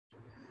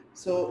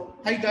So,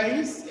 hi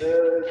guys,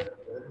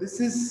 this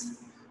is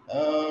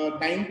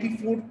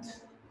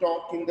 94th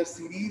talk in the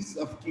series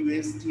of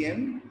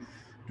QASTM.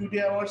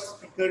 Today our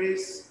speaker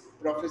is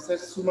Professor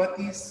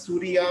Sumati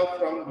Surya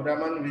from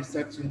Raman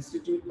Research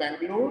Institute,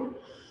 Bangalore.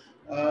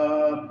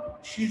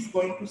 She's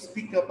going to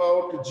speak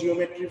about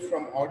geometry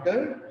from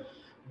order,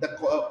 the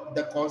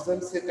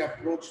causal set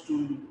approach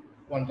to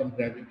quantum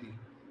gravity.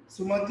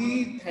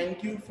 Sumati,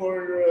 thank you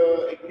for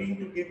agreeing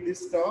to give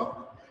this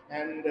talk,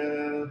 and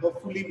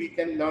hopefully we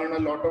can learn a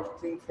lot of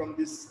things from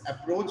this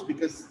approach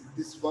because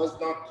this was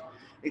not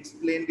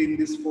explained in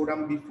this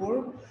forum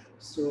before.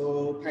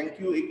 So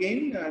thank you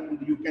again,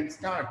 and you can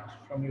start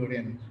from your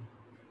end.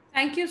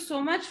 Thank you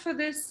so much for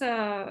this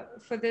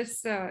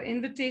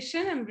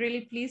invitation. I'm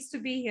really pleased to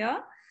be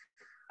here.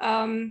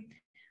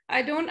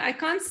 I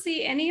can't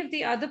see any of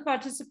the other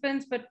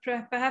participants, but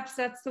perhaps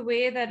that's the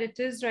way that it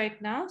is right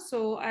now.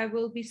 So I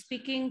will be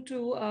speaking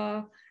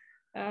to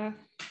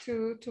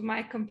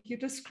my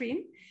computer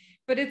screen.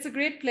 But it's a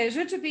great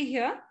pleasure to be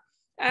here.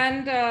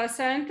 And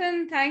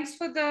Saranthan, thanks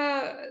for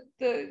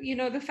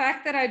the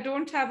fact that I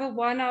don't have a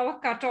 1 hour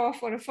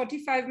cutoff or a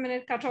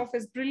 45-minute cutoff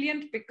is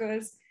brilliant,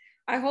 because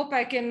I hope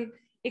I can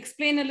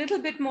explain a little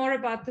bit more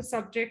about the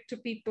subject to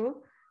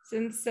people,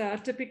 since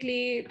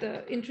typically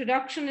the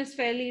introduction is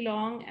fairly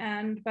long,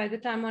 and by the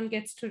time one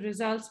gets to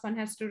results, one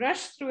has to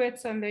rush through it.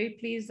 So I'm very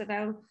pleased that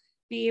I'll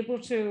be able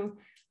to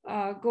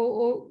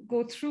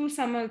go through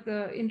some of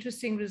the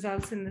interesting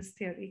results in this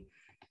theory.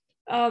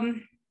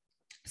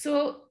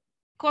 So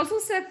causal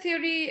set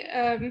theory,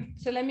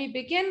 so let me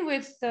begin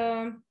with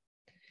the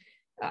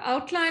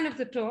outline of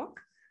the talk.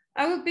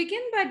 I will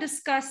begin by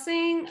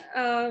discussing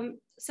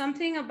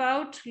something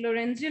about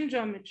Lorentzian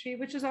geometry,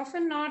 which is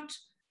often not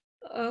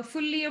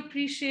fully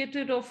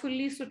appreciated or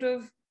fully sort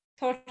of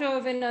thought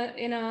of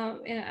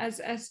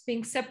as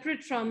being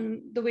separate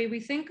from the way we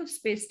think of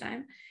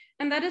spacetime.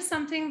 And that is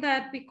something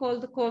that we call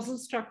the causal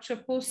structure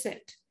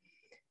poset.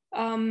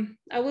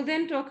 I will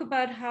then talk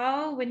about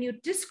how, when you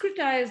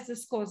discretize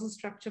this causal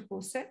structure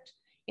poset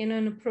in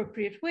an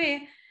appropriate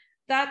way,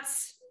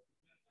 that's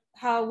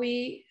how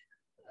we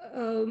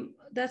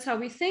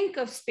think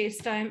of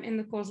spacetime in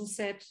the causal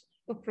set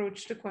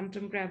approach to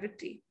quantum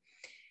gravity.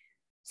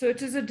 So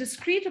it is a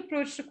discrete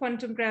approach to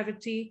quantum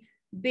gravity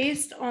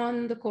based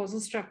on the causal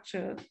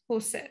structure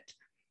poset.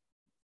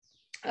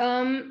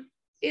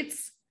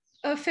 It's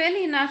a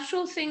fairly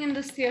natural thing in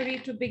this theory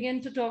to begin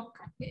to talk,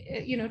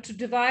 to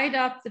divide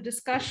up the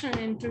discussion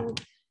into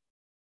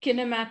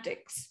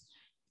kinematics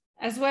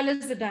as well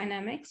as the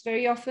dynamics.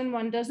 Very often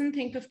one doesn't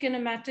think of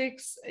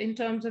kinematics in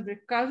terms of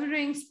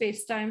recovering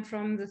spacetime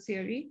from the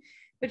theory,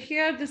 but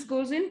here this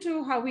goes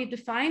into how we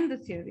define the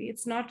theory.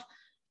 It's not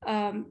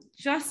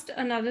just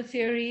another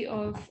theory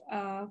of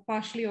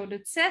partially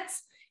ordered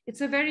sets.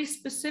 It's a very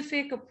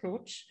specific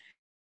approach.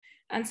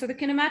 And so the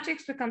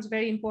kinematics becomes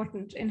very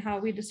important in how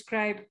we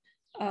describe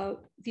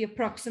the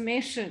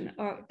approximation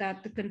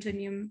that the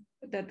continuum,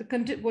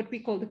 what we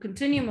call the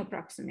continuum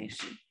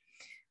approximation.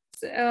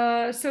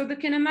 So the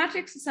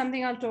kinematics is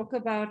something I'll talk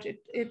about.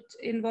 It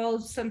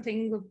involves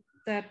something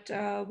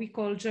that we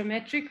call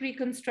geometric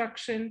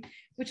reconstruction,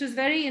 which is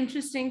very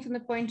interesting from the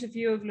point of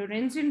view of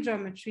Lorentzian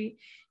geometry.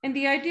 And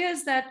the idea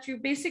is that you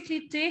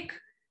basically take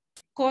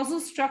causal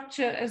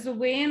structure as a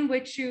way in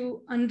which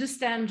you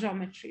understand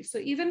geometry. So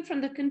even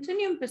from the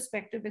continuum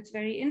perspective, it's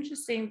very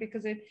interesting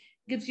because it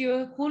gives you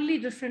a wholly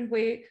different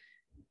way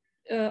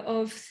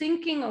of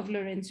thinking of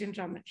Lorentzian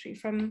geometry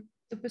from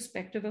the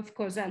perspective of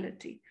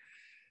causality.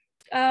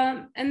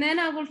 And then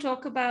I will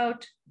talk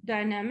about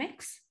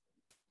dynamics,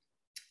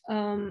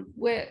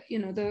 where,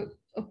 the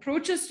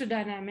approaches to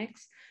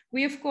dynamics.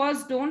 We, of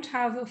course, don't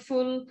have a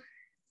full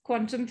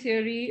quantum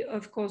theory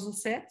of causal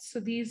sets. So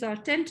these are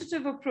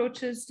tentative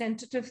approaches,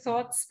 tentative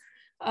thoughts.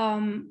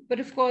 But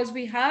of course,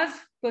 we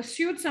have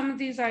pursued some of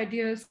these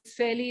ideas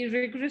fairly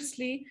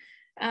rigorously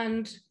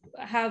and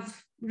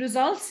have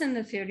results in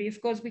the theory.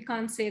 Of course, we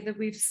can't say that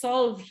we've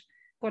solved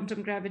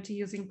quantum gravity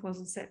using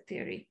causal set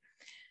theory.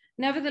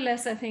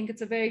 Nevertheless, I think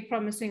it's a very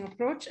promising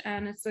approach,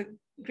 and it's a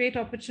great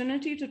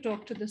opportunity to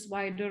talk to this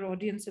wider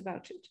audience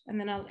about it. And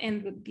then I'll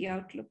end with the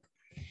outlook.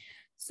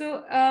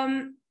 So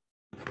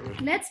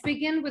let's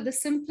begin with the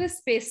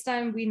simplest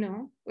spacetime we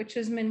know, which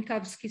is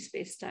Minkowski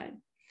spacetime.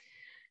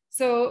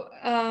 So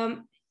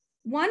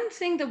one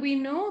thing that we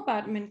know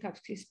about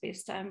Minkowski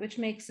spacetime, which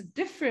makes it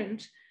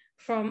different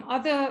from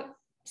other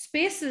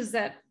spaces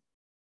that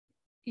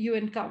you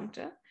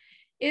encounter,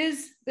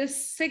 is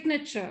this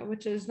signature,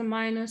 which is the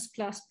minus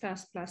plus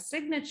plus plus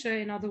signature.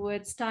 In other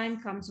words,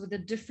 time comes with a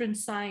different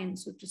sign,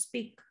 so to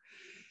speak.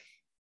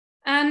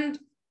 And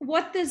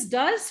what this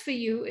does for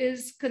you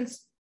is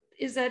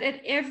that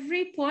at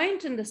every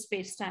point in the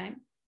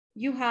spacetime,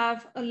 you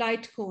have a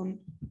light cone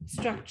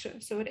structure.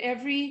 So at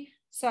every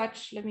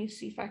such, let me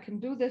see if I can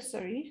do this,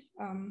 sorry.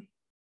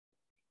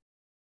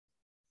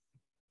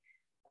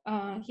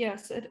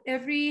 Yes, at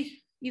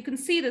every, you can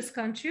see this,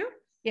 can't you?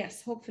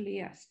 Yes, hopefully,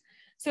 yes.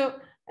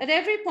 So at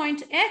every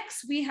point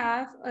X, we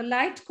have a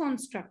light cone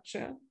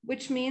structure,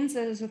 which means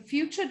there's a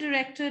future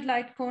directed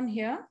light cone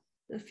here,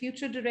 the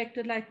future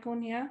directed light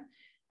cone here,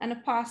 and a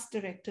past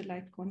directed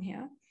light cone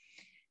here.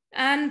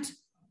 And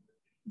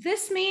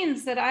this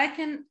means that I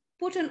can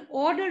put an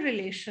order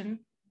relation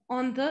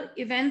on the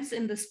events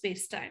in the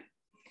space-time.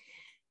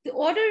 The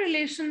order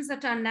relations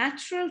that are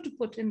natural to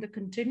put in the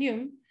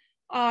continuum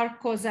are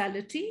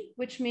causality,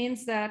 which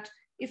means that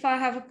if I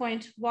have a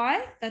point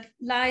y that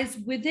lies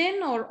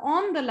within or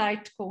on the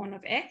light cone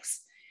of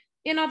x,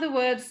 in other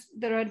words,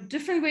 there are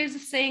different ways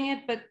of saying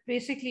it, but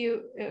basically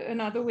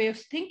another way of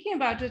thinking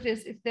about it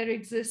is if there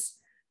exists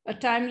a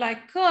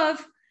time-like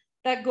curve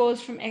that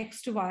goes from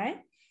x to y,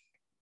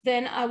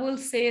 then I will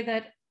say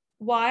that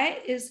y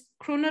is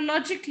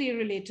chronologically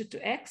related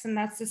to x, and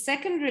that's the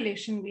second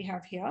relation we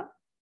have here,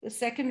 the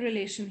second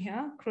relation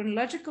here,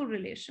 chronological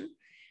relation.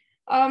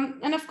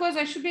 And of course,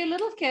 I should be a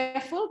little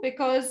careful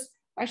because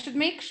I should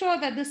make sure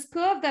that this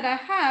curve that I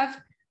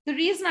have, the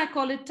reason I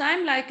call it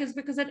time-like is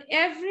because at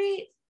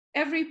every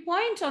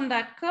point on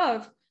that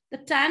curve, the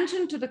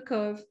tangent to the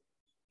curve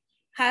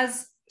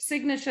has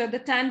signature. The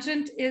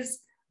tangent is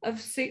of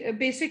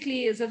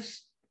basically is of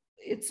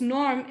its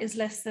norm is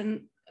less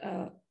than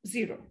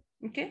 0.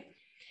 Okay.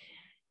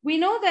 We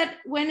know that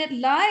when it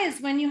lies,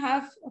 when you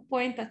have a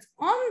point that's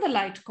on the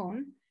light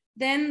cone,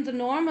 then the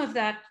norm of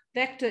that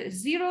vector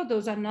is 0.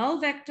 Those are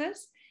null vectors.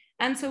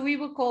 And so we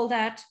will call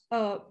that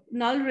a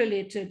null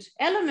related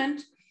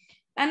element.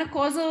 And a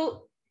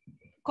causal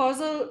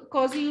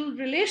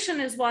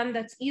relation is one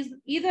that's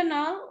either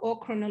null or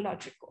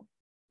chronological.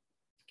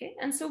 Okay,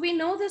 and so we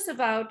know this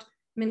about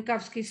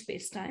Minkowski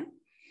spacetime.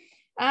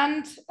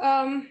 And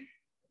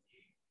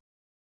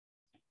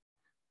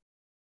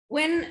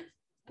when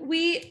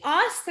we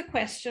ask the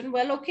question,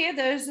 well, okay,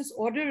 there's this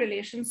order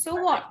relation, so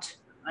what?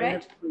 I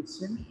have a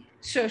question.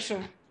 Sure,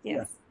 yes.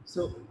 Yeah.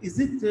 So is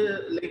it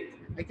like,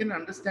 I can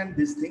understand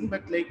this thing,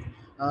 but like,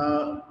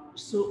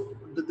 so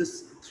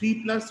this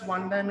 3 plus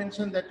 1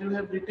 dimension that you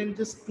have written,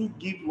 just to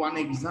give one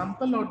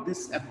example, or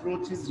this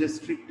approach is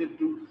restricted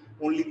to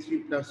only 3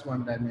 plus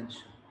 1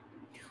 dimension?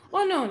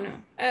 Oh, no.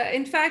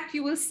 In fact,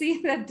 you will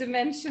see that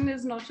dimension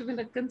is not even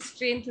a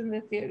constraint in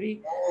the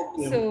theory.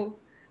 Okay. So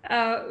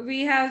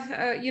we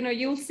have,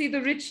 you'll see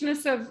the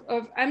richness of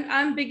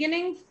I'm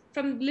beginning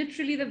from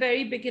literally the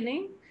very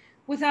beginning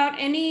without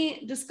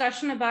any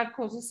discussion about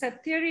causal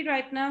set theory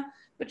right now,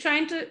 but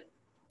trying to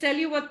tell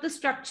you what the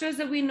structures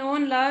that we know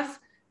and love,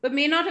 but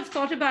may not have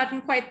thought about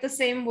in quite the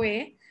same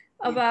way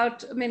about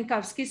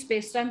Minkowski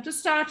spacetime to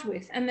start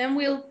with, and then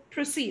we'll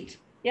proceed.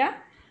 Yeah.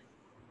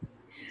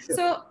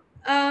 Sure.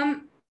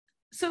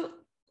 So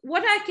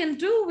what can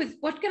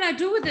I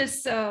do with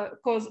this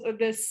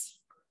this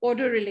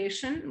order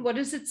relation? What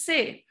does it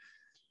say?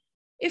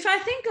 If I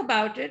think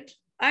about it,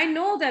 I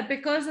know that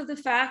because of the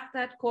fact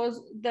that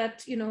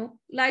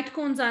light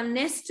cones are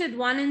nested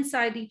one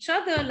inside each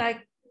other,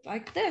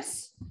 like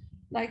this,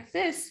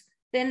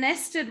 they're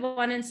nested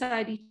one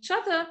inside each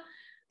other,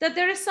 that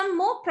there is some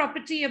more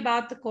property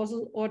about the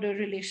causal order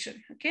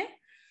relation. Okay.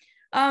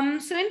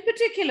 So in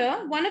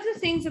particular, one of the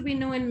things that we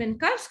know in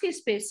Minkowski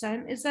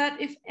spacetime is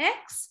that if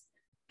x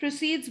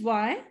precedes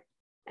y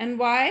and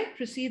y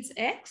precedes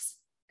x,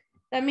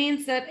 that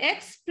means that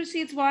x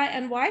precedes y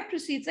and y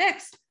precedes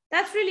x.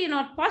 That's really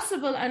not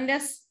possible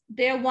unless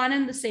they're one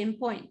and the same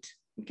point.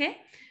 Okay.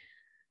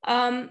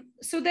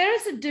 So there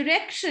is a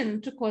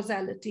direction to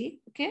causality.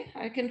 Okay,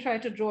 I can try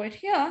to draw it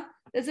here.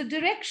 There's a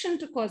direction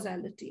to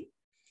causality.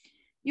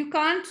 You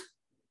can't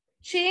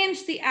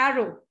change the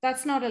arrow.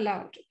 That's not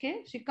allowed.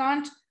 Okay, so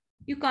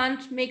you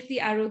can't make the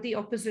arrow the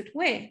opposite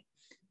way.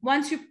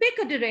 Once you pick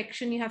a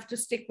direction, you have to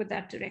stick with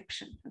that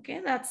direction.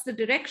 Okay, that's the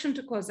direction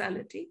to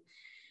causality.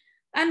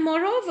 And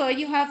moreover,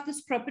 you have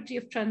this property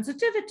of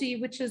transitivity,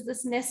 which is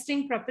this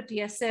nesting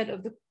property, I said,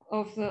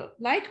 of the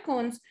light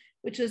cones,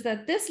 which is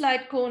that this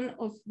light cone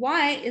of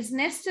y is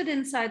nested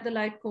inside the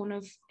light cone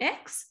of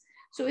x.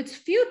 So its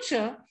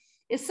future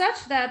is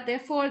such that,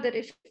 therefore, that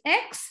if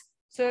x,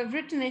 so I've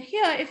written it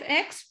here, if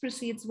x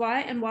precedes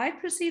y and y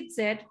precedes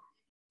z,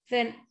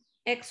 then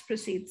x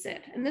precedes z.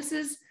 And this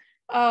is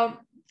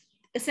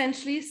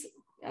essentially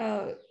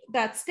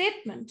that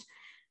statement.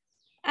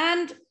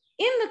 And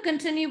in the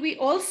continuum, we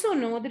also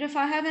know that if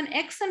I have an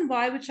x and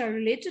y which are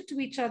related to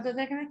each other,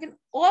 then I can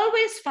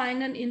always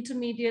find an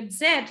intermediate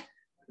z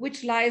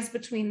which lies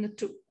between the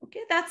two.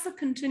 Okay, that's the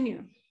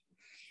continuum.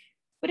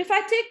 But if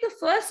I take the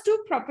first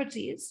two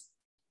properties,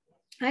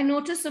 I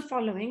notice the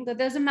following, that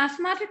there's a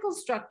mathematical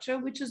structure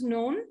which is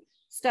known,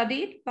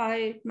 studied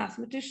by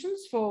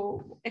mathematicians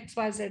for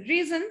XYZ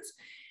reasons.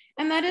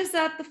 And that is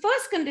that the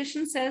first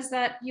condition says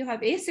that you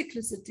have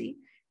acyclicity,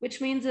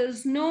 which means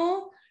there's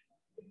no,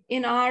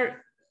 in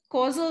our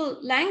causal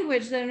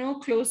language, there are no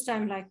closed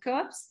time-like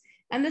curves.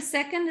 And the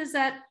second is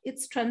that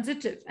it's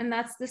transitive, and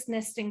that's this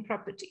nesting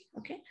property,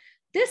 okay?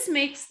 This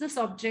makes this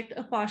object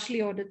a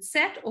partially ordered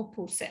set or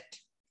poset,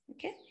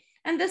 okay?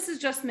 And this is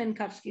just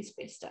Minkowski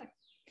spacetime.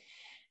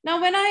 Now,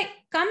 when I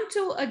come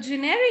to a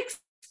generic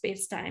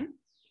spacetime,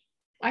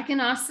 I can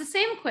ask the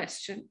same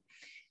question.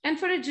 And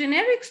for a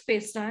generic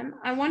spacetime,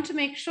 I want to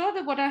make sure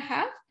that what I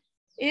have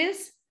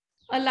is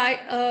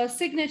a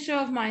signature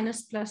of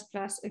minus plus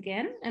plus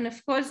again. And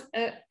of course,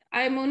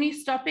 I'm only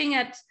stopping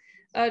at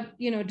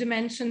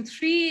dimension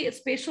 3,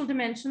 spatial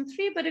dimension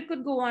 3, but it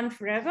could go on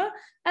forever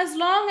as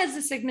long as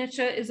the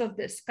signature is of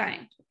this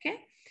kind, okay?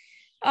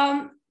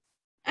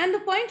 And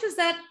the point is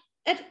that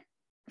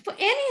for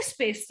any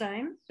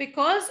space-time,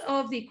 because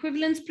of the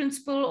equivalence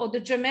principle or the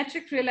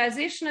geometric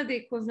realization of the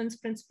equivalence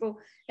principle,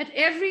 at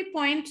every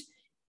point,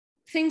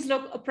 things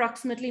look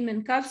approximately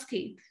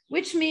Minkowski,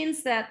 which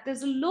means that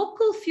there's a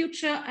local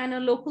future and a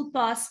local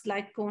past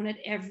like cone at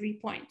every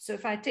point. So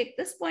if I take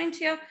this point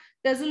here,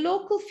 there's a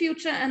local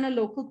future and a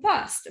local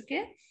past,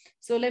 okay?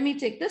 So let me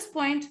take this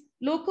point,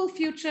 local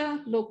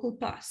future, local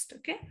past,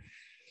 okay?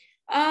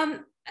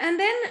 And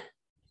then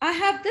I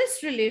have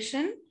this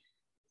relation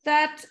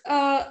that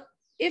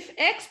if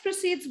x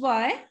precedes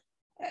y,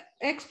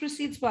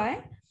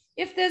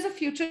 if there's a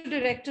future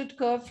directed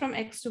curve from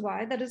x to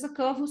y, that is a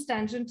curve whose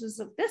tangent is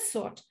of this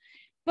sort.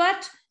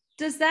 But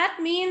does that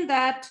mean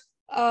that,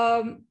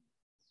 so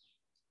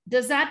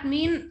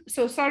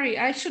sorry,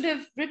 I should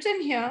have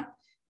written here.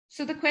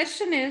 So the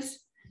question is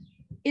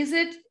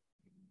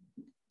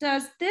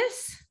does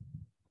this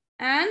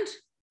and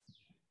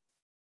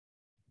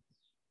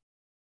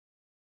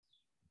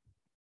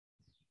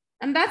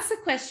that's the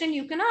question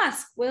you can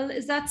ask. Well,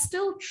 is that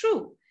still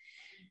true?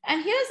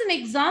 And here's an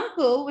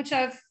example which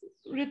I've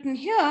written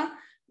here,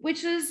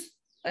 which is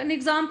an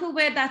example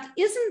where that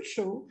isn't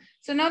true.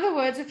 So in other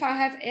words, if I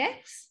have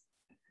x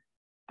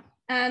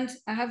and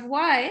I have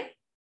y,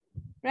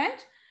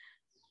 right?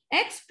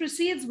 X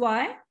precedes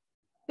y,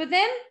 but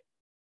then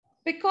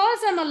because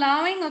I'm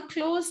allowing a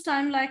closed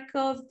time-like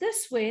curve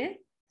this way,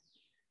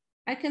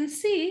 I can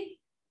see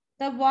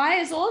that y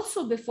is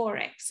also before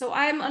x. So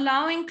I'm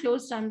allowing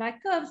closed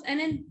time-like curves.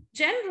 And in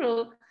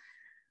general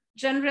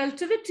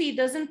relativity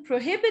doesn't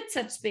prohibit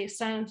such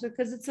spacetimes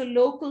because it's a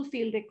local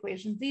field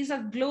equation. These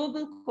are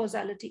global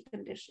causality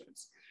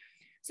conditions.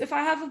 So if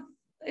I have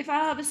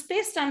a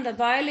spacetime that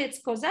violates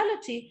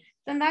causality,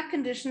 then that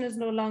condition is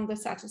no longer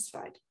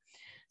satisfied.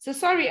 So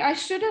sorry, I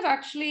should have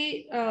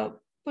actually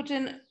put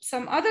in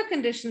some other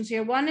conditions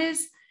here. One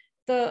is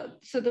the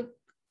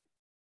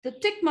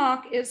tick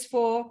mark is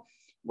for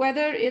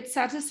whether it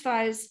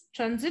satisfies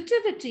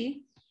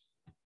transitivity.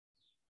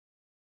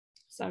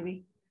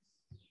 Sorry.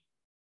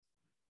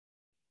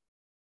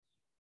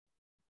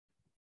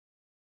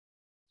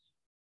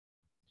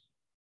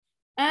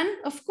 And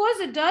of course,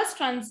 it does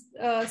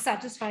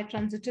satisfy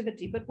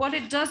transitivity, but what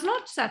it does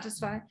not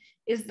satisfy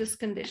is this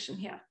condition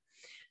here.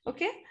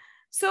 Okay,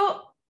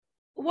 so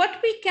what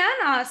we can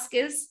ask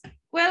is,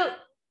 well,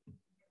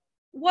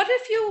 what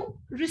if you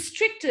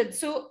restricted?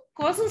 So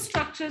causal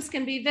structures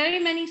can be very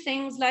many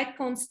things, like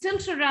cones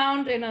tilt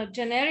around in a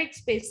generic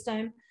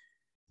spacetime,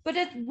 but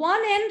at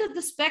one end of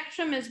the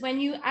spectrum is when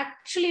you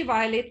actually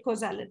violate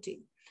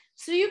causality.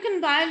 So you can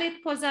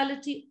violate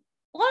causality,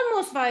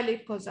 almost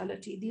violate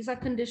causality. These are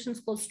conditions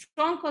called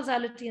strong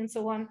causality and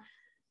so on.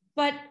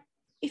 But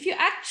if you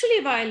actually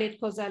violate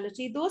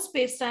causality, those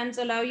spacetimes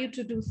allow you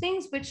to do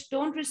things which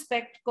don't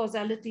respect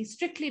causality,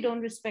 strictly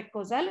don't respect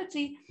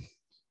causality.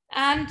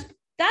 And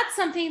that's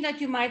something that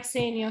you might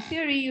say in your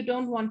theory you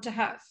don't want to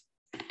have.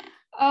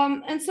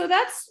 And so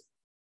that's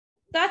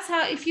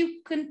how, if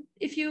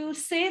you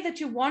say that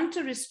you want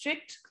to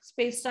restrict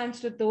spacetimes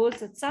to those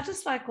that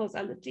satisfy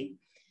causality,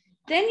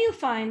 then you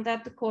find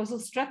that the causal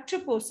structure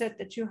poset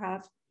that you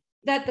have,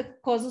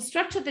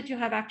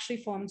 actually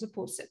forms a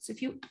poset. So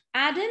if you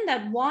add in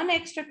that one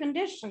extra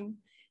condition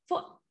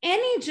for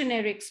any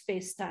generic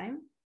spacetime,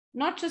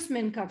 not just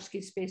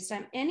Minkowski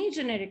spacetime, any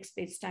generic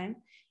spacetime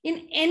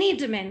in any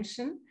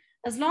dimension,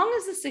 as long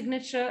as the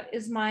signature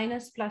is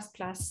minus, plus,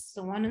 plus,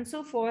 so on and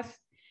so forth,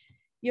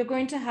 you're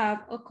going to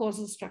have a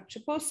causal structure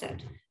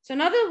poset. So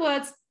in other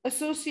words,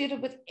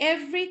 associated with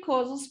every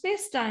causal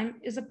spacetime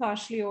is a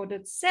partially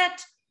ordered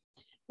set,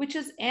 which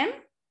is M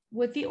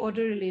with the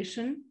order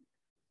relation,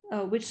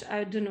 which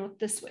I denote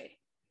this way.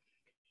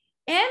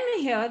 M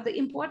here, the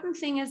important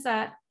thing is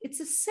that it's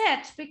a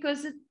set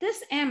because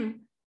this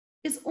M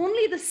is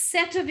only the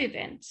set of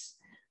events.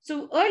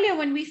 So earlier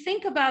when we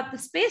think about the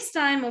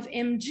spacetime of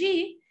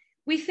mg,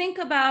 we think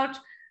about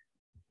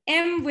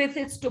M with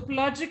its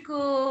topological,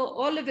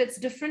 all of its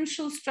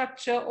differential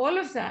structure, all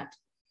of that.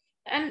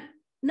 And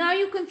now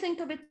you can think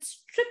of it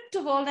stripped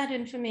of all that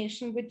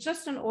information with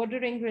just an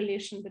ordering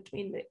relation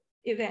between the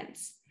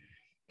events,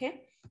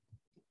 okay?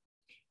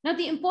 Now,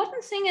 the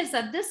important thing is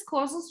that this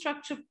causal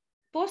structure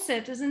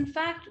poset is in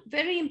fact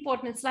very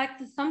important. It's like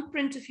the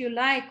thumbprint, if you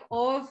like,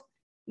 of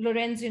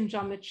Lorentzian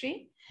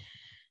geometry.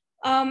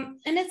 And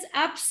it's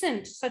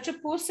absent, such a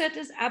poset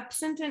is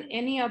absent in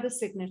any other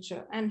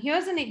signature. And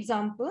here's an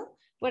example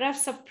where I've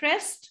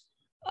suppressed,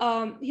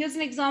 here's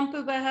an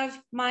example where I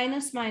have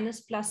minus,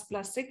 minus, plus,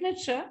 plus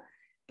signature.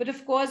 But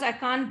of course, I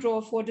can't draw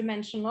a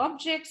 4-dimensional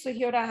object. So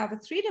here I have a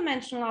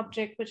 3-dimensional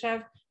object,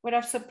 where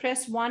I've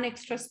suppressed one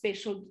extra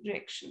spatial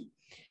direction.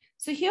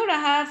 So here I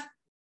have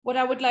what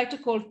I would like to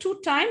call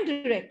 2 time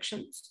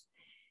directions.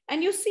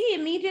 And you see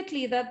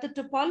immediately that the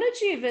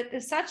topology of it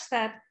is such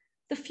that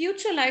the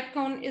future light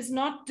cone is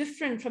not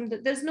different from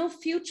there's no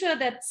future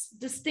that's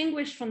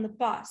distinguished from the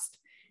past.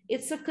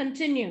 It's a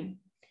continuum.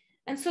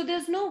 And so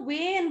there's no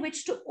way in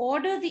which to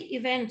order the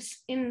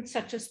events in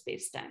such a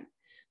space-time.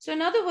 So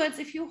in other words,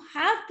 if you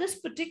have this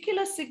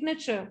particular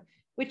signature,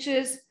 which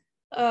is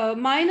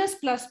minus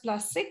plus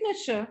plus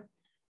signature,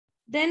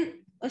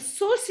 then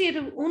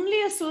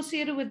only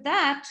associated with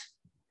that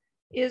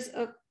is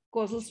a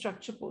causal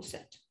structure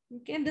poset.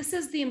 Okay, and this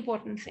is the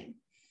important thing.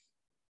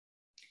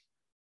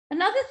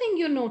 Another thing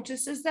you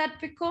notice is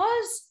that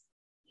because,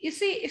 you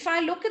see, if I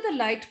look at the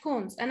light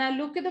cones and I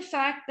look at the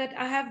fact that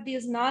I have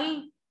these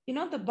null,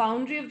 the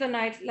boundary of the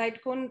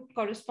light cone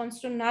corresponds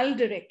to null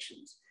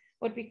directions,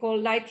 what we call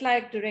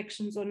light-like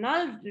directions or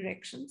null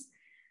directions,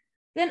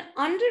 then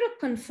under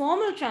a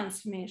conformal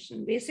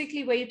transformation,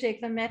 basically where you take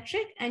the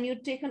metric and you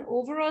take an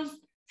overall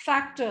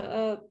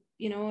factor,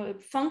 a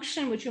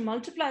function which you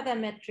multiply that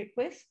metric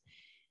with,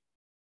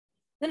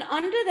 then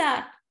under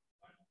that,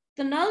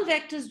 the null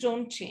vectors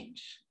don't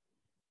change.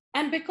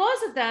 And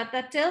because of that,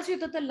 that tells you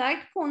that the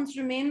light cones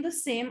remain the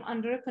same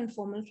under a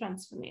conformal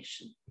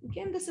transformation.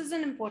 Okay, and this is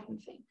an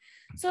important thing.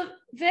 So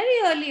very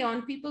early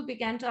on, people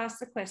began to ask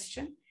the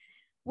question,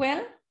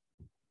 well,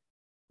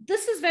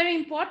 this is very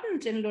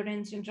important in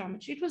Lorentzian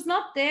geometry. It was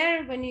not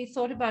there when you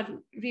thought about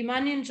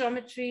Riemannian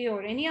geometry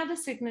or any other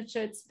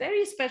signature. It's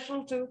very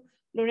special to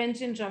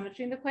Lorentzian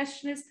geometry. And the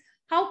question is,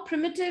 how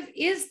primitive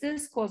is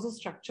this causal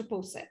structure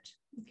poset?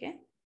 Okay.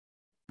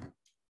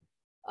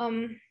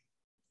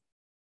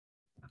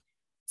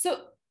 So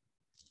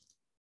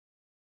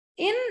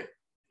in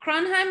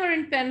Kranheimer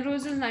and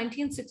Penrose's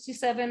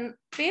 1967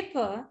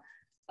 paper,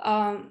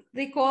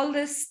 they call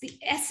this the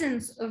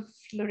essence of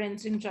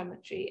Lorentzian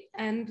geometry.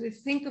 And we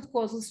think of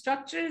causal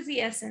structure as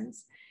the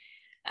essence.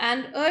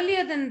 And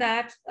earlier than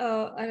that,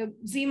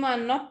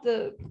 Zeeman, not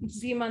the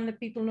Zeeman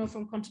that people know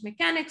from quantum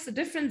mechanics, a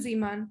different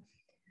Zeeman,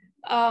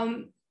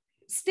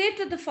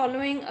 stated the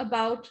following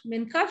about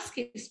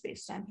Minkowski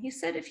spacetime. He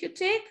said, if you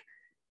take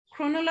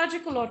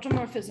chronological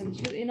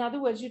automorphisms, in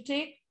other words, you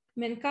take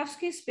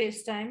Minkowski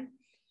spacetime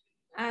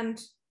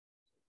and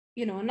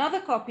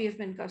another copy of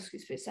Minkowski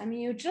spacetime,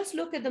 you just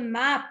look at the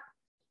map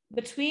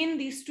between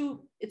these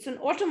two. It's an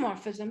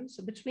automorphism,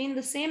 so between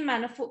the same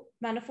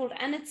manifold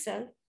and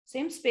itself,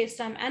 same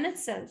spacetime and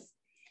itself,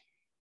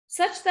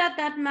 such that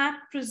that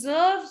map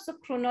preserves the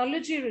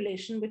chronology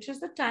relation, which is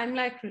the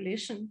time-like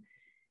relation.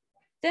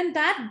 Then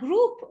that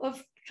group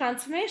of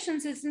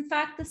transformations is in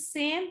fact the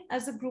same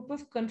as a group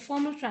of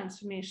conformal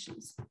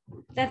transformations.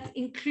 That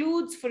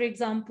includes, for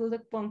example,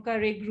 the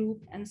Poincaré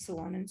group and so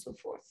on and so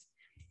forth.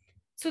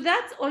 So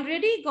that's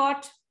already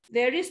got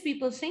various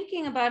people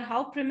thinking about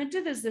how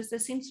primitive is this. There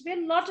seems to be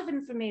a lot of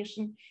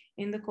information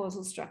in the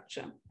causal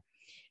structure.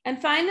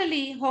 And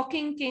finally,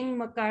 Hawking, King,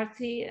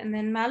 McCarthy, and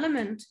then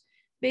Malamud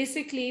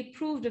basically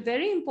proved a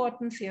very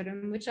important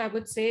theorem, which I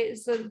would say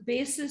is the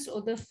basis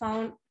or the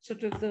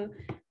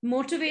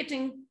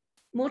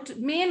the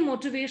main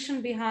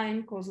motivation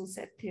behind causal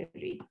set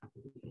theory,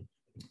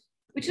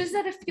 which is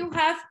that if you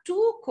have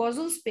two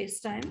causal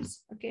spacetimes,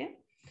 okay,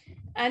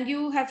 and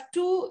you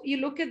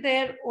look at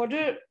their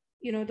order,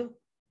 the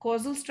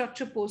causal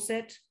structure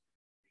poset,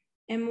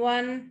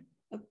 M1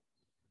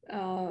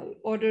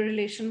 order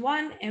relation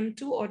 1,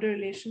 M2 order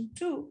relation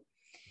 2.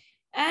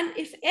 And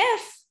if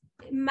F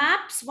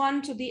maps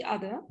one to the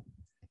other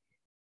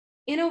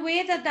in a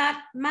way that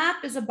that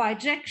map is a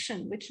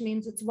bijection, which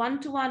means it's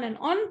one-to-one and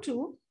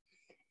onto,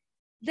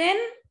 then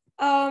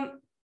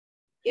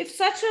if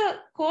such a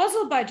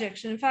causal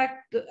bijection, in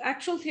fact, the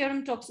actual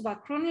theorem talks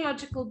about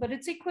chronological, but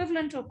it's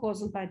equivalent to a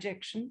causal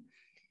bijection,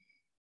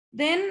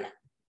 then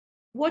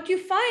what you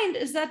find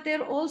is that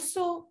there are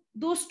also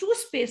those two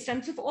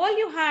spacetimes. If all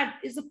you had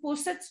is a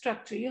poset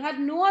structure, you had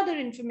no other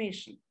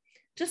information,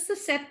 just the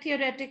set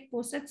theoretic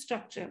poset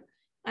structure,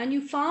 and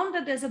you found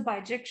that there's a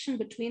bijection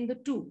between the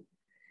two,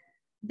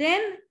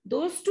 then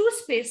those two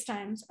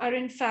spacetimes are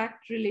in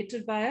fact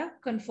related by a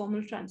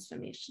conformal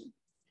transformation.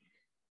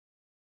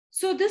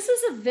 So this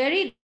is a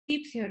very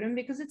deep theorem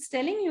because it's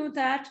telling you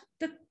that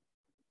the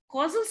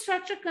causal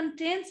structure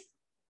contains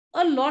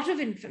a lot of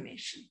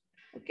information,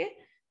 okay,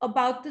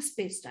 about the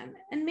spacetime.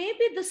 And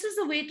maybe this is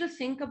a way to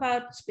think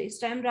about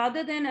spacetime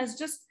rather than as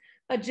just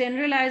a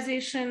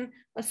generalization,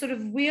 a sort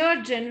of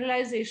weird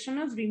generalization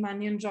of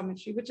Riemannian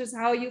geometry, which is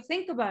how you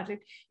think about it.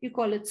 You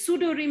call it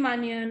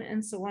pseudo-Riemannian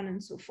and so on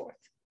and so forth,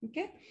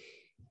 okay?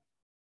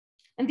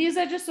 And these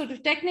are just sort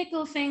of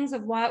technical things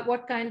of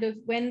what kind of,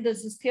 when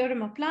does this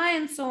theorem apply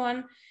and so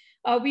on.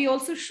 We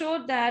also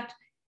showed that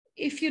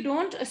if you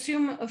don't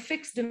assume a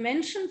fixed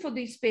dimension for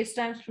these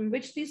spacetimes from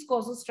which these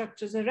causal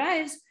structures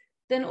arise,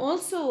 then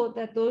also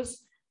that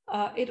those,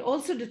 it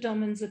also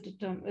determines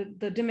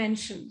the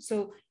dimension.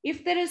 So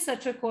if there is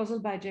such a causal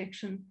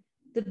bijection,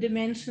 the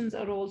dimensions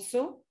are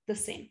also the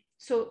same.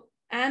 So,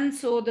 and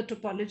so the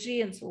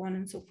topology and so on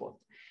and so forth.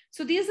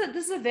 So this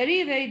is a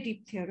very, very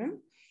deep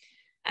theorem.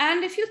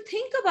 And if you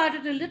think about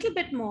it a little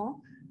bit more,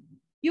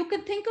 you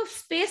can think of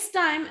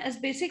space-time as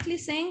basically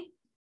saying,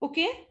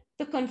 okay,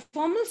 the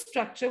conformal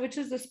structure, which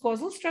is this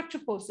causal structure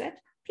poset,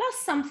 plus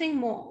something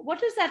more.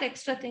 What is that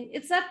extra thing?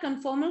 It's that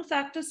conformal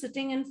factor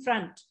sitting in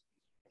front.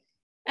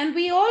 And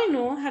we all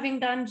know, having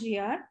done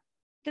GR,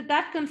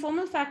 that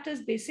conformal factor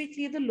is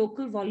basically the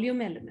local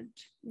volume element,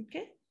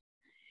 okay?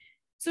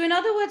 So in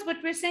other words, what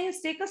we're saying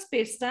is take a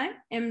spacetime,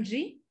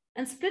 mg,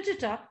 and split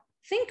it up,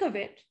 think of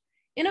it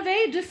in a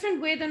very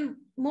different way than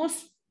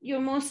you're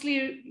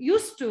mostly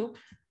used to,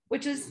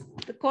 which is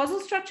the causal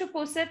structure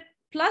poset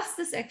plus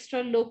this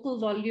extra local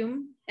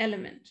volume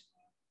element,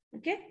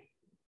 okay?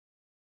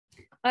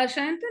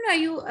 Shayantan, are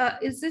you,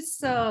 is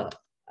this,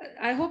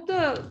 I hope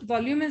the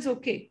volume is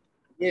okay.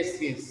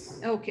 Yes, yes.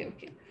 Okay,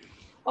 okay.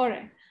 All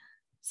right.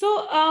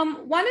 So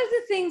one of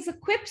the things, the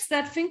quips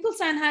that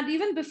Finkelstein had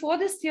even before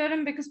this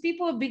theorem, because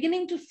people were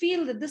beginning to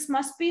feel that this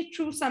must be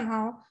true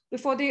somehow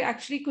before they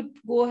actually could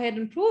go ahead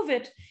and prove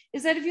it,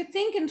 is that if you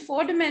think in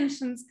 4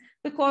 dimensions,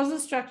 the causal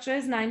structure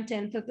is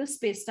 9/10 of the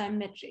spacetime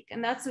metric.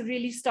 And that's a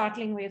really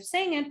startling way of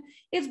saying it.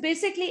 It's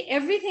basically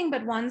everything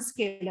but one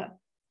scalar,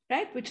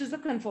 right? Which is the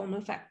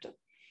conformal factor.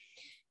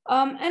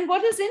 And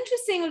what is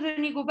interesting is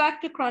when you go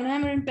back to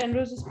Cronheimer and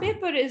Penrose's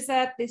paper is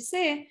that they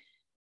say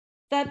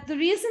that the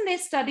reason they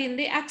study and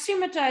they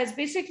axiomatized,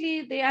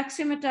 basically they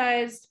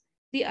axiomatized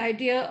the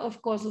idea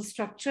of causal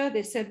structure.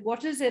 They said,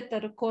 what is it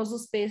that a causal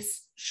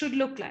space should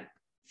look like?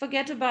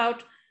 Forget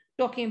about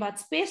talking about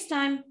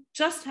space-time,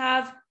 just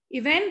have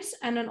events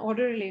and an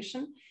order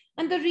relation.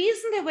 And the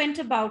reason they went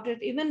about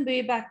it, even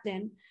way back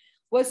then,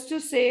 was to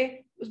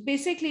say, was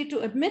basically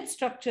to admit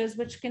structures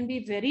which can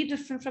be very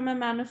different from a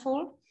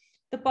manifold.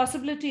 The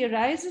possibility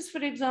arises,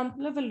 for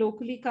example, of a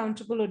locally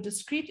countable or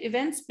discrete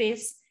event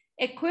space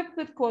equipped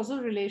with causal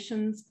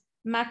relations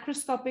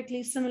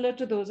macroscopically similar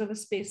to those of a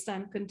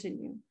space-time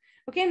continuum.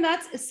 Okay, and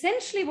that's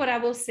essentially what I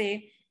will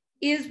say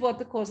is what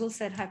the causal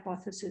set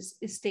hypothesis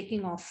is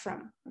taking off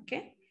from,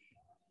 okay?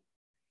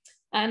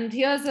 And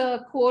here's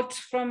a quote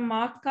from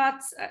Mark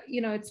Katz.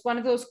 It's one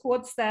of those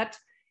quotes that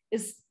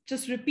is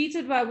just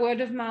repeated by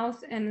word of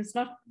mouth and it's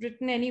not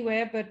written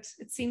anywhere, but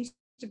it seems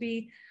to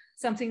be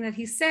something that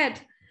he said.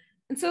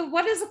 And so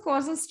what is a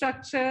causal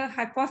structure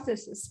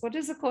hypothesis? What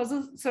is a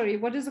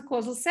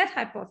causal set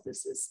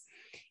hypothesis?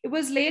 It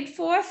was laid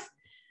forth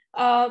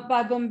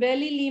by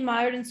Bombelli, Lee,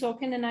 Meyer, and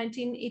Sorkin in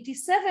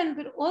 1987,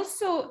 but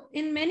also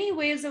in many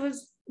ways, there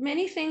was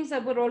many things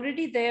that were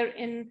already there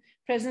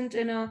present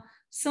in a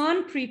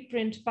CERN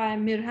preprint by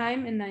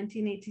Mirheim in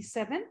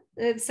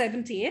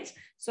 78,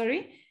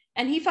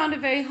 and he found it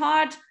very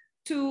hard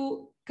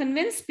to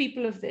convince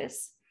people of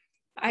this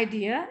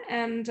idea,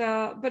 and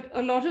but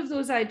a lot of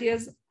those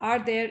ideas are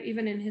there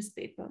even in his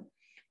paper.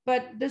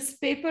 But this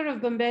paper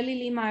of Bombelli,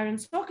 Lee, Meyer, and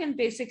Sorkin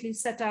basically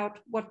set out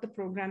what the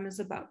program is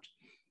about.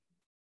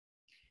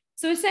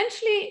 So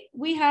essentially,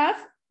 we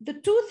have the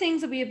 2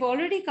 things that we have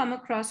already come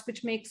across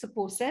which makes a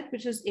poset,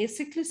 which is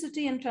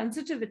acyclicity and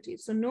transitivity.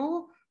 So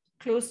no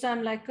closed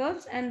time-like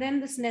curves, and then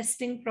this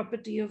nesting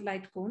property of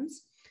light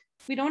cones.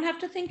 We don't have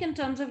to think in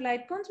terms of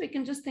light cones. We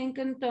can just think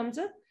in terms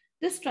of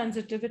this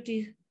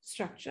transitivity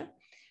structure.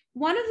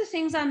 One of the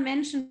things I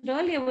mentioned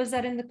earlier was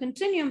that in the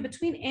continuum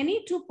between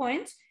any 2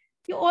 points,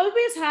 you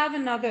always have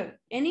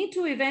any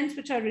 2 events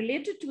which are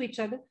related to each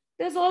other.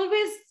 There's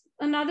always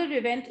another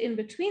event in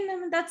between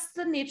them, and that's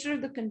the nature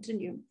of the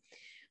continuum.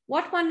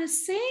 What one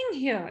is saying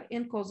here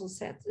in causal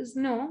sets is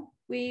no,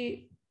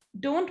 we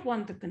don't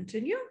want the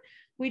continuum.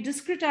 We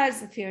discretize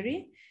the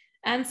theory.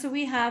 And so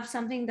we have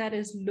something that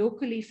is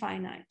locally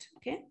finite,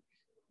 okay?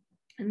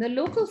 And the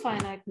local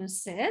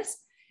finiteness says,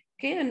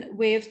 okay, a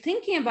way of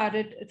thinking about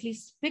it, at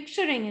least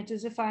picturing it,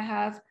 is if I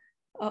have,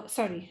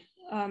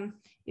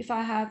 if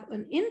I have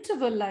an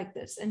interval like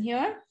this, and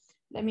here,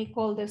 let me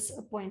call this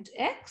a point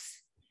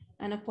X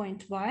and a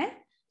point Y.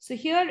 So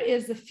here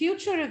is the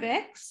future of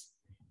X,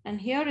 and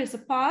here is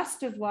the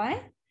past of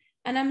Y,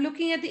 and I'm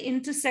looking at the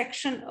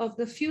intersection of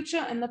the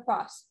future and the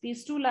past,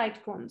 these 2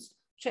 light cones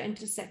which are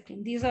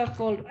intersecting. These are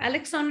called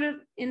Alexander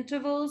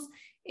intervals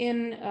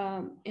in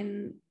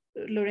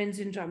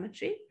Lorentzian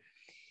geometry.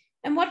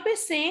 And what we're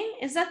saying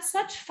is that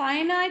such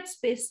finite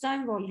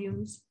spacetime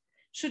volumes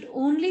should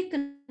only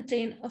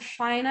contain a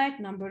finite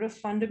number of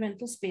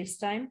fundamental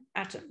spacetime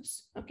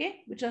atoms,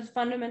 okay, which are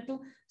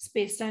fundamental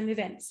spacetime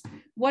events.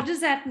 What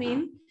does that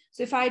mean?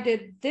 So if I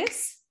did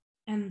this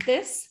and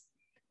this,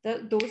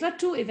 those are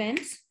 2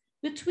 events.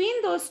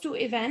 Between those 2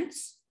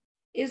 events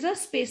is a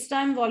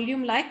spacetime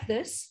volume like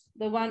this,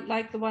 the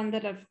one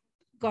that I've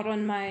got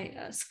on my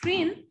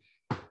screen.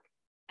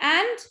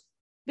 And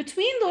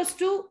between those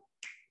 2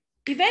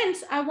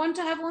 events, I want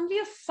to have only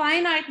a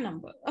finite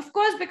number. Of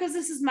course, because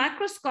this is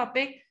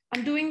macroscopic,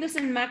 I'm doing this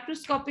in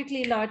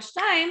macroscopically large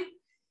time,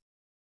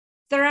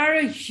 there are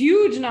a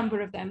huge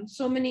number of them,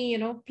 so many,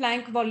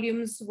 Planck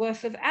volumes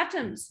worth of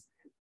atoms.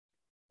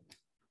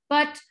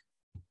 But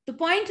the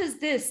point is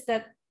this,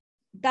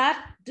 that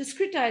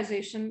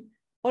discretization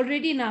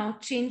already now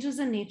changes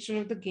the nature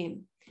of the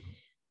game.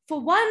 For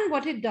one,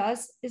 what it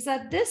does is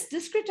that this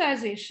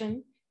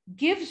discretization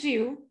gives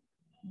you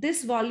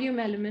this volume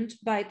element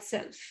by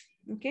itself.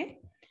 Okay,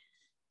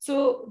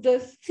 so the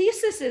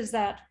thesis is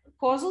that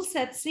causal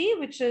set C,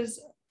 which is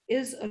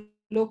a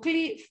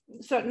locally,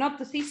 so not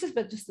the thesis,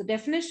 but just the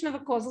definition of a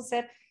causal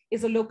set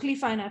is a locally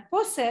finite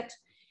poset.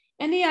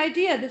 And the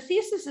idea, the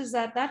thesis is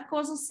that that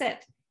causal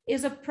set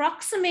is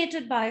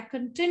approximated by a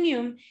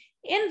continuum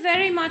in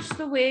very much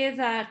the way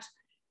that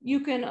you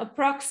can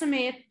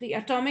approximate the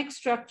atomic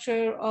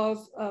structure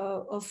of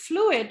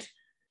fluid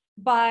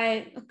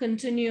by a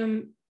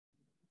continuum,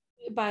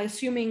 by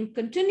assuming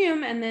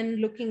continuum and then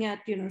looking at,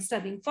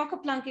 studying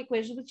Fokker-Planck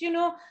equation, but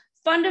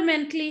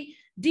fundamentally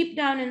deep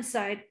down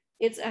inside,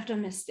 it's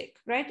atomistic,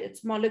 right?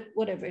 It's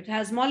whatever, it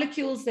has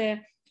molecules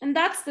there, and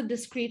that's the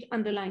discrete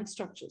underlying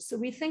structure. So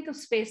we think of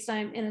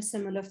space-time in a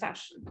similar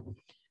fashion.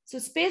 So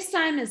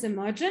space-time is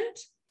emergent,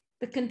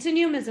 the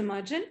continuum is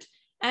emergent,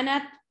 and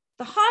at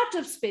the heart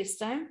of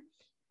space-time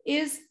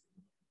is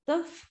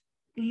the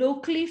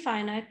locally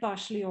finite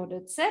partially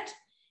ordered set.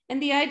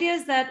 And the idea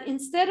is that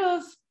instead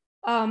of,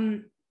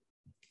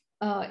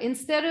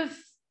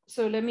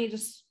 so let me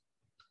just,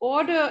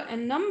 order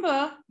and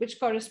number, which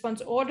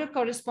corresponds, order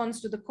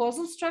corresponds to the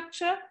causal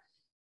structure,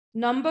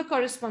 number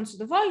corresponds to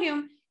the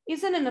volume,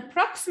 is in an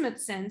approximate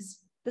sense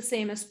the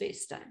same as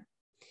space-time.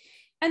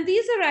 And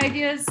these are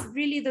ideas,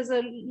 really, there's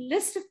a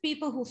list of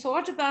people who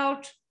thought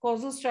about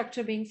causal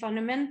structure being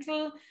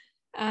fundamental.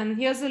 And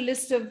here's a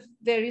list of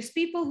various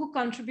people who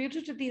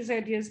contributed to these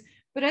ideas.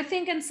 But I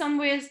think in some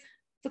ways,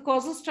 the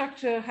causal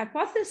structure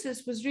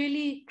hypothesis was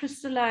really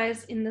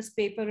crystallized in this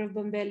paper of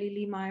Bombelli,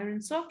 Lee, Meyer, and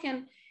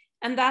Sorkin.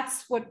 And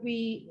that's what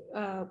we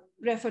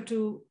refer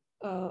to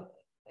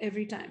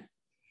every time.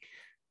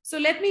 So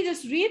let me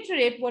just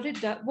reiterate what it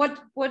does,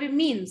 what it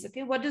means.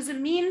 Okay, what does it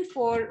mean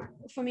for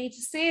me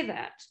to say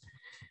that?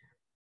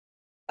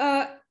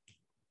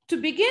 To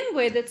begin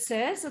with, it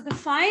says that the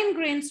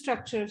fine-grained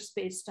structure of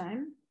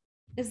space-time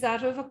is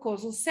that of a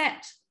causal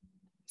set.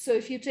 So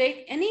if you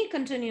take any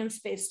continuum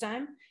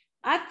space-time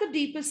at the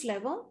deepest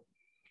level,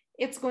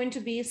 it's going to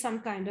be some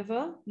kind of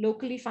a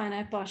locally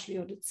finite partially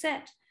ordered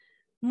set.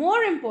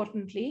 More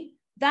importantly,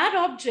 that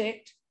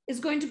object is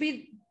going to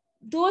be,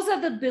 those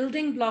are the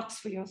building blocks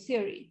for your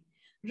theory.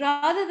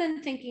 Rather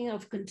than thinking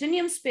of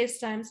continuum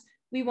spacetimes,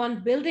 we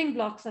want building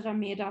blocks that are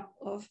made up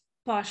of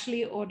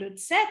partially ordered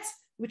sets,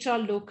 which are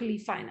locally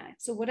finite.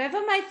 So whatever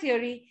my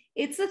theory,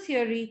 it's a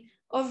theory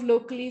of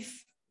locally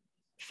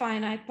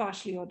finite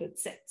partially ordered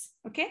sets,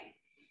 okay?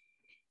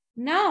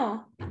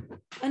 Now,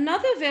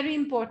 another very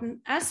important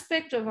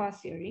aspect of our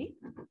theory,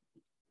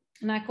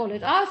 and I call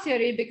it our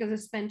theory because I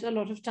spent a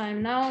lot of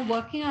time now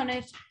working on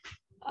it,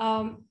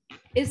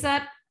 is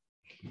that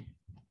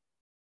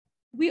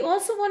we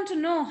also want to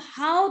know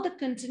how the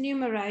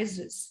continuum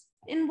arises.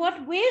 In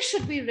what way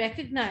should we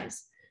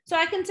recognize? So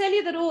I can tell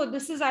you that, oh,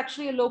 this is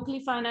actually a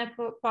locally finite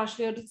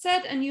partially ordered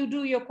set, and you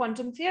do your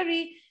quantum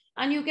theory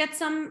and you get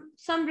some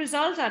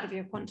result out of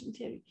your quantum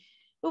theory.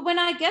 But when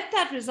I get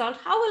that result,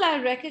 how will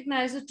I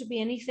recognize it to be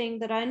anything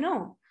that I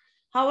know?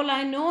 How will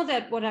I know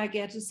that what I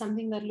get is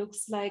something that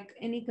looks like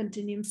any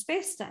continuum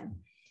spacetime?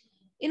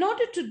 In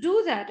order to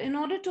do that, in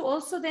order to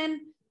also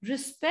then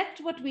respect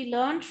what we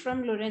learned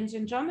from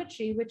Lorentzian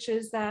geometry, which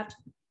is that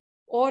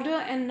order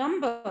and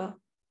number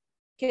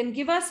can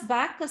give us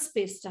back a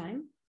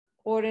spacetime,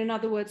 or in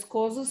other words,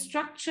 causal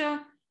structure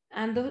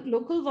and the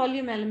local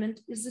volume element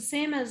is the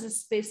same as a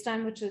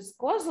spacetime, which is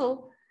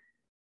causal.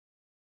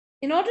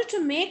 In order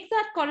to make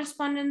that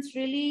correspondence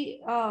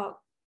really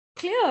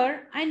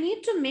clear, I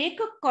need to make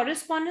a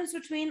correspondence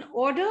between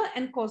order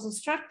and causal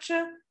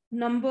structure,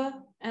 number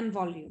and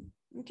volume,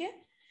 okay?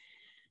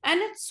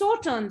 And it so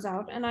turns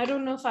out, and I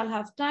don't know if I'll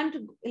have time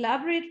to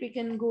elaborate, we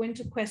can go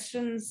into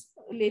questions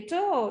later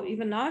or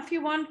even now if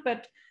you want,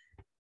 but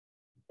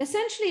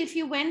essentially if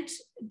you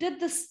did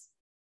this,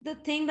 the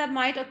thing that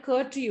might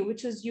occur to you,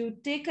 which is you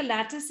take a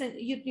lattice and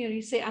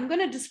you say, I'm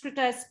going to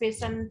discretize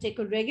spacetime and take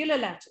a regular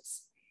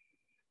lattice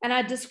and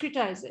I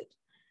discretize it.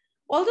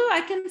 Although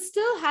I can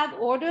still have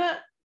order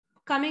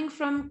coming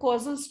from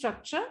causal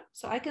structure,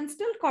 so I can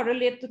still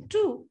correlate the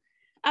two,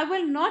 I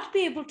will not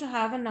be able to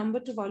have a number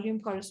to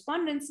volume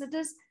correspondence that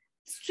is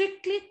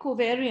strictly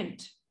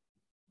covariant.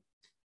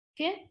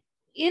 Okay.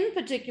 In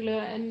particular,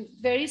 and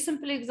very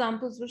simple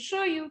examples will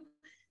show you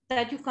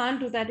that you can't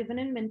do that even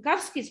in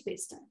Minkowski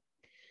spacetime.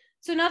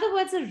 So in other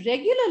words, a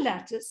regular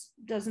lattice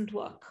doesn't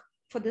work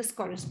for this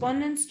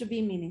correspondence to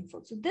be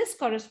meaningful. So this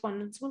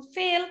correspondence will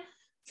fail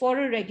for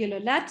a regular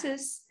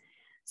lattice.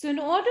 So in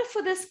order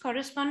for this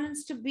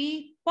correspondence to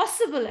be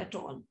possible at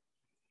all,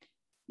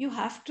 you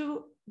have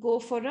to go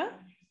for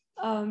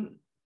a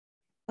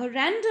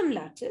random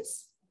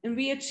lattice, and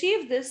we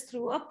achieve this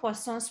through a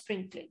Poisson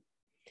sprinkling.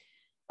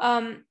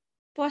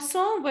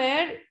 Poisson,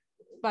 where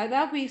by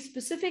that we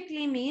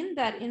specifically mean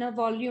that in a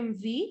volume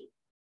V,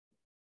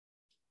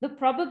 the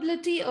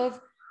probability of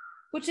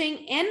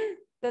putting n,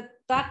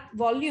 that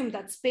volume,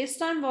 that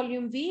spacetime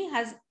volume V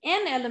has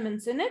n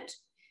elements in it,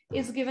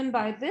 is given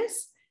by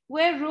this,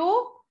 where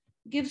rho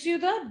gives you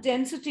the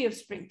density of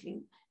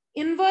sprinkling.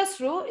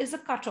 Inverse rho is a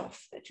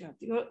cutoff that you have,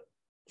 your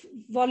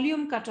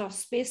volume cutoff,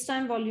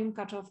 spacetime volume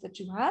cutoff that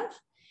you have.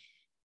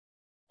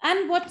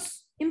 And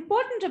what's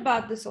important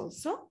about this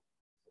also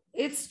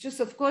it's just,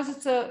 of course,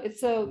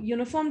 it's a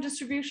uniform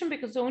distribution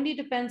because it only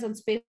depends on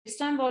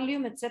space-time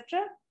volume, etc.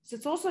 So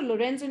it's also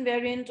Lorentz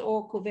invariant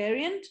or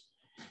covariant.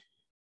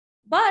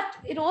 But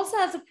it also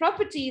has a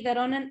property that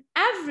on an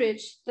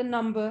average, the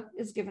number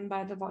is given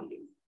by the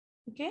volume.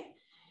 Okay.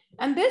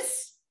 And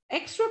this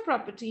extra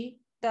property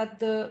that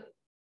the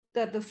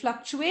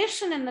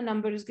fluctuation in the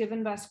number is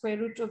given by square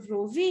root of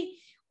rho v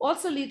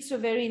also leads to a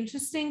very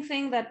interesting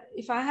thing that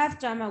if I have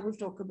time, I will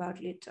talk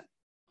about later.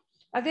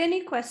 Are there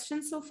any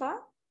questions so far?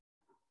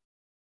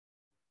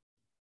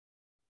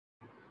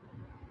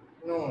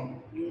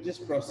 No, you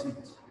just proceed.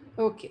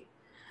 Okay.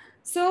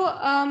 So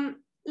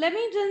let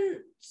me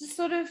then just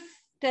sort of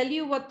tell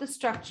you what the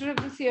structure of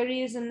the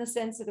theory is, in the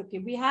sense that, okay,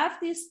 we have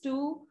these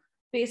two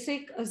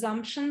basic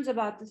assumptions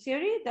about the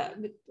theory, that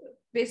with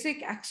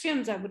basic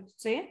axioms, I would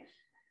say,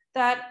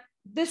 that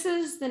this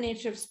is the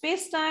nature of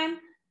space-time.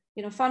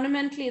 You know,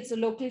 fundamentally, it's a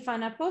locally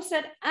finite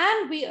poset,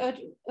 and we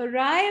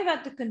arrive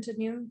at the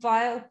continuum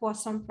via a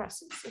Poisson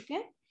process,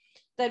 okay?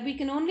 That we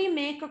can only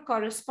make a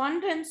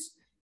correspondence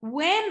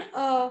when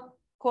a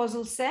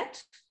causal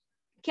set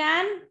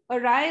can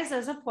arise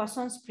as a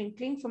Poisson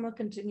sprinkling from a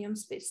continuum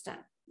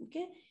space-time,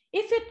 okay?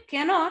 If it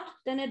cannot,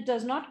 then it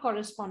does not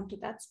correspond to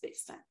that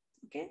space-time,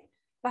 okay?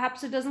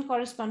 Perhaps it doesn't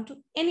correspond to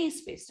any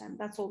space-time.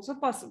 That's also a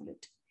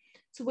possibility.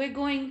 So we're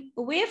going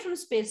away from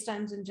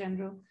space-times in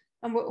general,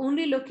 and we're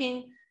only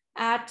looking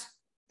at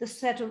the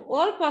set of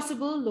all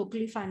possible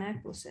locally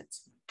finite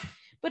posets.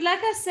 But like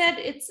I said,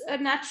 it's a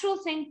natural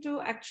thing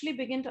to actually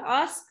begin to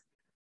ask,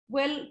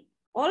 well,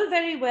 all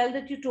very well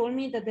that you told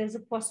me that there's a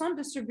Poisson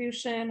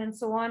distribution and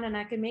so on, and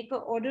I can make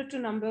an order to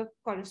number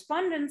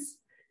correspondence,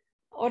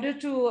 order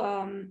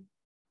to,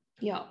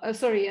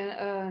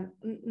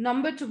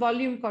 number to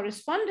volume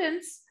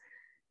correspondence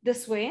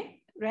this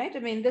way, right? I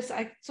mean,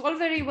 it's all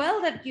very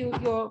well that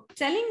you're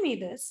telling me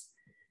this,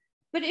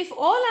 but if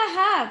all I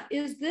have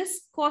is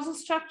this causal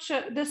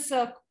structure, this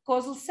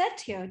causal set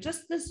here,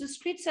 just this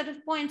discrete set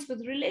of points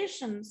with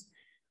relations,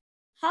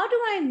 how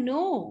do I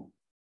know,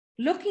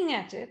 looking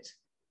at it,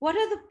 what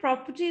are the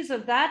properties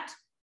of that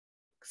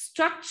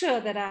structure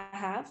that I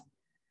have,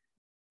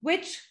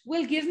 which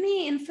will give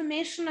me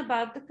information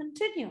about the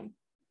continuum?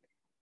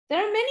 There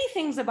are many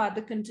things about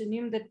the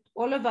continuum that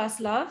all of us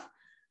love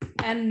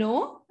and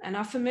know and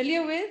are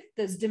familiar with.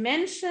 There's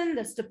dimension,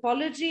 there's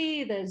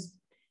topology, there's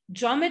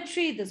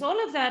geometry, there's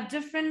all of that,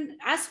 different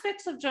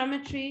aspects of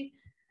geometry.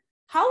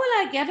 How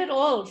will I get it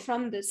all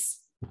from this,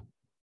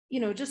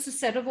 you know, just a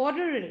set of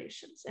order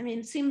relations? I mean,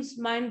 it seems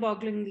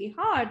mind-bogglingly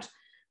hard.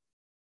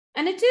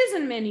 And it is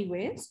in many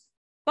ways,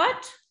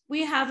 but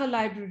we have a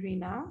library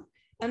now,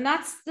 and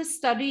that's the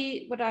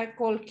study, what I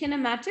call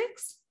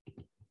kinematics.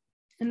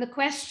 And the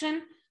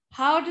question,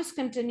 how does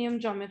continuum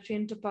geometry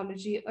and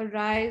topology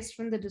arise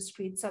from the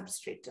discrete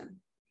substratum?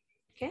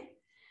 Okay.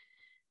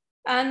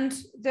 And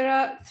there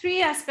are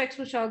three aspects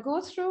which I'll go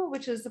through,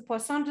 which is the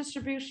Poisson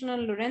distribution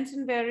and Lorentz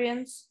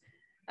invariance,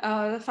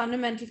 the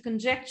fundamental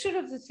conjecture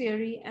of the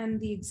theory,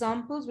 and the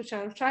examples, which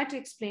I'll try to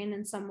explain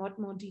in somewhat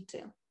more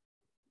detail.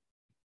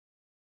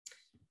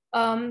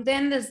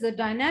 Then there's the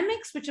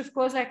dynamics, which of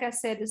course, like I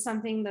said, is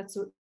something that's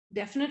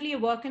definitely a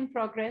work in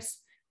progress.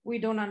 We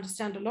don't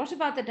understand a lot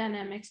about the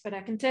dynamics, but I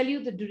can tell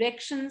you the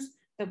directions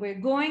that we're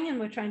going and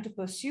we're trying to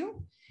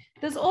pursue.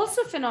 There's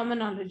also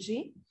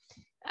phenomenology,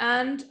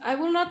 and I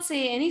will not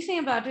say anything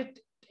about it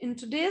in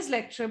today's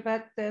lecture,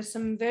 but there's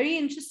some very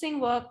interesting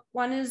work.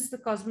 One is the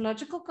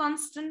cosmological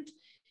constant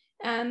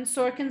and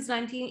Sorkin's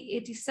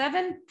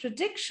 1987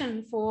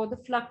 prediction for the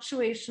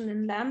fluctuation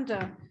in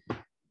lambda,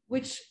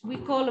 which we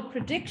call a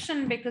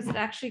prediction because it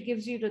actually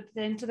gives you to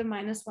 10 to the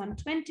minus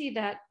 120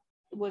 that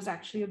was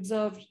actually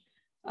observed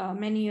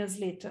many years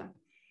later.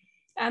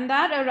 And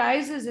that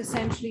arises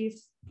essentially,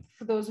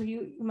 for those of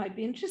you who might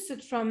be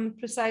interested, from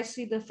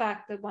precisely the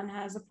fact that one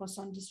has a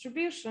Poisson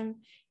distribution.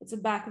 It's a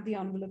back of the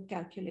envelope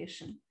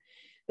calculation.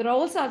 There are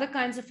also other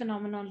kinds of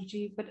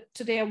phenomenology, but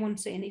today I won't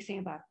say anything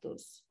about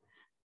those.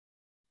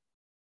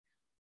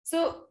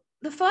 So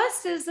the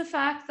first is the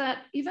fact that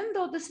even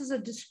though this is a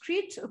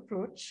discrete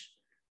approach,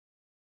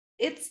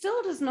 it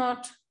still does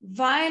not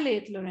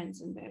violate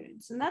Lorentz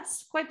invariance. And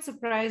that's quite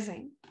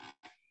surprising.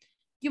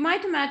 You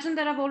might imagine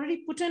that I've already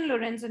put in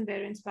Lorentz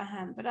invariance by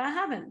hand, but I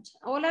haven't.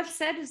 All I've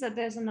said is that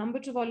there's a number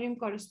to volume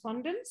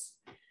correspondence.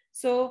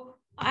 So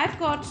I've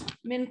got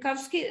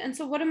Minkowski. And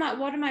so what am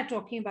I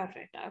talking about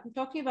right now? I'm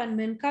talking about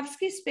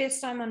Minkowski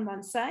spacetime on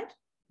one side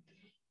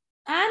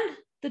and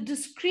the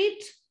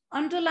discrete,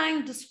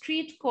 underlying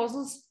discrete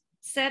causal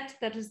set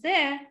that is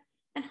there.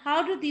 And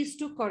how do these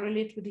two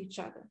correlate with each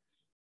other?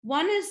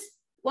 One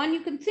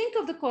you can think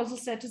of the causal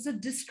set as a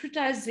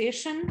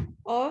discretization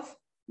of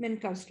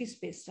Minkowski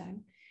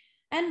spacetime.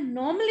 And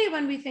normally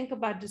when we think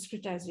about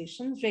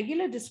discretizations,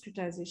 regular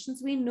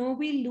discretizations, we know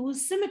we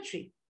lose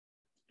symmetry,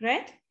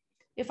 right?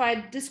 If I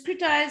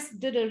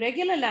did a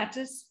regular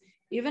lattice,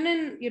 even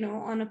in,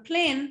 on a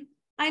plane,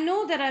 I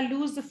know that I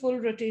lose the full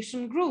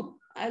rotation group.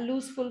 I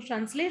lose full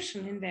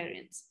translation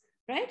invariance,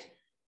 right?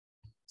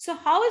 So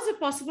how is it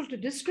possible to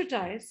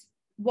discretize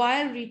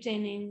while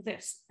retaining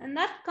this. And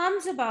that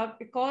comes about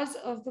because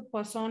of the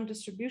Poisson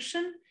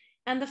distribution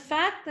and the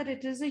fact that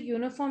it is a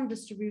uniform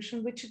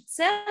distribution, which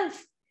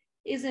itself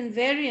is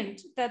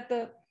invariant, that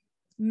the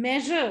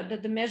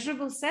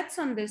measurable sets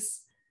on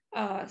this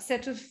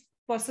set of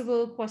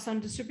possible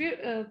Poisson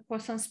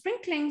Poisson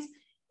sprinklings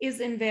is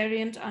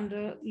invariant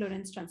under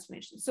Lorentz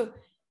transformation. So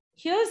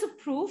here's a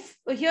proof,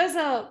 here's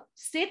a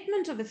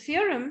statement of a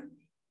theorem.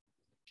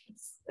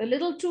 It's a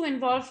little too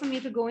involved for me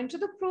to go into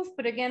the proof,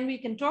 but again, we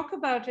can talk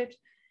about it,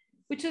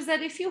 which is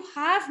that if you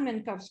have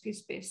Minkowski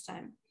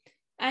spacetime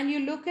and you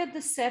look at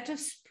the set of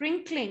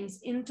sprinklings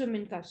into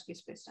Minkowski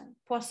spacetime,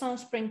 Poisson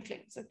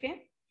sprinklings,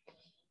 okay?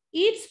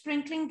 Each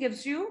sprinkling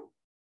gives you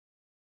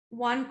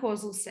one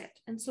causal set.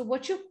 And so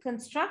what you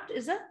construct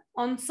is an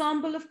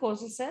ensemble of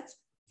causal sets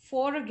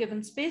for a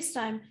given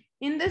spacetime.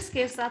 In this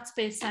case, that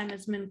spacetime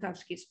is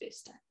Minkowski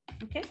spacetime,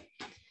 okay?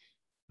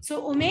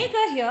 So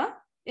omega here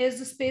is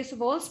the space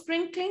of all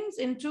sprinklings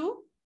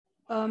into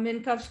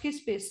Minkowski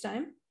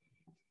spacetime.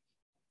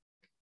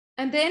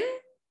 And then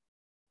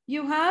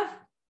you have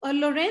a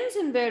Lorentz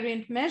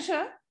invariant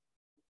measure,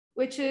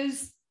 which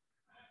is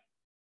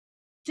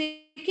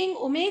taking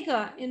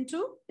omega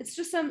into, it's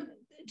just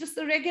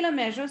a regular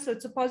measure. So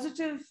it's a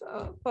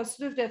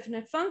positive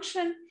definite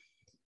function,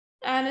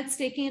 and it's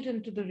taking it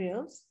into the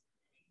reals.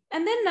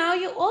 And then now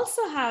you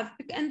also have,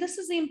 and this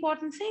is the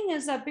important thing,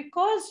 is that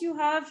because you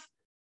have,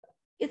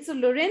 it's a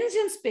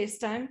Lorentzian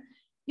spacetime,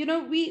 you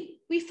know, we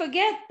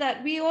forget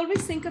that we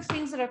always think of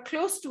things that are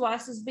close to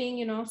us as being,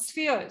 you know,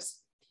 spheres.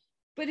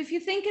 But if you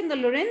think in the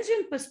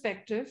Lorentzian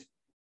perspective,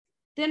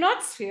 they're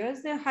not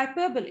spheres, they're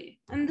hyperbolae.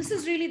 And this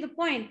is really the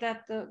point,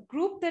 that the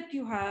group that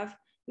you have,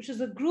 which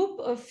is a group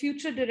of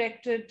future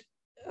directed,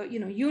 you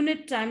know,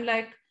 unit time,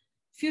 like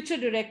future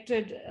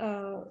directed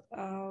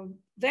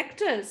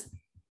vectors,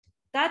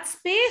 that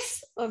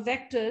space of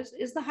vectors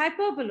is the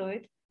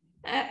hyperboloid,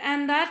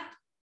 and that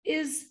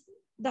is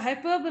the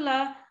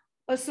hyperbola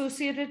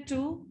associated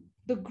to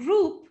the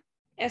group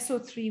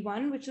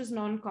SO31, which is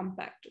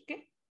non-compact,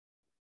 okay?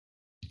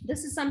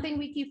 This is something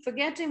we keep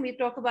forgetting. We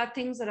talk about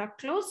things that are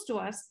close to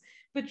us,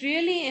 but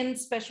really in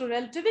special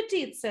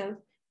relativity itself,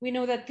 we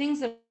know that things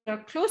that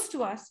are close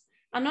to us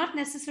are not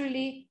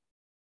necessarily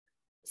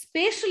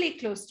spatially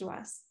close to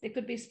us. They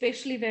could be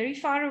spatially very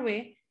far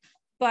away,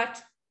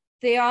 but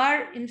they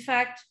are, in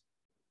fact,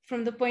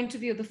 from the point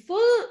of view of the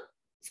full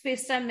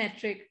spacetime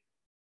metric,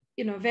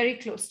 you know, very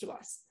close to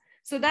us.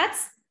 So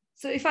that's,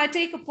 so if I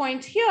take a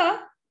point here,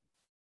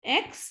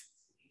 X,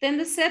 then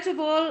the set of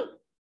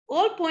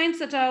all points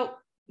that are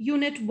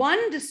unit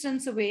 1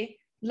 distance away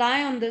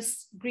lie on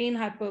this green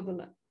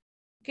hyperbola,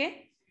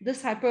 okay?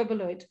 This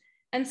hyperboloid.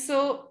 And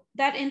so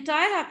that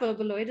entire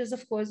hyperboloid is,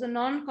 of course, a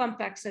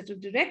non-compact set of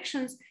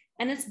directions.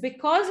 And it's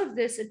because of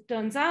this, it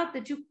turns out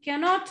that you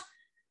cannot,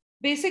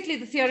 basically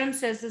the theorem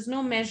says there's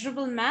no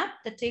measurable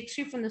map that takes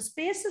you from the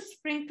space of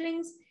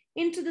sprinklings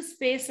into the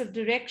space of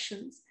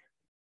directions.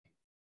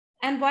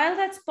 And while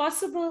that's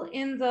possible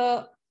in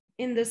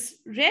this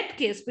red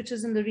case, which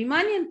is in the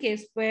Riemannian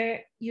case,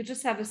 where you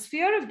just have a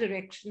sphere of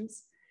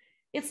directions,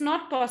 it's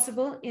not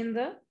possible in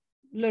the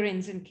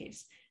Lorentzian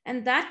case.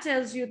 And that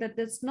tells you that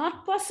it's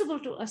not possible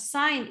to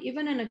assign,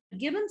 even in a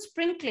given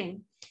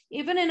sprinkling,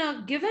 even in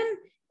a given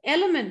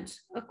element,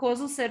 a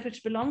causal set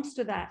which belongs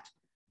to that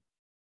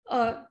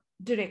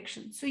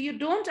direction. So you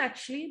don't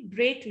actually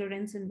break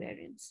Lorentz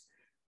invariance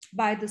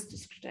by this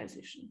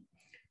discretization.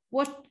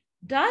 What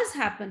does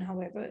happen,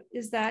 however,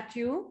 is that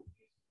you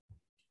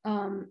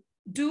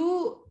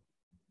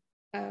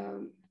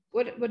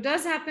what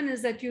does happen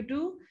is that you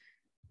do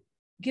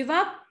give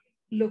up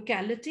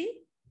locality.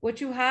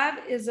 What you have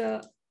is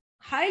a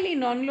highly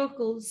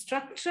non-local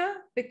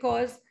structure,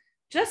 because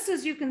just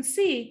as you can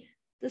see,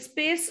 the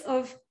space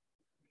of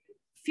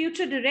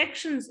future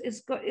directions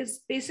is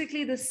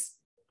basically this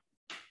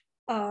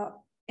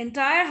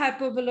entire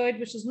hyperboloid,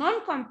 which is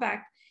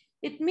non-compact.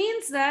 It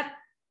means that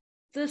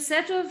the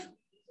set of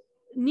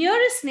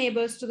nearest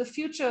neighbors to the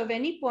future of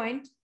any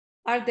point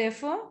are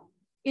therefore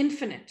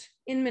infinite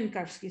in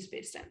Minkowski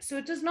spacetime. So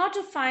it is not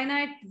a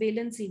finite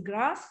valency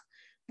graph,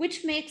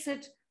 which makes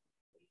it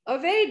a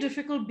very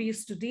difficult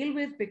beast to deal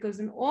with, because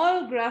in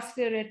all graph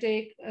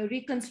theoretic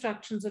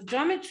reconstructions of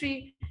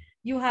geometry,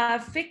 you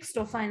have fixed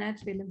or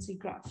finite valency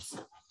graphs.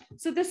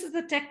 So this is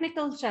the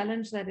technical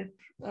challenge that it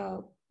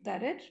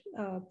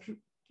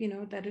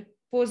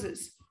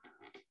poses.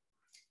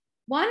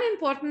 One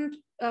important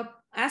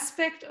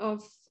aspect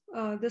of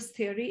this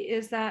theory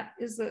is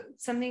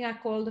something I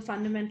call the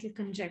fundamental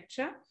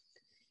conjecture,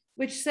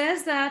 which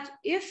says that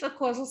if a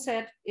causal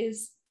set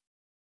is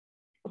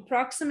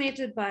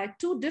approximated by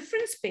two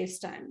different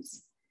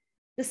spacetimes,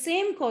 the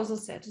same causal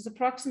set is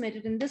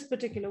approximated in this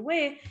particular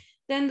way,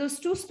 then those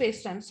two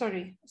spacetimes,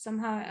 sorry,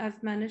 somehow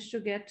I've managed to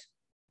get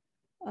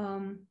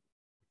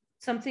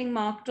something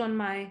marked on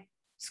my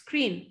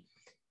screen.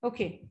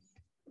 Okay,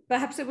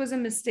 perhaps it was a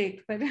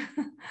mistake, but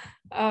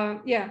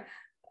yeah.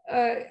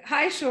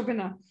 Hi,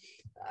 Shobana.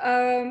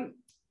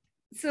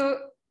 So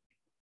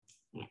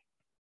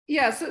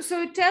Yeah,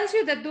 so it tells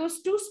you that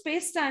those two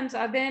spacetimes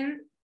are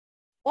then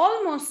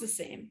almost the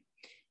same.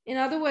 In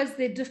other words,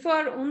 they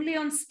differ only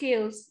on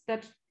scales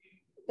that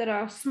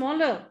are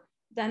smaller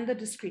than the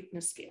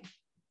discreteness scale.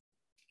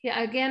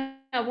 Yeah, again,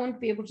 I won't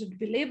be able to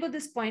belabor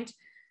this point.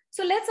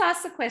 So let's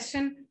ask the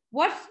question,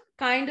 what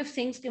kind of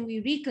things can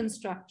we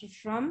reconstruct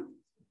from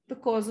the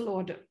causal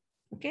order?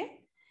 Okay.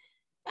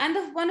 And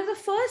one of the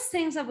first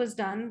things that was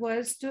done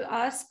was to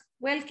ask,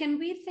 well, can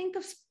we think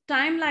of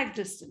time-like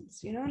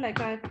distance? You know, like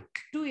I have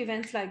two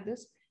events like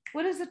this.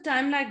 What is the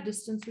time-like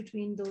distance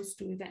between those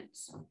two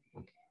events?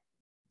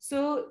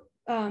 So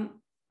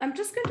I'm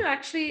just going to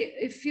actually,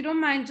 if you don't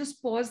mind,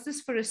 just pause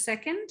this for a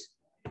second,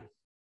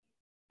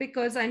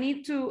 because I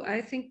need to,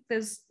 I think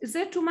is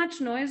there too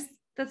much noise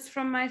that's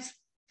from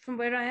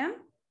where I am?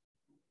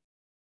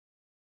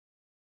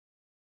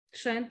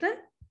 Shantan?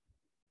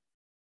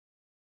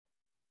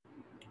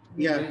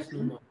 Yeah.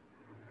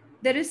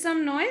 There is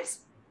some noise?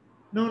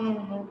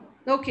 No.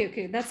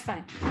 Okay, that's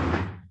fine.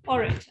 All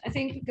right, I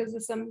think because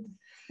of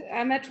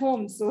I'm at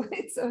home, so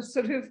it's a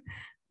sort of,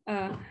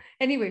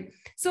 anyway.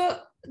 So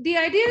the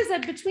idea is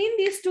that between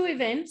these two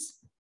events,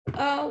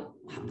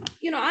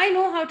 I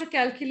know how to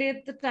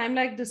calculate the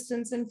time-like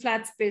distance in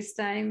flat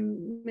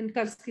spacetime,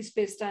 Minkowski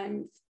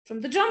spacetime from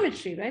the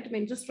geometry, right? I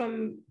mean, just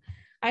from,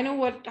 I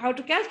know how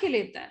to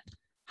calculate that.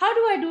 How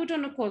do I do it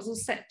on a causal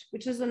set,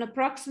 which is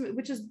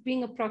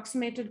being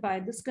approximated by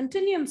this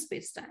continuum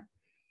spacetime?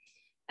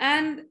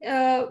 And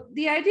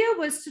the idea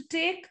was to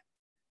take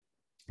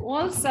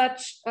all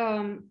such,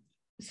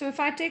 so if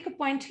I take a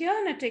point here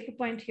and I take a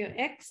point here,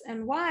 X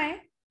and Y,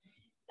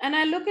 and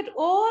I look at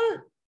all,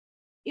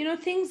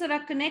 things that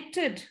are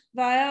connected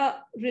via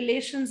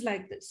relations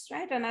like this,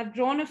 right? And I've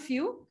drawn a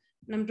few,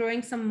 and I'm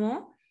drawing some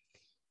more.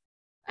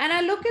 And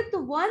I look at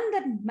the one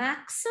that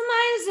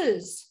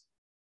maximizes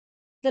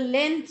the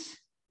length.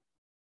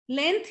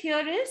 Length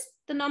here is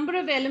the number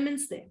of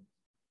elements there,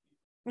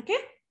 okay?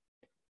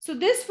 So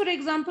this, for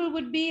example,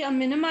 would be a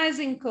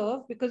minimizing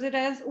curve because it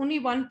has only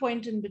one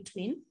point in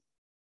between,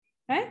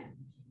 right?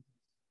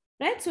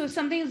 Right, so if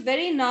something is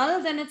very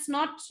null, then it's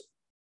not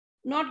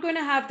going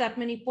to have that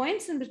many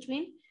points in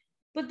between.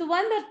 But the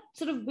one that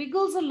sort of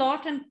wiggles a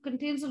lot and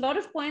contains a lot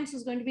of points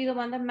is going to be the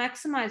one that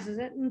maximizes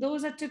it. And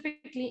those are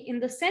typically in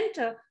the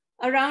center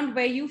around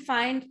where you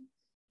find,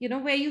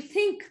 where you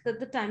think that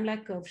the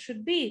time-like curve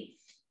should be.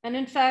 And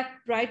in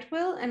fact,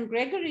 Brightwell and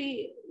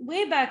Gregory,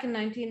 way back in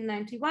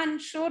 1991,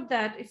 showed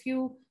that if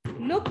you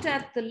looked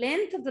at the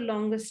length of the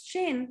longest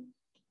chain,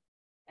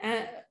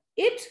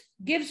 it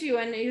gives you,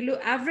 and you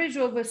average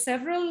over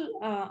several,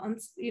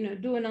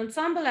 do an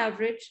ensemble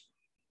average,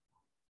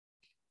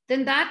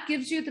 then that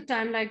gives you the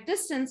time-like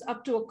distance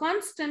up to a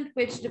constant,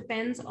 which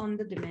depends on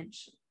the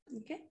dimension,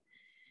 okay?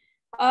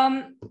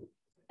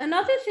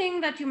 Another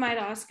thing that you might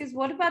ask is,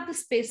 what about the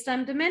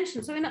space-time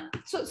dimension? So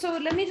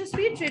let me just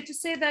reiterate to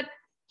say that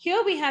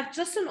here we have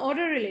just an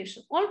order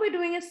relation. All we're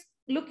doing is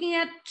looking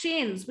at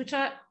chains, which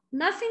are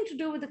nothing to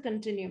do with the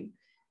continuum.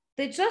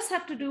 They just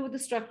have to do with the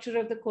structure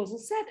of the causal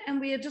set. And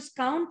we are just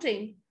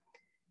counting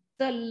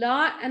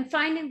and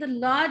finding the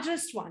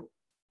largest one.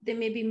 There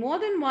may be more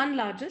than one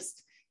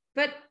largest,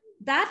 but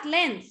that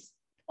length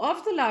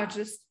of the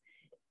largest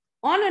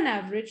on an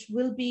average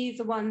will be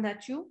the one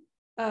that you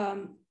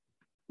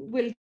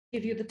will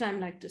give you the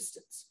time-like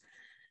distance.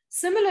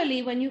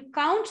 Similarly, when you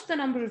count the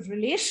number of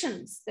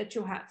relations that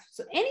you have,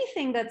 so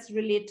anything that's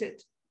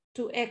related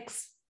to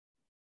X,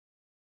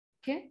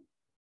 okay?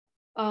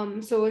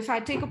 So if I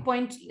take a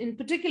point, in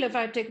particular, if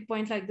I take a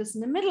point like this in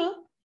the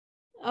middle,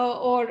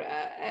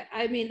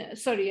 I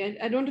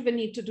don't even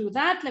need to do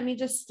that. Let me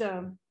just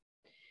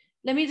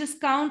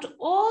count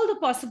all the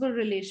possible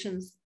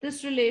relations,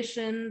 this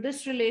relation,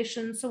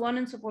 so on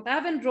and so forth. I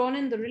haven't drawn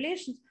in the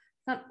relations,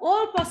 not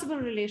all possible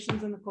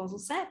relations in the causal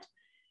set.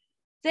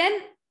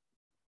 Then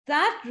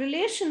that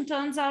relation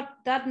turns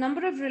out, that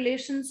number of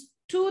relations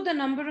to the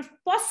number of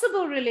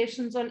possible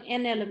relations on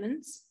n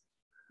elements,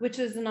 which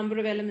is the number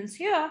of elements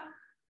here,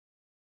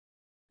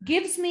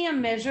 gives me a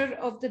measure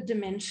of the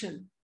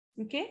dimension,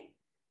 okay?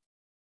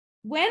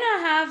 When I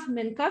have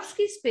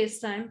Minkowski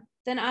spacetime,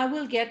 then I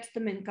will get the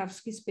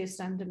Minkowski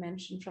spacetime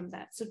dimension from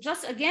that. So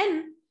just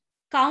again,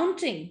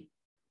 counting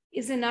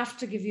is enough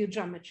to give you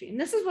geometry. And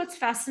this is what's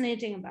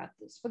fascinating about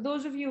this. For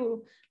those of you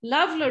who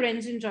love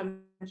Lorentzian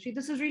geometry,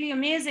 this is really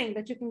amazing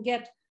that you can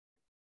get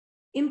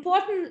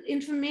important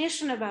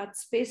information about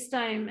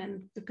spacetime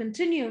and the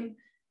continuum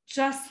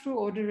just through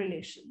order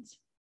relations.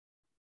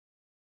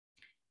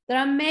 There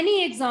are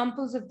many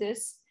examples of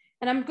this,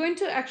 and I'm going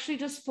to actually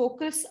just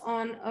focus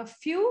on a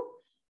few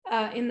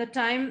in the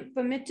time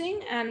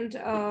permitting. And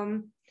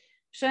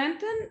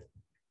Shantan,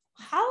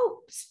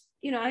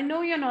 I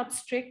know you're not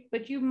strict,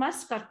 but you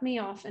must cut me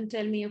off and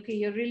tell me, okay,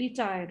 you're really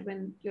tired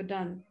when you're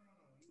done.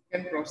 You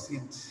can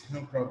proceed,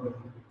 no problem.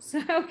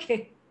 So,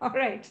 okay, all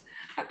right.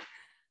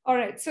 All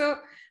right, so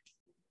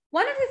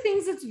one of the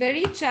things that's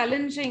very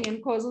challenging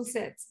in causal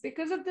sets,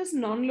 because of this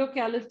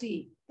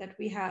non-locality that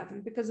we have,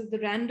 and because of the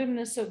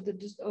randomness of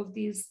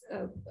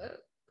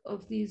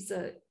these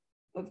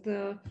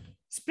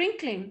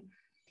sprinkling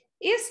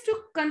is to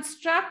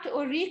construct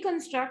or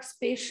reconstruct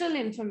spatial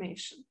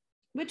information,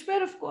 which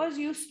we're of course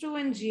used to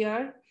in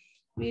GR.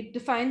 We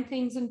define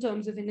things in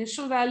terms of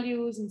initial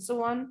values and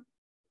so on.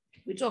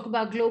 We talk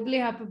about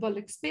globally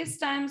hyperbolic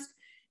spacetimes,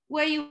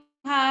 where you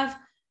have,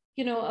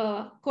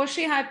 a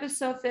Cauchy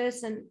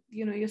hypersurface, and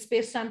your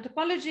spacetime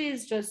topology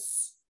is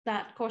just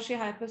that Cauchy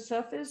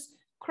hypersurface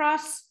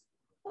cross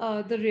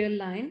the real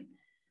line.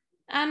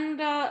 And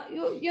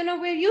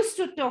we're used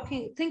to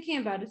thinking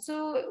about it.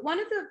 So one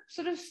of the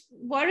sort of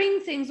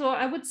worrying things, or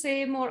I would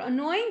say more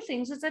annoying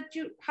things, is that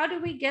how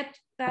do we get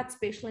that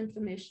spatial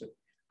information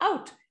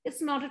out?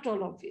 It's not at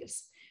all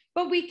obvious,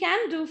 but we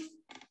can do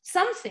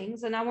some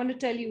things, and I want to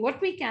tell you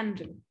what we can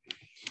do.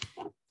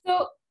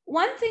 So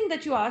one thing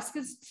that you ask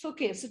is,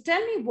 okay, so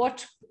tell me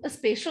what a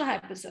spatial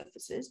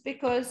hypersurface is,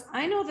 because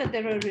I know that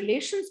there are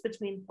relations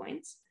between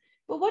points,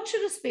 but what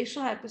should a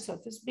spatial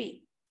hypersurface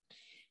be?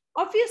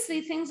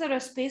 Obviously, things that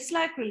are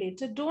space-like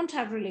related don't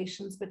have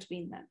relations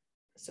between them.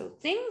 So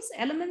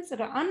elements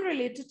that are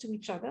unrelated to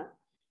each other,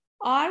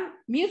 are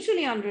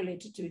mutually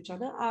unrelated to each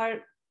other, are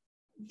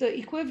the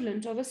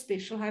equivalent of a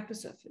spatial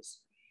hypersurface.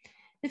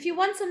 If you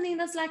want something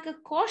that's like a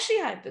Cauchy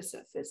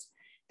hypersurface,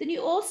 then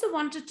you also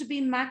want it to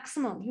be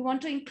maximal. You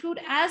want to include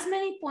as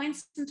many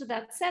points into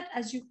that set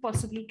as you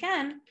possibly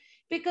can,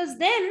 because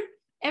then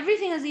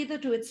everything is either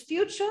to its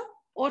future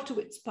or to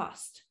its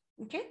past,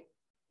 okay?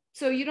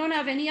 So you don't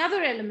have any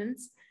other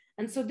elements.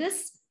 And so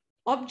this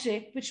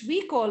object, which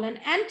we call an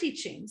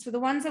anti-chain, so the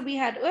ones that we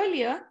had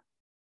earlier,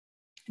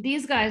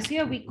 these guys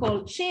here, we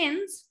call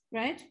chains,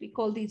 right? We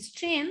call these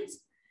chains.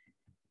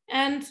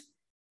 And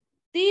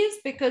these,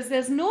 because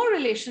there's no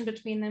relation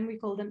between them, we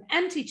call them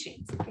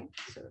anti-chains, okay?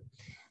 So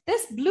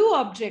this blue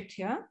object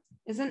here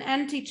is an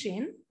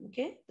anti-chain,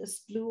 okay? This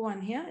blue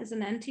one here is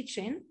an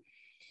anti-chain.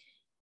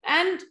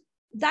 And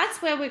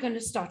that's where we're going to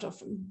start off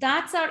from.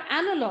 That's our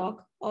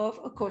analog of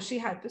a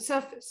Cauchy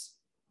hypersurface,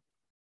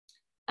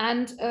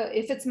 and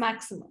if it's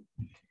maximal.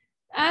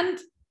 And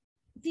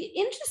the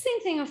interesting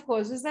thing, of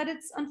course, is that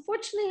it's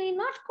unfortunately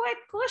not quite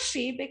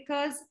Cauchy,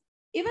 because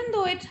even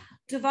though it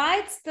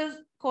divides the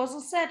causal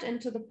set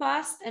into the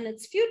past and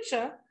its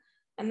future,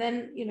 and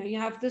then you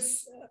have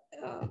this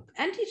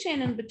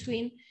anti-chain in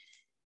between,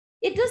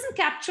 it doesn't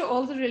capture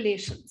all the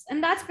relations,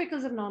 and that's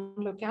because of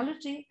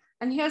non-locality.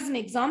 And here's an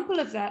example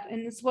of that,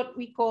 and it's what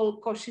we call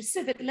Cauchy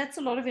sieve. It lets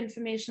a lot of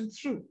information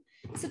through.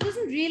 So it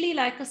isn't really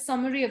like a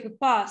summary of the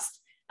past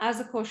as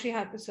a Cauchy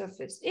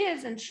hypersurface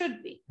is and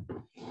should be.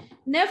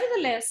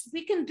 Nevertheless,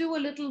 we can do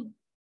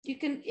you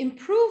can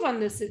improve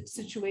on this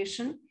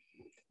situation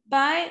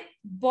by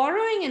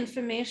borrowing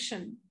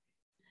information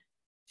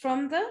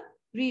from the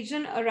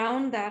region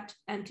around that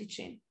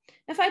anti-chain.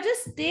 If I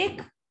just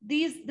take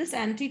this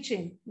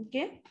anti-chain,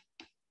 okay,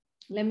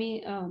 let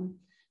me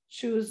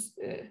choose.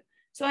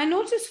 So I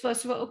noticed,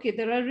 first of all, okay,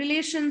 there are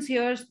relations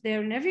here,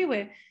 there, and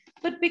everywhere.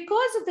 But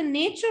because of the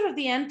nature of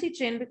the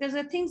anti-chain, because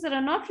they're things that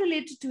are not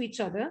related to each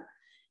other,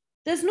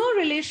 there's no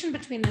relation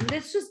between them.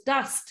 There's just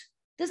dust.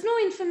 There's no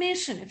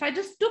information. If I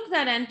just took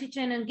that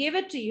anti-chain and gave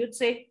it to you, you'd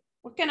say,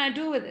 what can I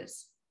do with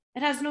this?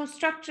 It has no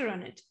structure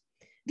on it.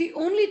 The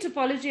only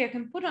topology I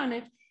can put on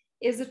it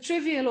is a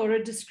trivial or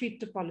a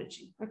discrete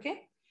topology,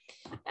 okay?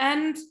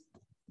 And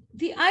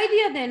the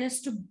idea then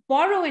is to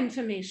borrow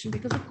information,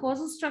 because the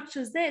causal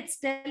structure is there. It's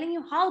telling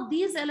you how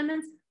these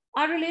elements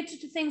are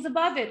related to things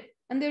above it,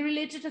 and they're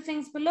related to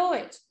things below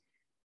it.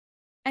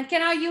 And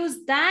can I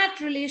use that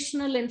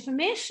relational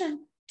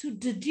information to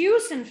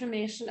deduce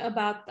information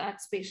about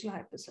that spatial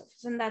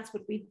hypersurface? And that's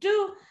what we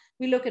do.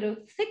 We look at a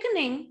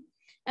thickening,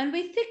 and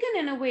we thicken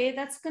in a way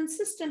that's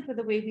consistent with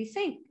the way we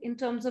think in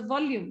terms of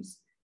volumes,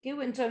 okay,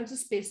 in terms of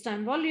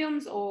space-time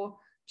volumes, or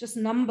just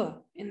number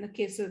in the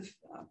case of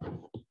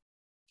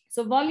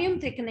so volume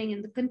thickening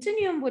in the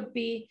continuum would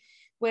be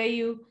where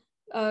you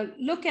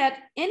look at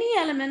any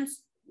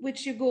elements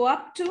which you go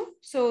up to.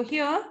 So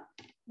here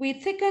we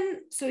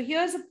thicken. So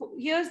here's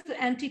the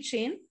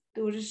anti-chain,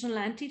 the original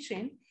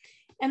anti-chain,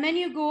 and then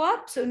you go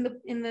up. So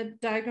in the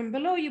diagram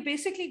below, you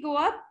basically go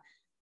up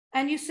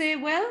and you say,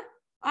 well,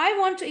 I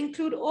want to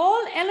include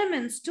all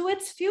elements to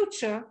its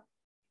future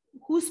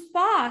whose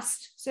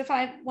past. So if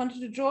I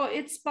wanted to draw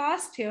its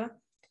past here,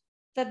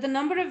 that the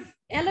number of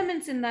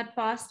elements in that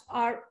past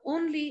are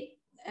only,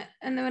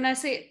 and when I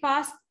say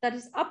past, that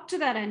is up to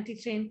that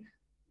anti-chain,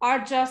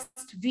 are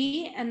just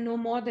V and no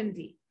more than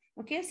V.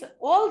 Okay, so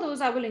all those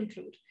I will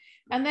include.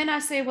 And then I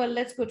say, well,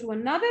 let's go to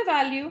another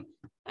value.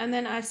 And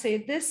then I say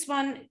this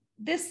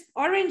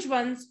orange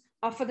ones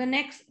are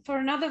for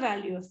another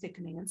value of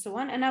thickening and so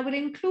on. And I will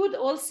include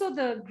also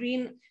the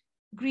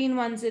green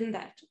ones in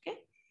that, okay?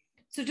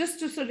 So just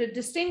to sort of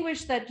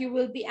distinguish that you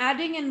will be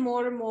adding in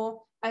more and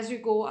more as you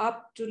go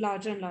up to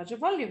larger and larger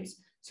volumes.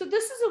 So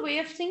this is a way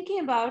of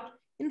thinking about,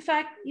 in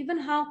fact, even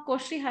how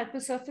Cauchy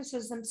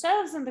hypersurfaces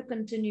themselves in the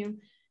continuum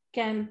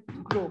can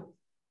grow.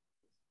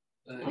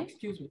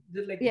 Excuse me, is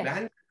it like yes.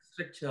 Band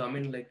structure? I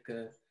mean, like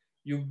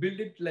you build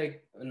it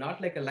like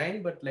not like a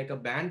line, but like a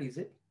band, is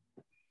it?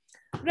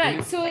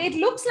 Right. So it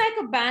looks like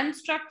a band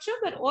structure,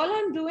 but all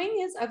I'm doing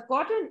is I've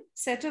got a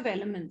set of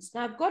elements.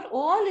 Now I've got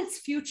all its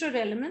future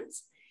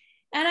elements,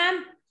 and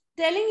I'm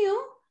telling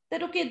you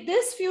that, okay,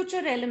 this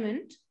future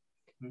element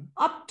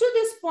up to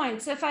this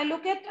point. So if I'm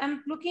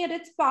looking at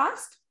its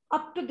past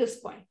up to this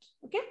point.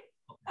 Okay.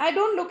 I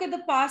don't look at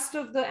the past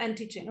of the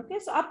anti-chain. Okay.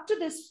 So up to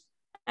this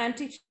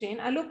anti-chain,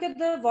 I look at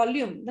the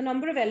volume, the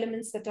number of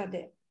elements that are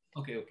there.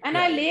 Okay. And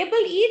I label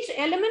each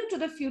element to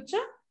the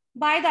future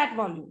by that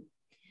volume.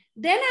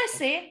 Then I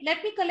say,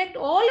 let me collect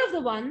all of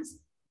the ones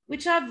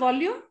which have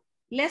volume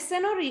less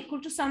than or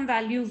equal to some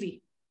value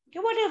V. Okay,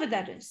 whatever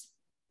that is.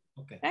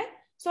 Okay. Right?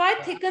 So I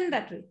thicken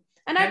that way.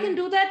 And I can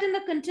do that in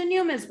the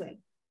continuum as well.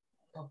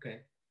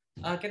 Okay.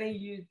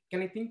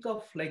 Can I think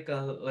of like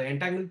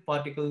entangled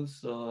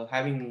particles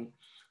having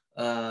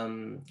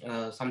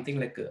something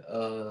like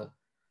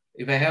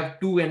if I have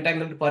two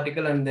entangled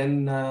particle and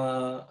then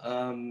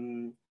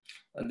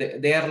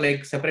they are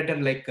like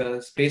separated like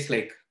space,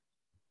 like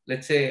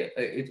let's say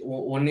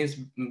one is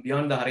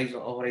beyond the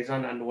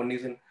horizon and one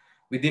is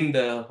within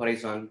the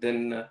horizon,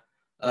 then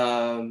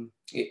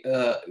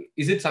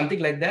is it something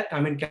like that? I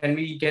mean, can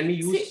we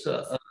use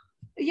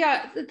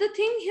yeah, the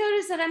thing here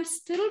is that I'm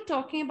still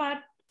talking about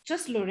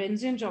just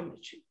Lorentzian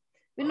geometry.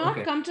 We've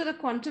not come to the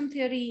quantum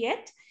theory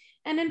yet.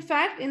 And in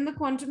fact, in the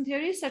quantum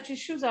theory, such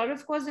issues are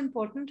of course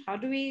important. How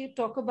do we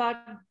talk about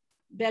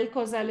Bell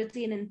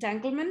causality and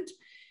entanglement?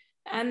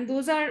 And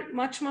those are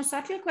much more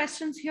subtle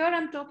questions. Here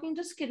I'm talking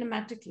just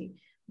kinematically.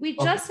 We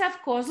just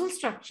have causal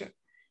structure,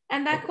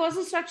 and that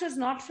causal structure is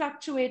not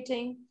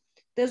fluctuating.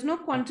 There's no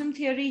quantum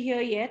theory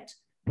here yet.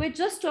 We're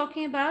just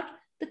talking about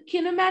the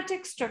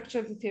kinematic structure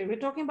of the theory. We're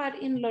talking about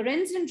in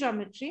Lorentzian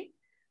geometry,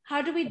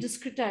 how do we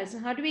discretize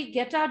and how do we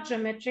get our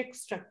geometric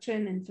structure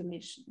and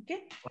information?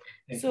 Okay.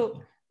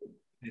 So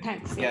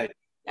thanks. Yeah.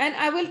 And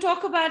I will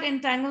talk about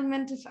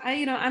entanglement if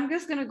I'm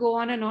just going to go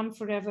on and on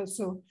forever.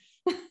 So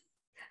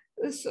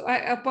so I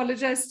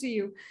apologize to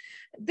you.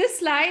 This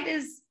slide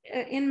is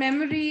in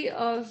memory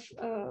of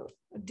a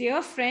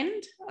dear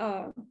friend,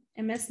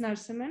 M.S.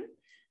 Narasimhan,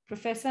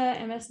 Professor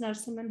M.S.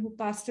 Narasimhan, who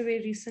passed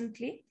away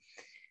recently.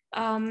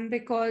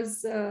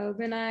 Because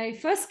when I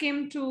first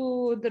came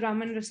to the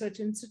Raman Research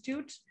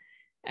Institute,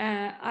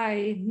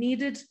 I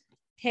needed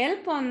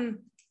help on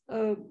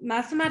a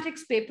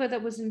mathematics paper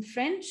that was in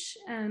French,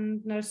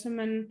 and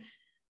Narasimhan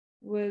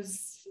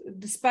was,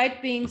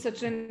 despite being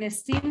such an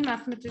esteemed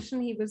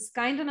mathematician, he was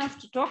kind enough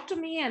to talk to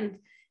me and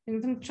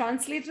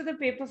translated the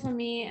paper for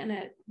me, and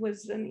it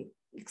was an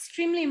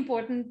extremely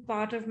important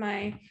part of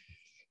my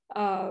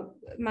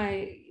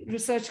my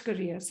research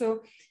career.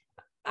 So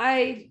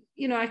I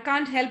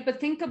can't help but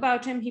think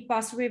about him. He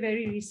passed away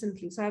very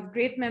recently, so I have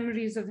great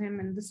memories of him,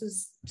 and this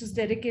is just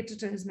dedicated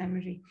to his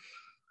memory.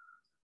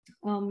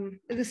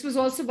 This was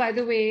also, by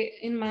the way,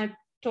 in my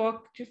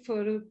talk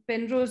for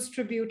Penrose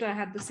tribute, I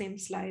had the same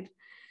slide.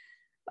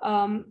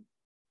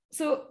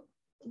 So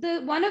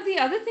one of the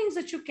other things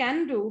that you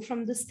can do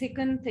from this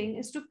thickened thing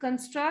is to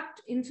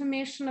construct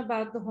information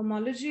about the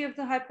homology of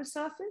the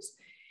hypersurface.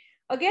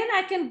 Again,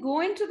 I can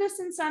go into this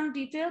in some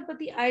detail, but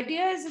the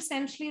idea is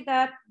essentially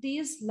that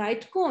these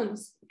light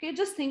cones, okay,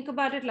 just think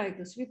about it like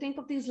this. If you think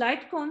of these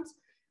light cones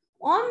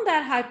on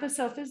that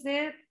hypersurface,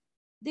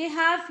 they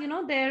have,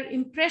 their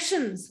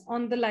impressions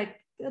on the light,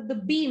 the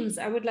beams,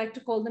 I would like to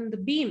call them the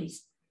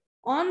beams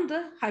on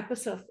the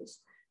hypersurface.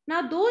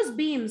 Now, those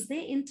beams,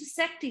 they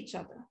intersect each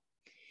other.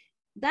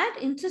 That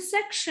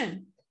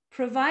intersection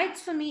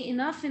provides for me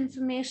enough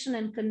information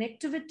and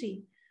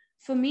connectivity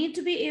for me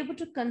to be able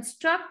to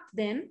construct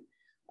then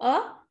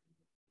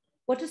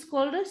what is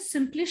called a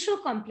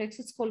simplicial complex.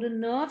 It's called a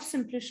nerve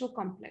simplicial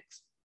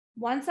complex.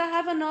 Once I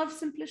have a nerve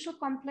simplicial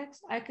complex,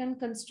 I can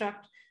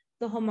construct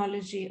the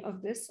homology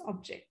of this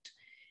object.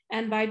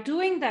 And by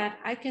doing that,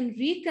 I can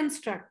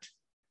reconstruct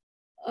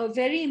a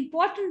very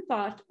important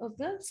part of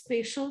the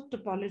spatial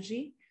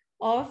topology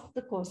of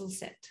the causal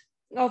set,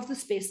 of the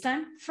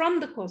spacetime from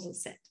the causal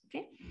set.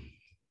 Okay.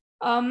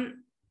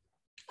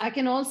 I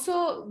can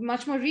also,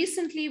 much more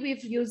recently,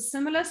 we've used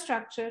similar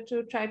structure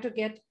to try to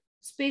get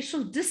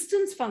spatial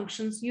distance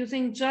functions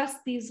using just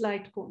these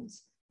light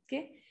cones.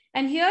 Okay.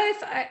 And here,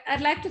 if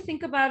I'd like to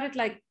think about it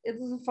like it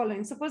is the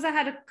following. Suppose I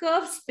had a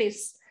curved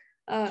space,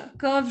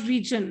 curved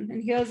region,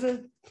 and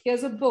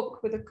here's a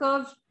book with a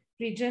curved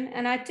region,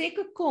 and I take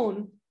a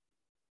cone.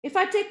 If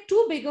I take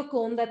too big a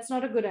cone, that's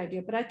not a good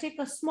idea, but I take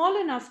a small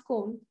enough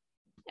cone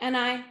and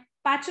I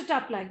patch it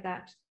up like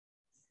that.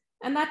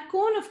 And that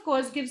cone, of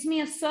course, gives me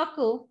a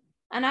circle,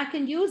 and I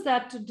can use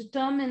that to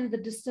determine the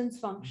distance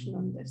function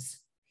on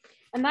this.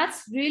 And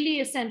that's really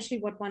essentially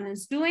what one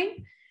is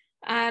doing.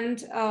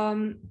 And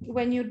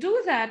when you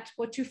do that,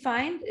 what you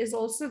find is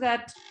also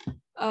that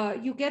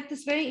you get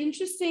this very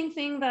interesting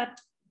thing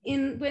that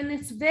when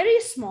it's very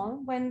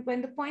small, when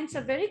the points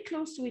are very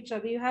close to each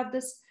other, you have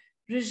this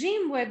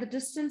regime where the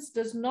distance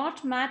does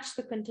not match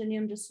the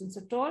continuum distance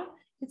at all.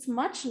 It's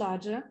much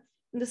larger.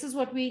 And this is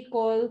what we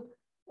call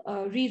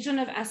a region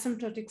of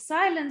asymptotic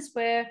silence,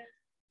 where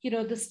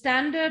the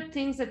standard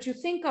things that you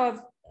think of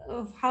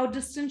of how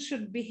distance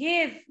should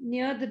behave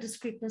near the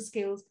discreteness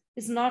scales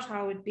is not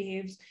how it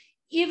behaves,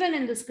 even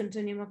in this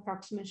continuum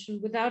approximation,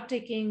 without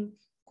taking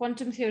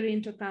quantum theory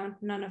into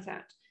account, none of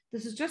that.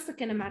 This is just the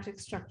kinematic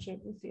structure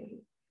of the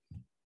theory.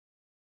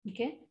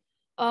 Okay.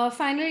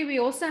 Finally, we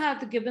also have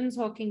the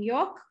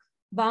Gibbons-Hawking-York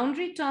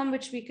boundary term,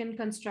 which we can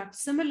construct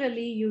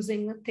similarly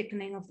using a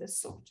thickening of this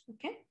sort.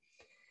 Okay.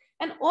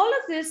 And all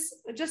of this,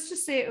 just to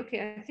say,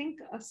 okay, I think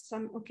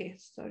okay,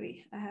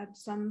 sorry, I had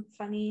some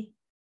funny,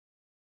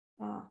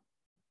 no,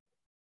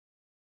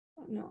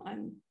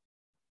 I'm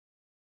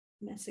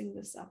messing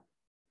this up.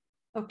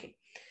 Okay.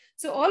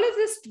 So all of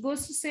this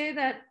goes to say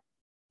that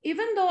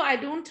even though I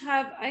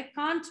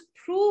can't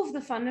prove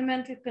the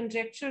fundamental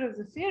conjecture of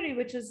the theory,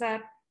 which is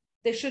that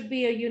there should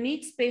be a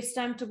unique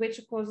spacetime to which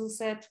a causal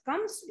set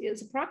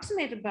is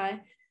approximated by,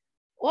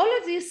 all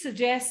of these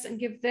suggest and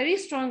give very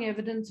strong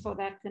evidence for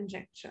that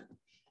conjecture.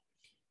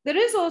 There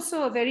is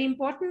also a very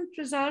important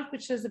result,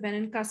 which is the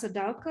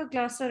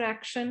Benincasa-Dowker-Glasser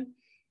action,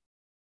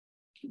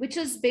 which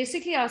is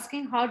basically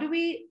asking, how do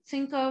we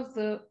think of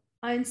the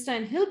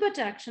Einstein-Hilbert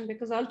action?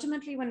 Because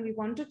ultimately, when we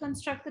want to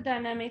construct the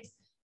dynamics,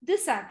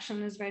 this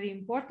action is very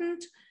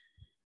important.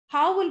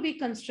 How will we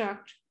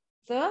construct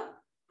the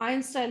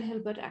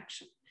Einstein-Hilbert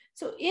action?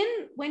 So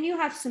when you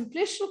have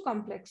simplicial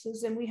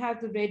complexes and we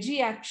have the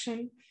Regge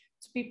action,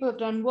 so people have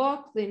done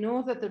work, they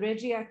know that the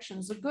Regge action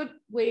is a good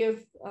way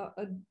of,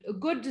 a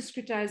good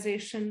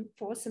discretization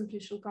for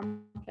simplicial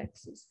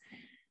complexes.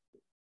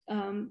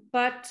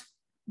 But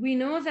we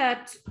know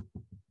that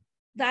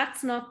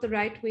that's not the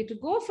right way to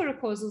go for a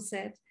causal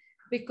set,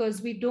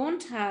 because we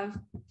don't have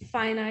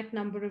finite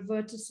number of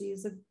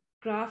vertices. A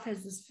graph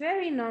has this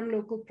very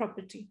non-local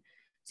property.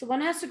 So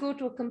one has to go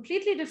to a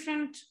completely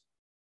different,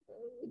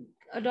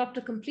 adopt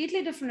a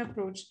completely different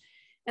approach.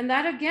 And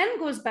that again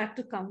goes back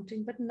to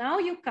counting, but now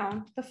you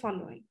count the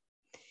following.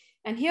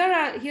 And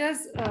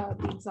here's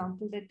the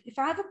example that if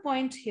I have a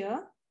point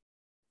here,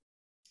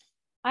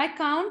 I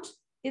count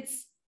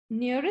its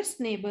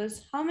nearest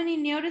neighbors, how many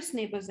nearest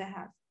neighbors I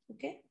have,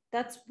 okay?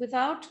 That's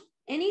without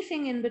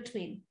anything in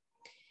between.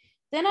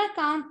 Then I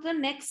count the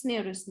next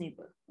nearest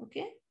neighbor,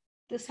 okay?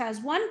 This has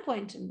one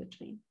point in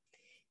between.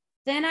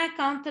 Then I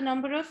count the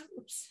number of,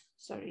 oops,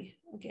 sorry,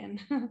 again.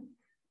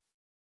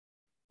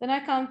 Then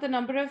I count the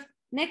number of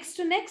next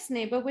to next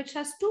neighbor, which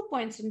has 2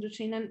 points in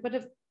between.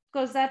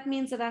 Because that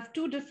means that I have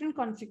two different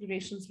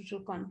configurations which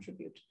will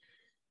contribute.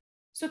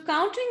 So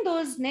counting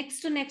those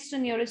next to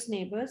nearest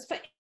neighbors for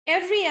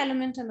every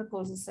element in the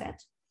causal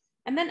set,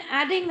 and then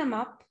adding them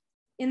up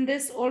in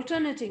this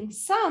alternating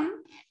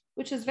sum,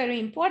 which is very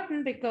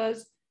important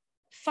because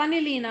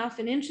funnily enough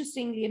and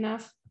interestingly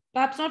enough,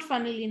 perhaps not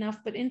funnily enough,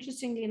 but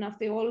interestingly enough,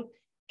 they all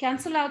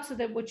cancel out so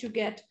that what you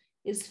get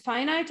is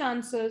finite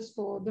answers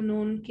for the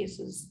known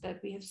cases that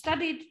we have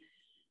studied.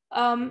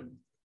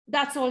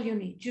 That's all you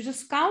need. You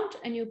just count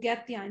and you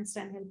get the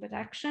Einstein-Hilbert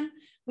action,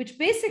 which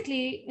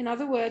basically, in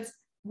other words,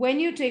 when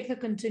you take the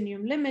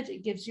continuum limit,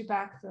 it gives you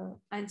back the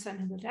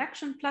Einstein-Hilbert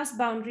action plus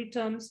boundary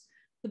terms.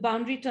 The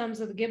boundary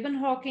terms are the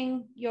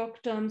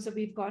Gibbons-Hawking-York terms that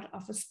we've got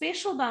are for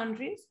spatial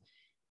boundaries.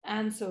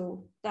 And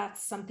so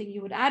that's something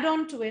you would add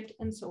on to it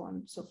and so on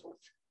and so forth.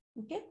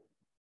 Okay.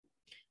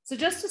 So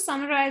just to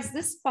summarize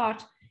this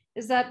part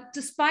is that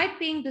despite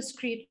being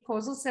discrete,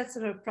 causal sets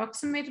that are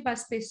approximated by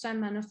spacetime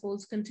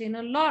manifolds contain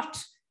a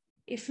lot,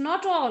 if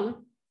not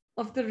all,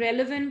 of the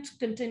relevant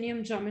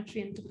continuum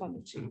geometry and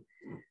topology.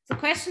 The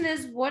question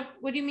is, what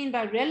do you mean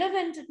by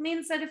relevant? It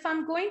means that if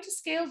I'm going to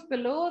scales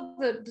below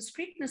the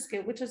discreteness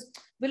scale, which is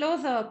below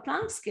the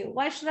Planck scale,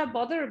 why should I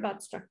bother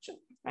about structure,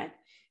 right?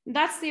 And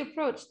that's the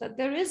approach, that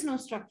there is no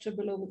structure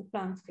below the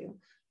Planck scale,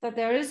 that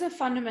there is a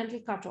fundamental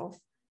cutoff.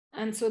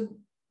 And so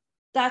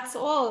that's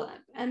all.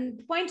 And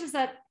the point is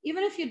that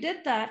even if you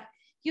did that,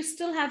 you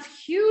still have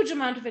huge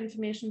amount of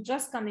information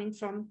just coming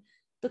from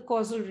the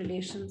causal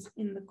relations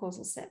in the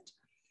causal set.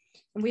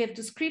 And we have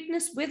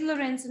discreteness with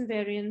Lorentz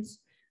invariance.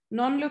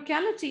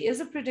 Non-locality is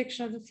a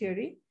prediction of the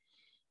theory.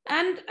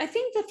 And I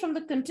think that from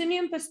the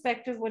continuum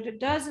perspective, what it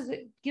does is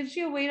it gives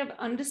you a way of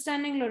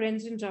understanding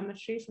Lorentzian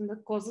geometry from the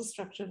causal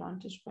structure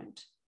vantage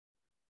point.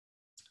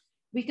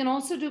 We can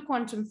also do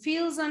quantum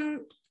fields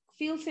and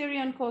field theory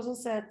on causal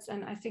sets.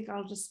 And I think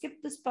I'll just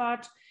skip this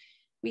part.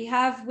 We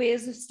have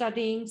ways of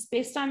studying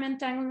space-time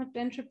entanglement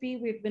entropy.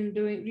 We've been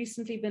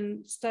recently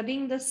been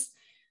studying this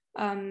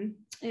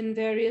in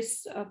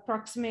various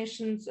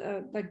approximations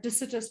like de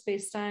Sitter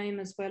space-time,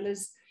 as well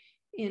as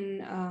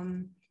in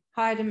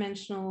higher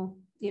dimensional,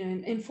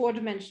 in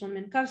four-dimensional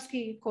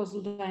Minkowski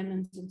causal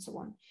diamonds and so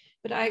on.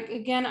 But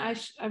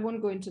I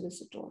won't go into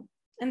this at all.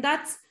 And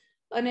that's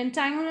an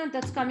entanglement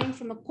that's coming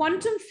from a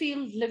quantum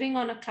field living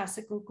on a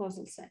classical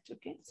causal set,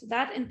 okay? So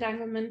that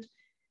entanglement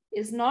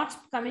is not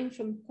coming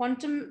from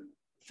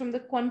the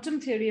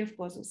quantum theory of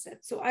causal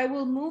sets. So I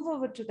will move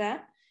over to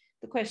that,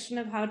 the question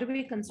of how do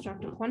we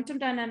construct a quantum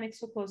dynamics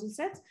for causal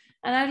sets?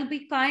 And I'll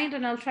be kind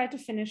and I'll try to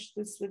finish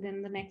this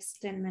within the next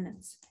 10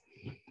 minutes.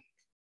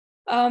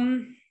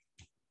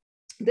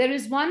 There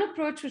is one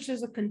approach, which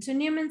is a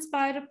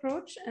continuum-inspired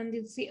approach, and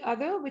it's the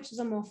other, which is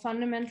a more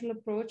fundamental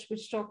approach,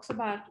 which talks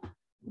about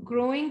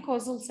growing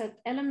causal set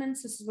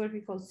elements. This is what we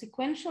call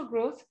sequential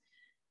growth.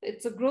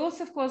 It's a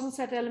growth of causal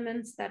set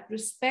elements that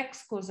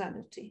respects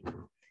causality.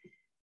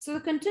 So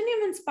the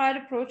continuum-inspired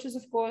approach is,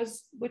 of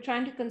course, we're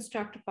trying to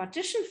construct a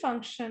partition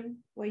function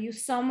where you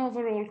sum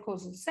over all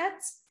causal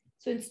sets.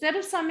 So instead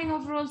of summing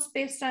over all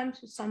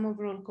spacetimes, you sum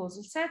over all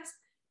causal sets,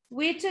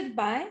 weighted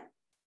by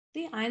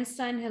the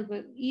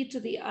Einstein-Hilbert e to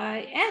the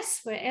is,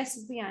 where s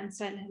is the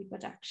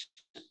Einstein-Hilbert action.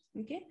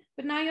 Okay,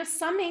 but now you're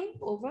summing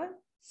over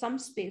some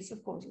space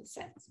of causal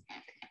sets.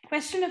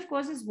 Question, of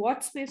course, is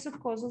what space of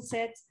causal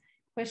sets.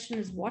 Question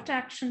is what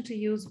action to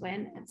use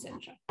when,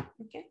 etc.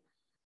 Okay,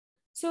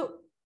 so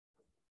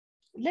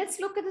let's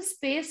look at the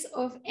space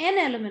of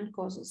n-element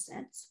causal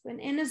sets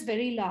when n is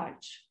very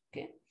large.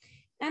 Okay,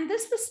 and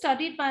this was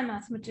studied by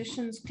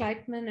mathematicians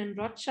Kleitman and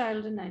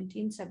Rothschild in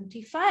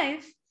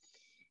 1975.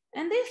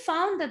 And they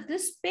found that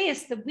this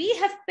space that we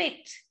have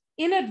picked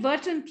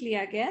inadvertently,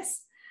 I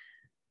guess,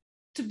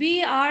 to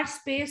be our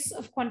space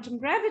of quantum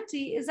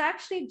gravity is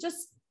actually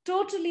just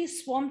totally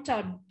swamped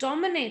out,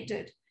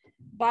 dominated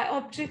by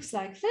objects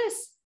like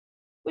this,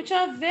 which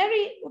are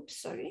very,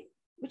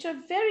 which are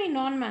very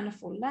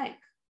non-manifold-like.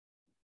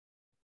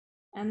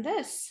 And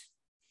this.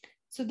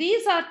 So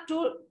these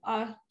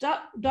are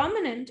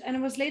dominant, and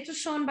it was later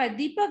shown by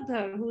Deepak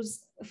Dhar,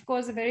 who's, of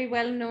course, a very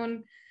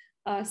well-known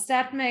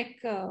StatMech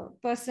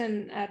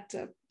person at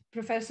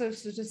Professor of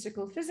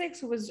Statistical Physics,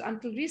 who was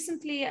until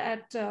recently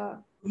at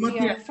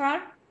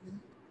VRFR.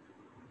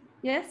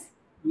 Yes?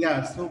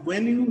 Yeah, so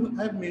when you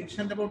have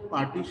mentioned about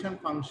partition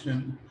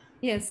function,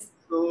 yes.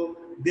 So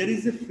there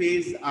is a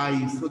phase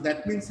I, so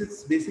that means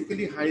it's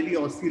basically highly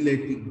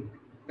oscillating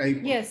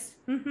type. Yes.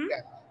 Mm-hmm.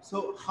 Yeah.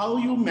 So how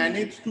you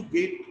manage to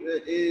get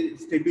a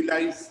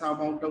stabilized sum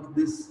out of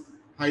this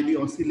highly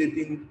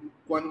oscillating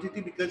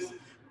quantity? Because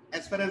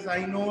as far as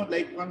I know,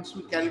 like once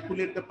we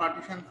calculate the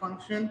partition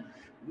function,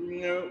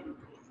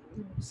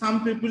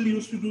 some people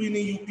used to do in a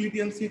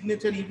Euclidean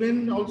signature,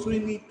 even also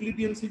in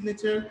Euclidean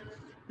signature,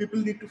 people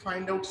need to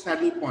find out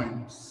saddle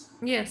points.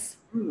 Yes.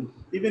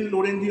 Even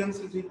Lorentzian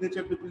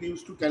signature, people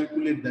used to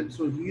calculate that.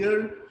 So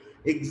here,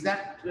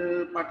 exact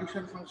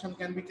partition function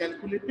can be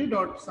calculated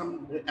or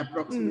some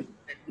approximation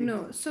technique?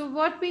 No. So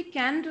what we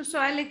can do, so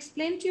I'll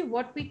explain to you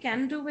what we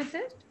can do with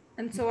it.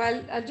 And so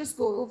I'll just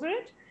go over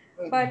it.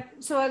 But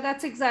so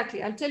that's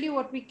exactly, I'll tell you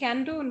what we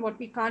can do and what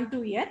we can't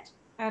do yet,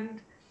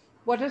 and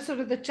what are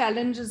sort of the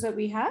challenges that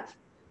we have.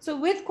 So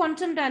with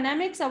quantum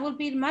dynamics, I will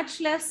be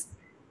much less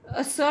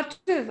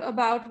assertive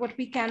about what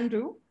we can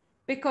do,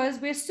 because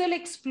we're still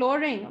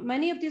exploring.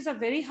 Many of these are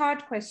very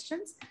hard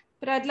questions,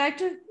 but I'd like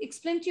to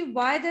explain to you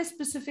why they're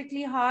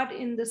specifically hard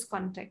in this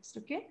context,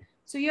 okay?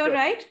 So you're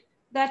right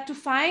that to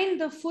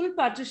find the full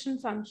partition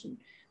function,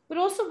 but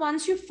also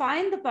once you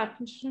find the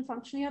partition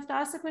function, you have to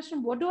ask the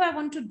question, what do I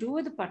want to do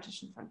with the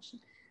partition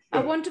function? I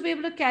want to be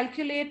able to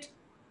calculate,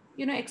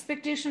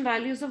 expectation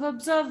values of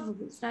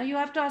observables. Now you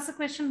have to ask the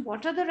question,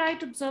 what are the right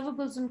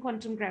observables in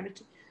quantum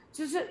gravity?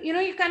 So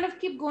you kind of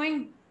keep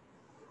going.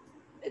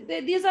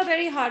 These are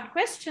very hard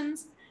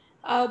questions,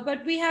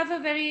 but we have a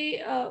very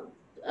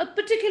a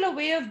particular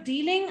way of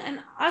dealing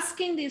and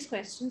asking these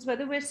questions.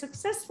 Whether we're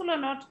successful or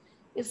not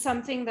is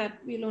something that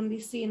we'll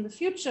only see in the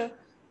future,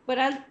 but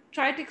I'll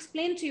try to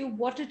explain to you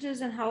what it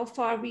is and how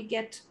far we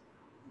get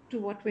to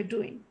what we're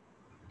doing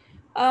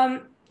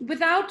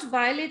without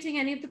violating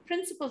any of the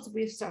principles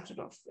we've started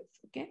off with,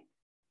 okay?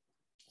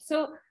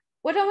 So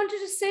what I wanted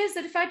to say is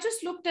that if I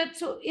just looked at,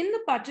 so in the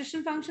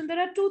partition function,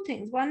 there are two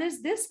things. One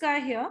is this guy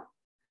here,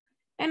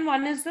 and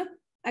one is the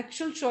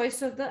actual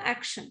choice of the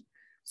action.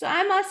 So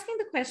I'm asking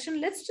the question,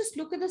 let's just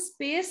look at the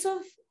space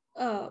of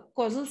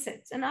causal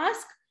sets and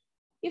ask,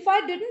 if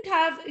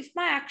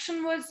my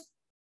action was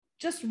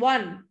just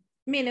one,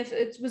 if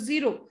it was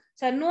zero,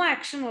 so I had no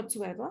action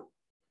whatsoever.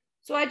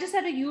 So I just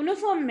had a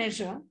uniform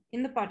measure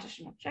in the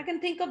partition function. I can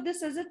think of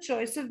this as a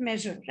choice of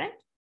measure, right?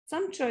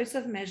 Some choice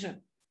of measure.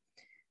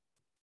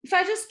 If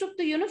I just took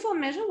the uniform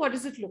measure, what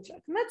does it look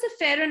like? And that's a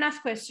fair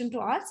enough question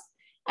to ask.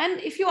 And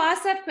if you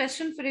ask that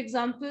question, for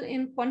example,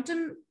 in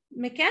quantum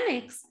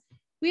mechanics,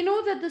 we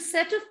know that the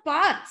set of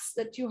paths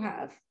that you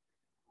have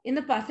in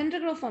the path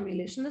integral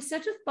formulation, the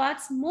set of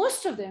paths,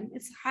 most of them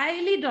is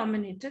highly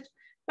dominated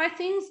by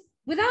things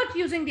without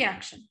using the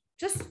action.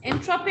 Just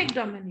entropic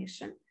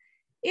domination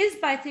is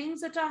by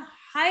things that are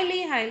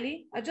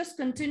are just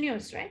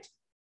continuous, right?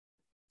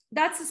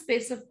 That's the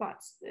space of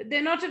paths.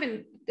 They're not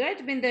even,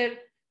 right? They're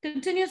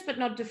continuous, but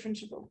not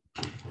differentiable.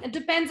 It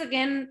depends,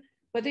 again,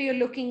 whether you're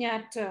looking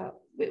at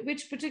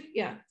which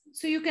particular,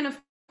 So you can,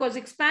 of course,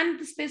 expand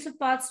the space of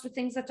paths to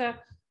things that are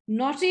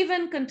not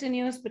even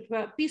continuous, but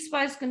were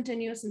piecewise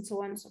continuous, and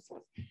so on and so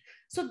forth.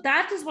 So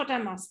that is what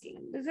I'm asking.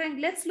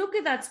 Let's look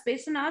at that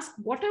space and ask,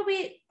 what are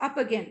we up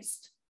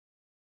against?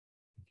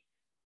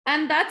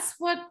 And that's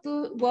what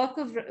the work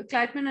of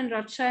Kleitman and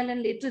Rothschild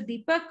and later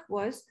Deepak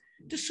was,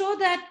 to show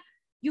that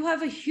you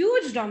have a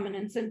huge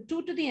dominance and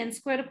 2 to the n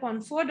squared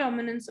upon 4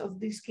 dominance of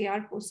these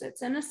KR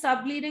posets and a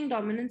subleading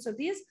dominance of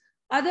these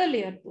other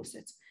layered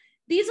posets.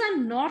 These are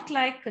not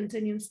like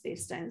continuum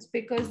spacetimes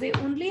because they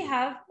only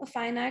have a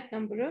finite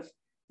number of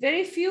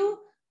very few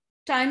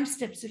time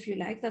steps, if you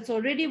like. That's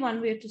already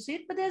one way to see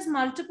it, but there's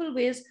multiple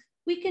ways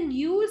we can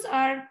use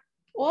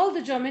all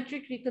the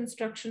geometric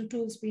reconstruction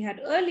tools we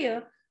had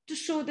earlier to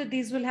show that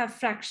these will have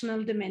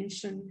fractional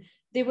dimension.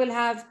 They will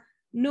have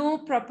no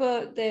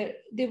proper,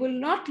 they will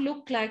not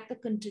look like the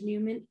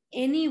continuum in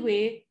any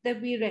way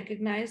that we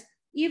recognize,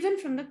 even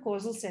from the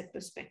causal set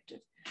perspective.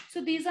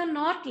 So these are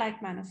not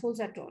like manifolds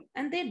at all,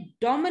 and they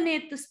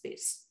dominate the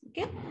space.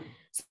 Okay,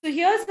 so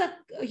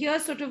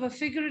here's sort of a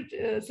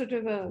figure, sort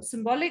of a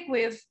symbolic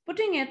way of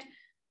putting it.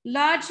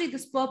 Largely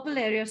this purple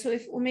area. So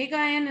if omega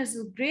n is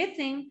a gray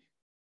thing,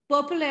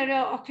 purple area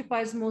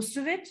occupies most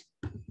of it.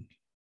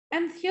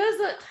 And here's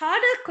the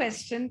harder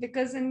question,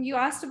 because when you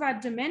asked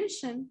about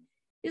dimension,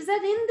 is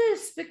that in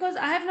this, because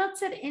I have not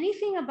said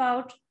anything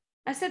about,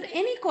 I said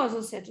any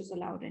causal set is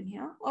allowed in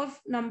here of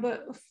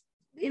number of,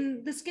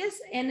 in this case,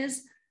 n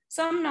is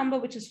some number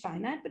which is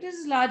finite, but it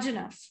is large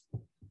enough.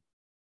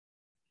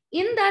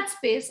 In that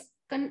space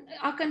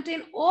are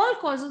contained all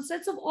causal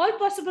sets of all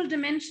possible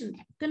dimensions,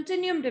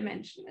 continuum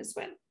dimension as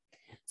well.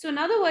 So in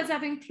other words,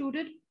 I've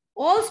included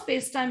all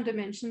space-time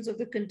dimensions of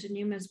the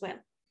continuum as well.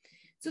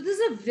 So this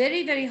is a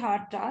very, very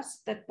hard task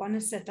that one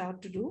is set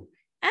out to do.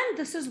 And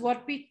this is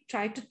what we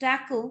try to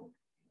tackle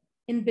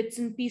in bits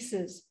and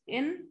pieces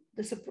in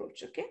this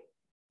approach, okay?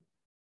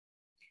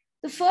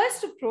 The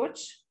first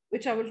approach,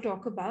 which I will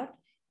talk about,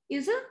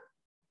 is a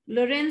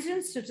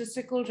Lorentzian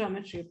statistical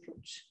geometry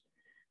approach,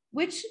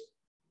 which,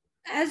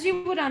 as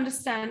you would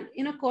understand,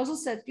 in a causal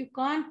set, you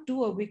can't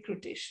do a Wick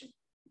rotation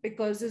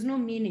because there's no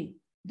meaning.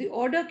 The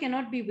order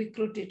cannot be Wick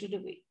rotated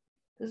away.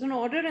 There's an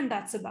order and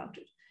that's about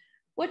it.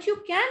 What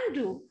you can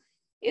do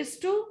is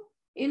to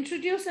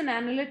introduce an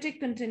analytic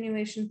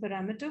continuation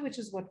parameter, which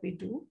is what we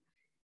do.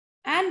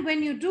 And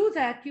when you do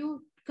that,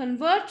 you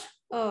convert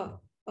a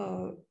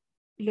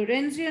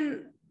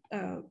Lorentzian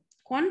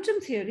quantum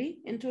theory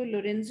into a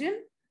Lorentzian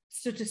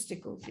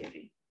statistical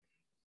theory.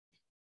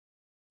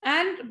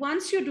 And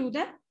once you do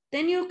that,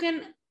 then you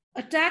can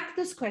attack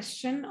this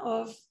question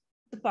of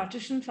the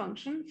partition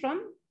function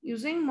from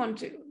using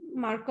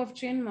Markov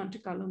chain Monte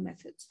Carlo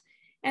methods.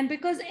 And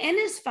because n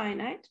is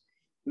finite,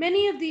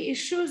 many of the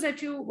issues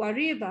that you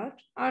worry about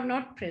are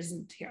not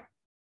present here.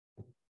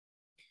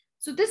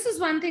 So this is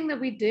one thing that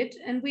we did,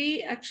 and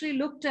we actually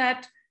looked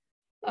at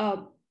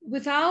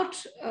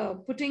without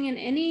putting in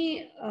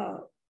any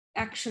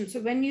action. So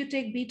when you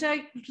take beta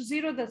equal to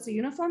 0, that's a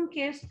uniform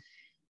case.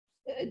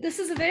 This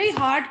is a very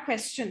hard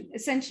question.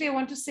 Essentially, I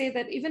want to say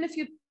that even if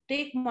you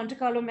take Monte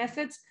Carlo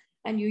methods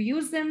and you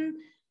use them,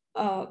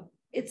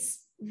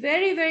 it's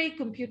very, very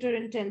computer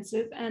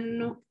intensive.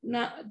 And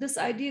now this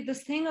idea,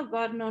 this thing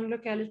about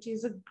non-locality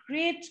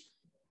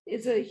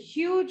is a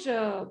huge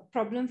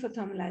problem for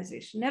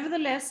thermalization.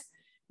 Nevertheless,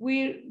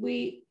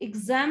 we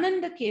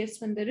examined the case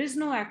when there is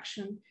no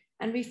action,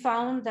 and we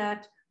found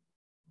that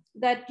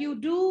you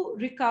do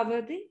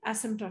recover the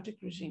asymptotic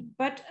regime.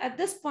 But at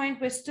this point,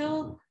 we're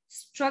still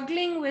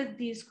struggling with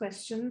these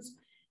questions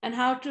and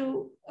how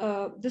to,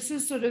 this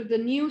is sort of the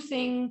new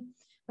thing.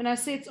 When I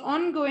say it's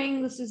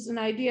ongoing, this is an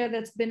idea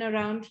that's been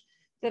around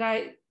that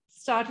I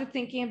started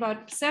thinking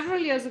about several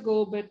years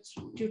ago, but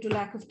due to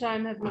lack of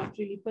time, have not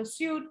really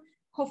pursued.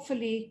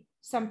 Hopefully,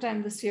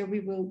 sometime this year, we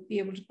will be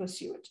able to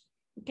pursue it,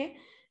 okay?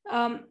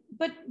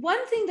 But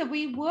one thing that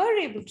we were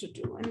able to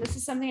do, and this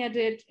is something I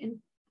did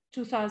in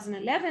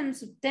 2011,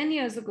 so 10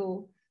 years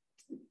ago,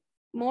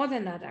 more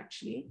than that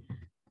actually,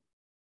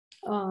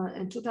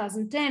 in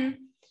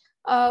 2010,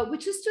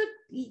 which is to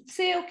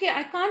say, okay,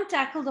 I can't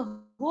tackle the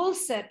whole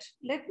set.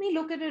 Let me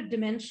look at a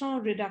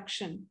dimensional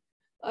reduction.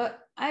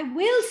 I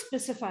will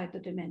specify the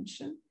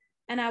dimension,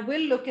 and I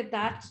will look at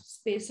that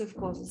space of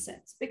causal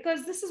sets,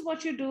 because this is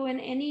what you do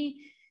in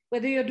any,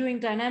 whether you're doing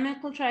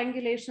dynamical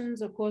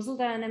triangulations or causal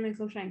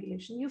dynamical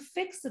triangulation, you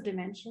fix the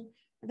dimension,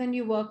 and then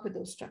you work with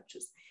those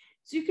structures.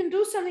 So you can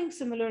do something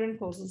similar in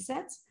causal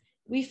sets.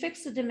 We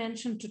fixed the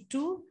dimension to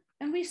 2,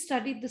 and we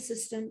studied the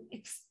system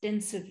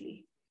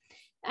extensively.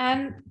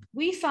 And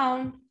we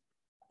found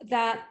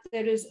that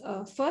there is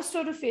a first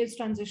order phase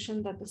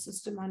transition that the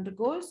system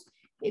undergoes.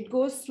 It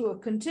goes through a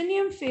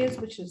continuum phase,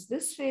 which is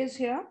this phase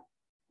here,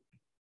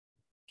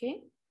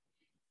 okay?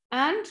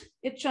 And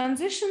it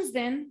transitions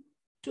then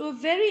to a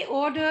very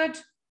ordered,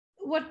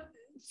 what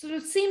sort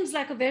of seems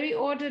like a very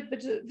ordered,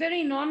 but a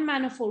very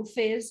non-manifold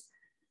phase,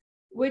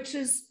 which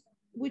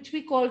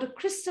we called a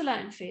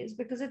crystalline phase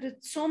because it is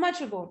so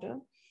much of order.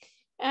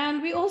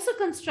 And we also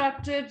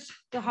constructed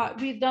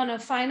we've done a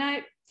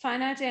finite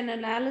and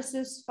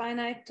analysis,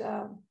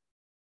 oh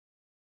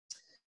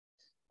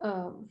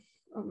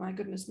my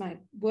goodness, my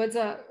words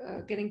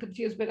are getting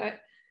confused, but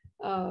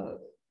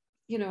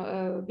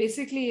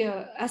basically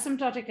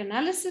asymptotic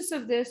analysis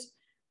of this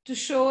to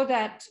show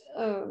that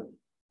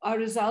our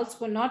results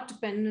were not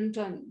dependent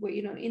on,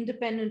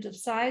 independent of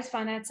size,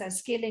 finite size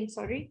scaling,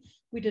 sorry.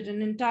 We did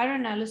an entire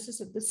analysis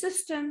of the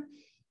system.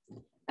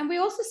 And we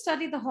also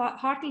studied the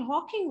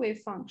Hartle-Hawking wave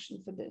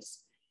function for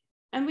this.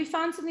 And we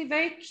found something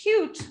very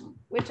cute,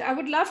 which I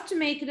would love to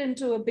make it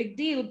into a big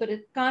deal, but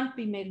it can't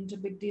be made into a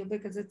big deal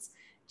because it's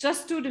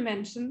just 2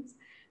 dimensions,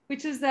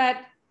 which is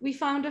that we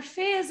found a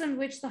phase in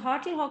which the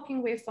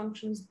Hartle-Hawking wave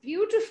function is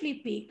beautifully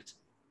peaked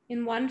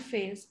in one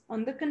phase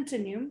on the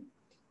continuum.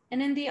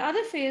 And in the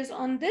other phase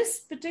on this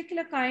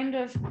particular class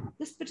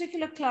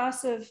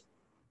of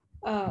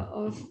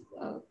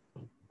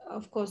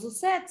causal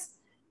sets,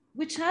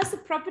 which has the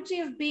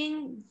property of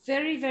being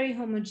very, very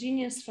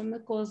homogeneous from the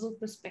causal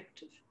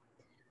perspective.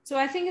 So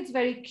I think it's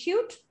very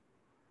cute.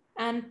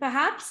 And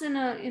perhaps in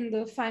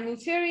the final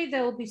theory,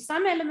 there will be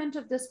some element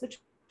of this which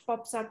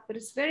pops up, but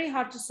it's very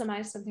hard to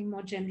surmise something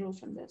more general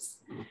from this.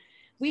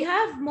 We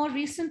have more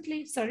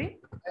recently, sorry?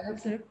 I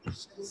have 2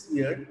 questions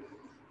here.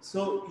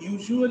 So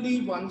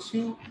usually once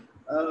you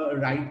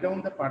write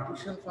down the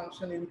partition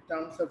function in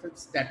terms of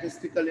its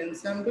statistical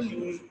ensemble,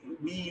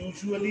 we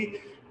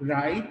usually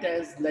write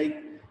as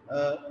like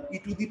e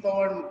to the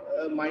power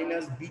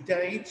minus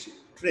beta h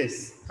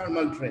trace,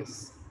 thermal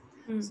trace.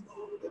 So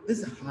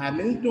this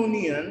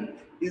Hamiltonian,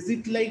 is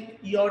it like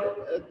your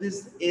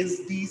this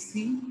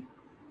SDC?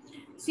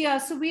 Yeah,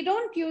 so we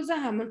don't use a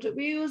Hamiltonian.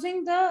 We're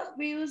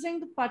using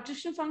the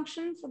partition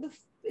function for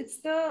it's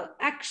the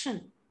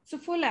action. It's a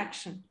full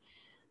action.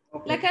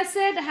 Okay. Like I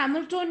said,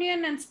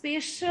 Hamiltonian and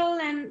spatial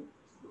and,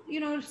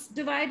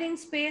 dividing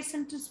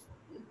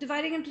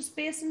into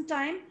space and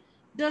time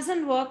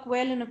doesn't work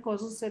well in a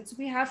causal set. So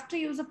we have to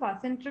use a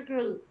path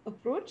integral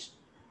approach.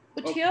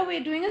 But here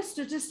we're doing a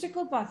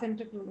statistical path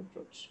integral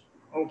approach.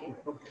 Okay.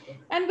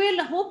 And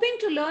we're hoping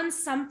to learn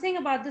something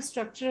about the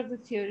structure of the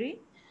theory.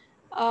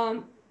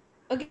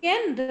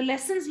 Again, the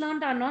lessons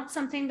learned are not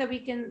something that we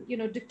can,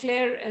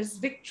 declare as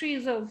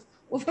victories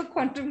over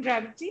quantum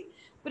gravity,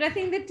 but I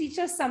think they teach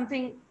us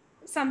something,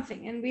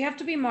 and we have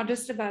to be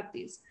modest about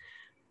these.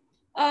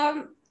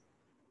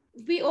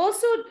 We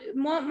also,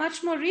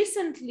 much more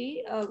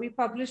recently, we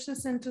published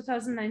this in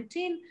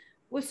 2019,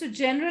 was to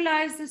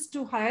generalize this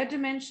to higher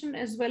dimension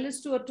as well as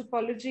to a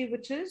topology,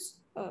 which is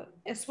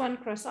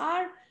S1 cross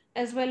R,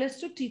 as well as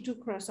to T2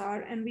 cross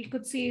R. And we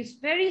could see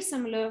very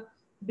similar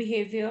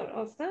behavior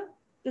of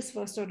this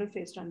first order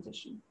phase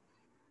transition.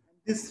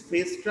 This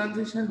phase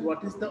transition,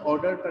 what is the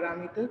order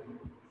parameter?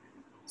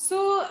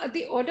 So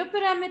the order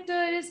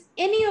parameter is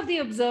any of the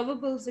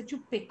observables that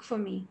you pick for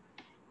me.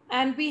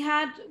 And we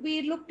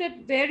looked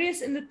at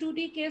various, in the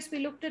 2D case, we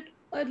looked at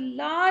a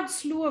large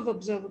slew of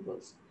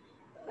observables.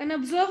 An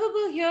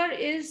observable here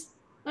is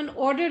an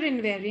order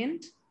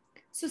invariant.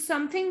 So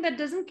something that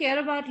doesn't care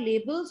about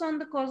labels on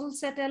the causal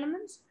set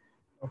elements.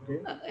 Okay.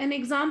 An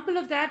example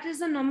of that is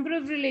the number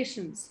of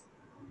relations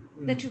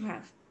that you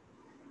have.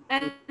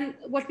 And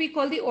what we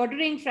call the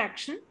ordering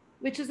fraction,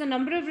 which is the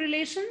number of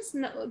relations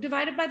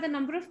divided by the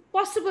number of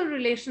possible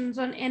relations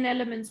on n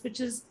elements, which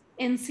is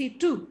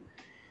NC2.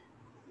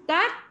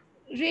 That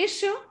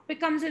ratio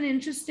becomes an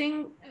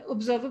interesting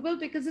observable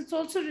because it's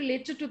also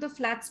related to the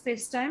flat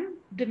spacetime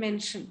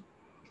dimension.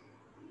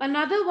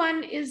 Another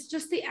one is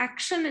just the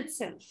action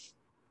itself.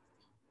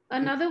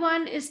 Another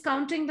one is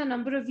counting the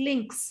number of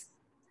links.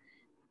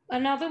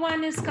 Another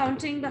one is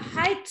counting the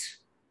height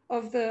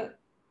of the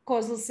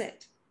causal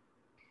set.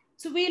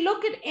 So we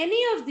look at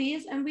any of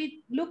these and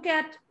we look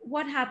at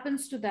what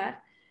happens to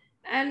that.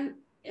 And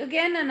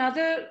again,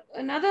 another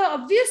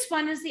obvious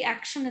one is the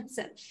action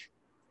itself.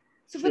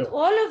 So with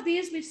all of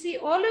these, we see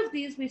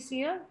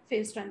a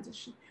phase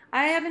transition.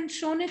 I haven't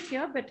shown it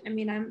here, but I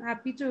mean, I'm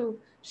happy to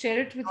share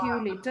it with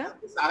you later.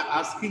 I'm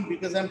asking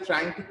because I'm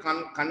trying to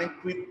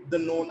connect with the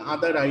known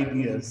other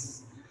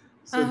ideas.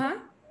 So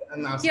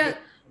I'm asking. Yeah,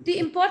 the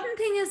important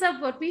thing is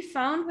that what we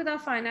found with our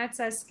finite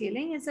size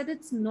scaling is that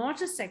it's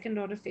not a second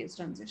order phase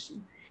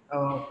transition,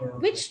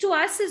 which to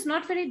us is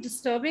not very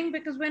disturbing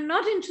because we're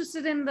not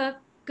interested in the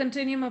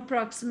continuum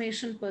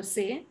approximation per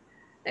se,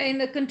 in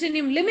the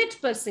continuum limit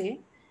per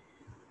se,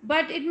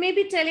 but it may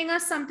be telling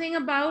us something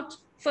about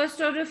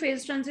first order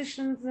phase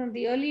transitions in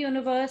the early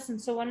universe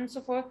and so on and so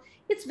forth.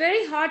 It's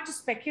very hard to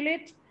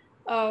speculate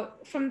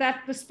from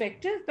that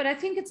perspective, but I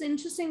think it's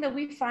interesting that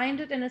we find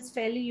it and it's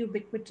fairly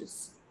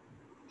ubiquitous.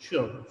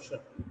 Sure.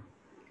 So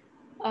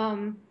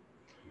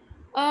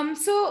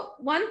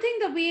one thing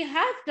that we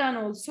have done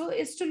also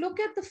is to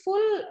look at the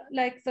full,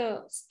 like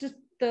the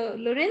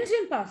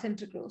Lorentzian path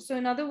integral. So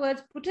in other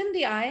words, put in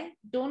the I,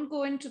 don't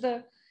go into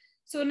the,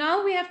 so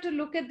now we have to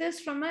look at this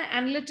from an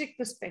analytic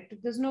perspective.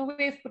 There's no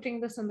way of putting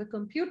this on the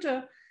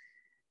computer.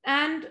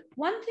 And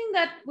one thing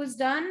that was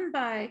done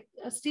by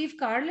Steve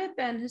Carlip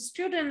and his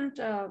student,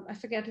 I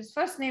forget his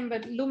first name,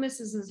 but Loomis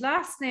is his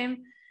last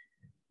name,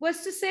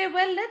 was to say,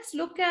 well, let's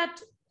look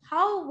at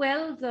how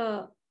well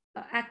the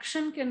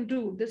action can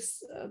do,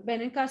 this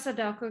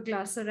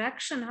Benincasa-Dowker-Glasser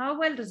action, how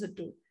well does it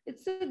do?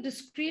 It's a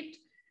discrete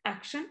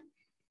action.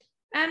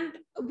 And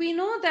we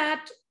know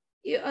that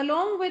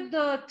along with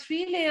the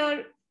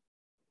 3-layer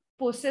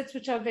posets,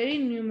 which are very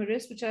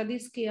numerous, which are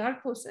these KR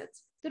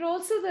posets, there are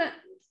also the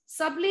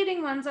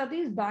subleading ones are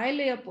these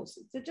bilayer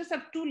posets. They just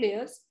have 2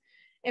 layers.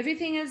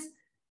 Everything is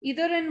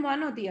either in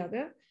one or the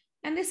other.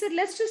 And they said,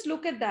 let's just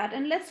look at that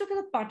and let's look at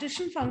the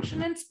partition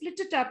function and split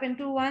it up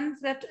into one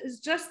that is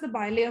just the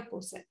bilayer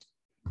poset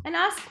and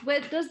ask,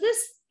 where does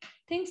this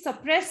thing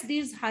suppress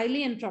these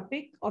highly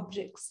entropic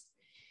objects?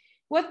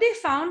 What they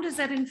found is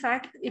that in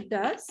fact it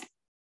does.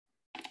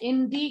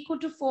 In d equal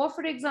to 4,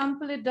 for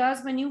example, it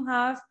does when you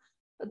have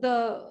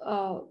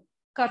the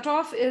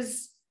cutoff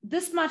is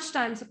this much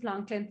times the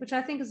Planck length, which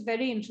I think is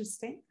very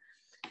interesting.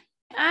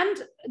 And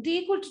d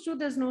equal to 2,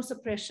 there's no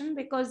suppression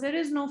because there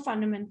is no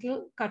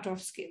fundamental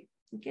cutoff scale,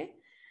 okay?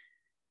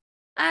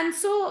 And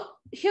so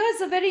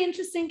here's a very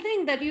interesting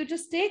thing that you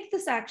just take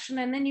this action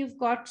and then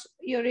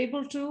you're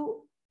able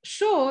to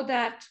show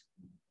that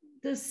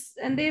this,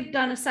 and they've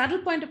done a saddle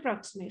point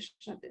approximation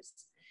of this.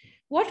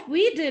 What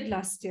we did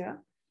last year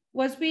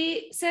was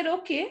we said,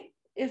 okay,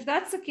 if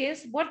that's the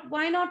case,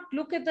 why not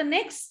look at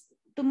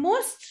the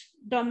most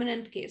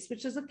dominant case,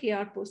 which is the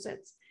KR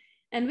posets.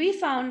 And we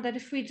found that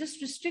if we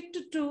just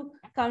restricted to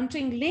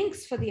counting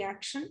links for the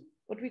action,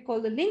 what we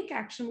call the link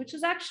action, which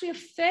is actually a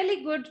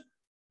fairly good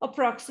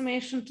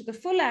approximation to the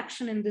full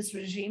action in this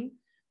regime,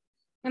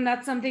 and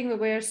that's something that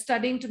we're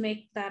studying to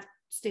make that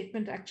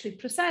statement actually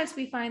precise,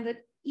 we find that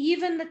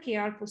even the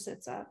KR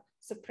posets are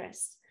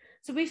suppressed.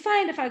 So we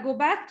find, if I go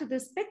back to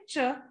this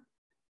picture,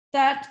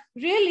 that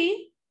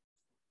really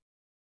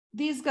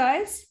these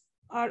guys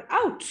are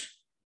out.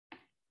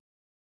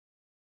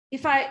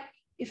 If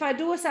I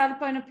do a saddle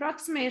point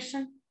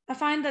approximation, I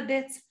find that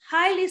it's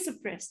highly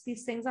suppressed.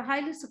 These things are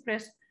highly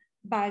suppressed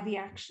by the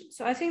action.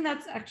 So I think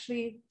that's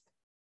actually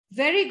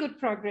very good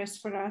progress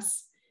for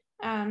us.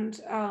 And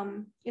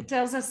it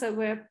tells us that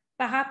we're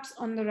perhaps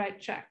on the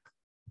right track.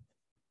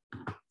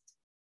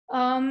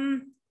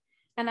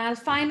 And I'll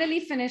finally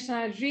finish, and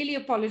I really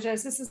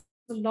apologize. This is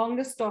the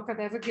longest talk I've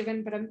ever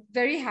given, but I'm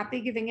very happy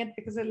giving it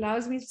because it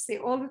allows me to say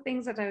all the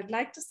things that I would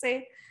like to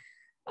say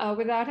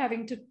without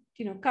having to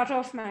cut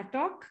off my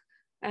talk,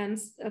 and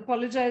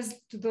apologize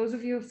to those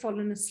of you who've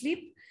fallen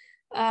asleep.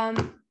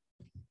 And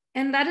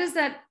that is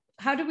that,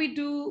 how do we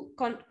do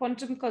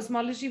quantum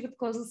cosmology with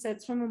causal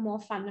sets from a more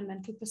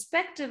fundamental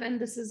perspective? And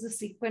this is the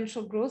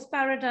sequential growth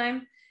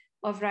paradigm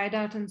of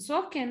Rideout and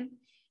Sorkin.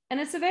 And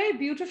it's a very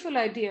beautiful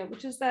idea,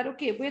 which is that,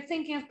 okay, we're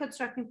thinking of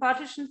constructing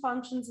partition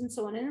functions and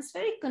so on, and it's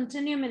very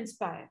continuum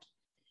inspired.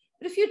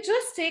 But if you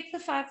just take the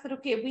fact that,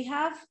 okay, we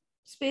have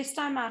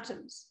space-time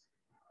atoms,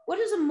 what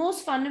is the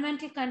most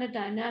fundamental kind of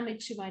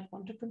dynamics you might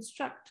want to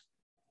construct?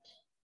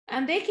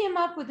 And they came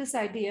up with this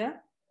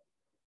idea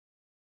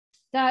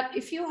that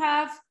if you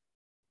have,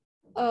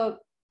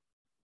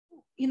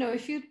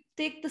 if you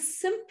take the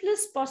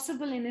simplest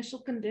possible initial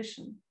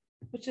condition,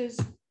 which is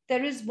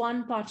there is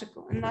one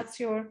particle, and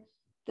that's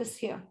this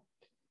here.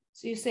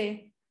 So you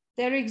say,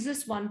 there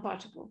exists one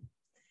particle.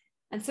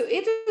 And so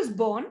it is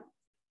born,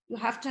 you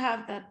have to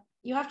have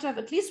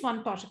at least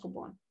one particle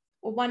born,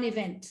 or one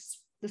event,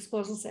 this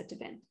causal set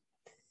event.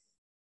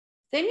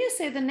 Then you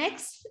say the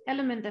next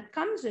element that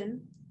comes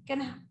in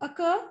can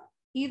occur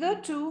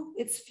either to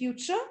its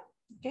future,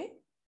 okay,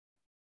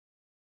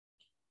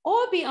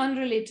 or be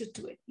unrelated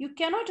to it. You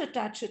cannot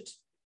attach it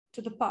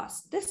to the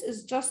past. This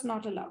is just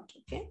not allowed,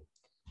 okay?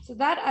 So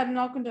that I'm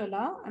not going to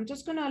allow. I'm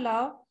just going to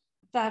allow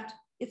that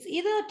it's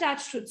either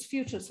attached to its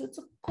future. So it's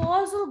a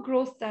causal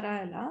growth that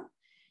I allow.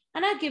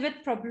 And I give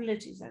it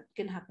probabilities that it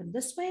can happen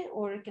this way,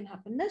 or it can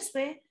happen this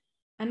way.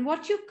 And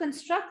what you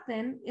construct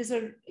then is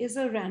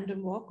a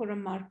random walk or a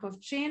Markov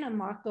chain, a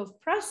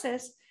Markov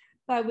process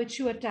by which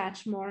you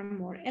attach more and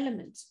more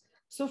elements.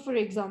 So for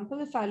example,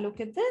 if I look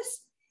at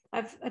this,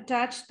 I've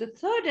attached the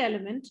third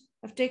element.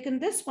 I've taken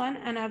this one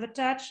and I've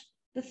attached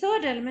the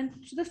third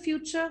element to the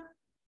future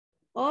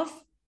of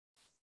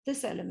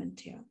this element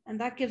here. And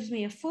that gives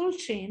me a full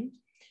chain.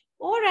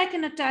 Or I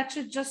can attach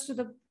it just to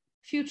the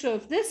future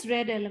of this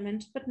red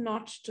element, but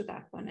not to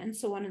that one, and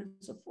so on and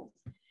so forth.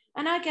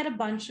 And I get a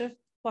bunch of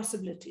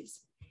possibilities.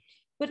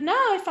 But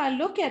now if I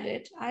look at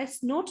it, I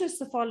notice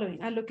the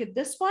following. I look at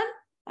this one,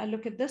 I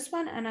look at this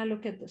one, and I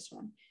look at this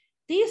one.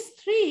 These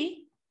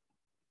three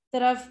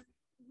that I've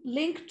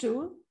linked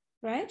to,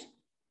 right,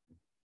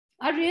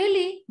 are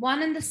really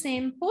one and the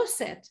same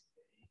poset.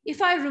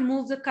 If I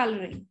remove the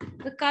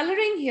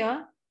coloring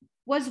here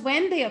was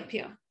when they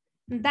appear.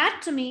 And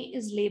that to me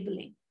is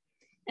labeling.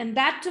 And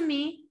that to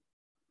me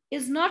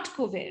is not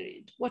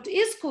covariant. What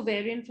is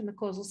covariant from the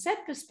causal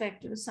set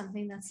perspective is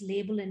something that's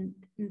label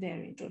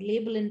invariant or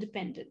label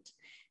independent.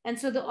 And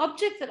so the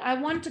object that I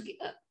want to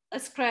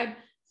ascribe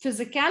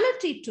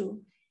physicality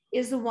to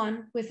is the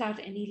one without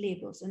any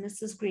labels. And it's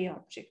this gray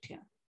object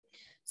here.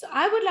 So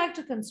I would like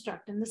to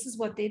construct, and this is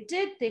what they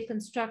did. They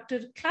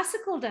constructed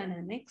classical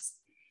dynamics,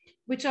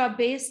 which are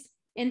based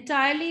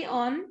entirely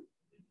on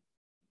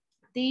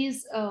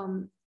these,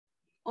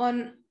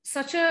 on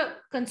such a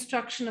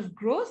construction of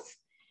growth,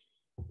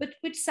 but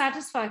which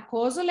satisfy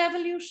causal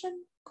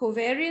evolution,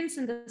 covariance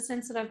in the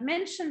sense that I've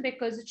mentioned,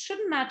 because it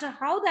shouldn't matter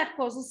how that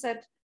causal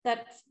set,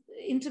 that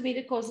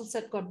intermediate causal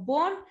set got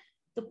born,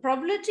 the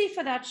probability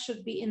for that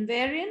should be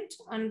invariant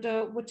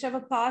under whichever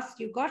path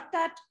you got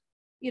that,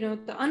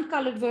 the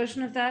uncolored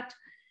version of that.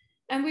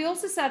 And we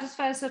also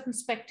satisfy a certain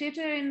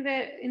spectator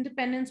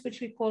independence, which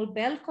we call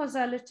Bell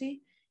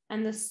causality,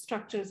 and the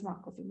structure is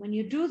Markovian. When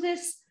you do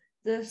this,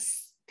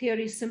 this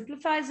theory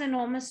simplifies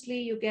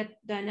enormously. You get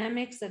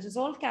dynamics that is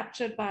all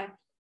captured by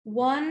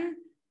one.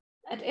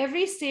 At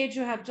every stage,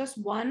 you have just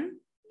one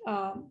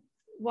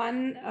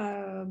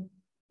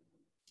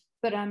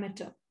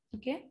parameter,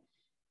 okay?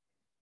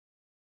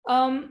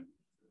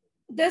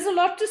 There's a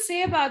lot to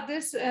say about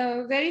this.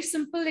 A very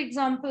simple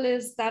example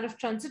is that of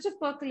transitive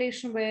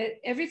percolation, where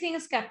everything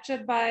is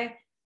captured by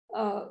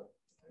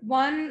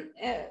one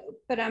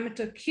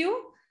parameter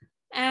Q.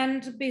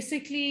 And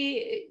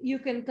basically, you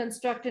can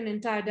construct an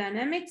entire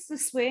dynamics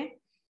this way.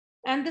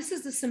 And this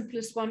is the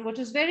simplest one. What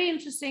is very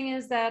interesting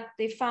is that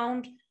they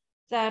found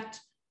that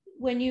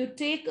when you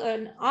take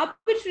an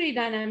arbitrary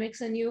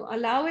dynamics and you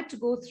allow it to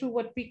go through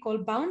what we call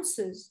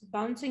bounces,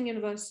 bouncing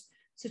universe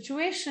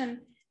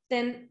situation,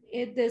 then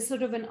there's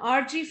sort of an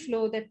RG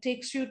flow that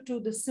takes you to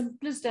the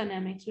simplest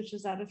dynamics, which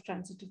is that of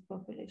transitive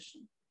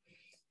percolation.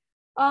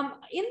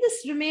 In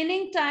this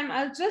remaining time,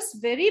 I'll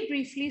just very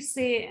briefly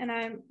say, and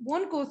I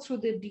won't go through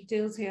the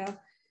details here,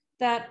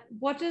 that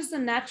what is the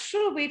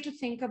natural way to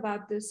think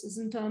about this is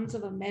in terms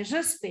of a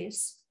measure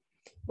space,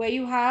 where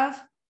you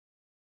have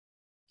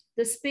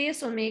the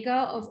space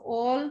omega of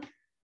all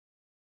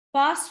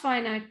past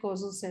finite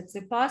causal sets.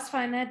 They're past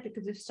finite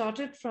because they've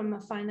started from a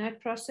finite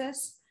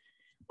process.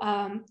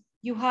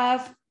 You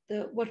have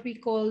what we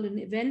call an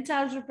event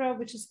algebra,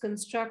 which is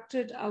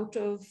constructed out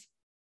of,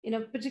 in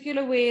a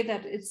particular way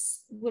that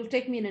will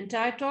take me an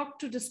entire talk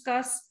to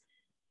discuss,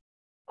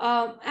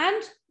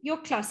 and your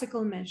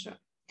classical measure.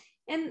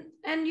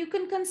 And you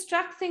can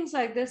construct things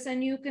like this,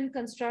 and you can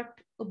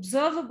construct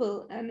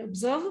an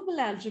observable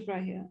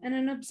algebra here. And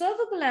an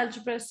observable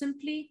algebra is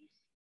simply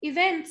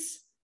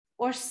events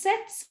or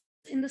sets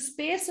in the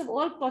space of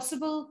all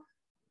possible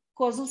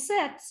causal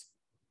sets,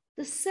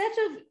 the set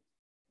of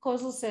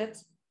causal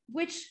sets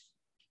which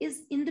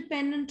is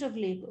independent of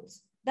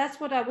labels. That's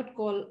what I would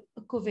call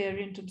a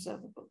covariant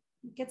observable.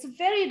 It's a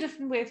very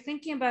different way of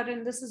thinking about it,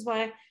 and this is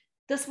why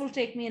this will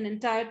take me an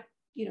entire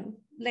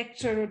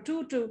lecture or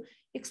two to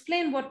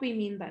explain what we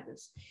mean by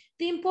this.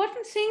 The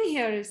important thing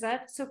here is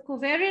that, so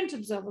covariant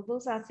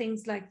observables are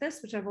things like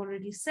this, which I've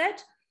already said.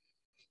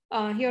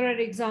 Here are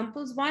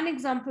examples. One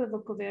example of a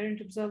covariant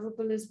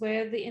observable is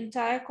where the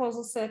entire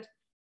causal set,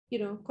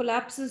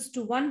 collapses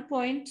to one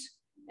point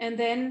and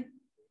then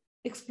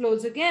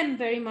explodes again,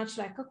 very much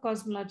like a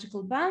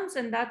cosmological bounce.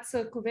 And that's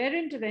a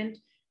covariant event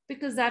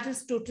because that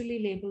is totally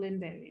label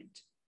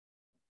invariant.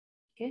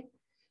 Okay.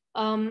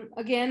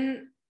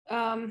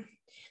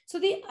 So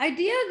the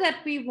idea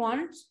that we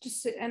want to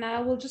say, and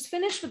I will just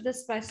finish with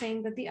this by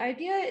saying that the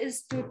idea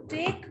is to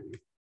take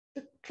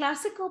the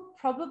classical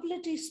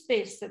probability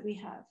space that we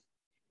have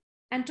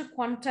and to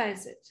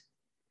quantize it.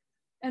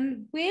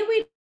 And the way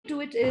we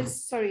do it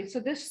is, sorry, so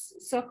this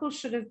circle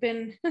should have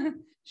been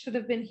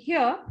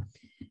here,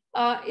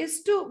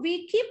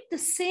 we keep the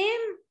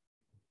same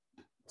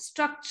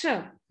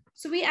structure.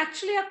 So we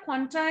actually are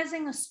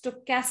quantizing a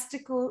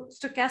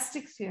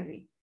stochastic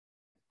theory.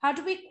 How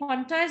do we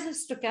quantize a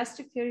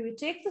stochastic theory? We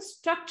take the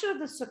structure of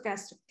the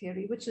stochastic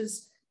theory, which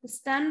is the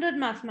standard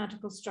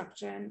mathematical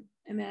structure. And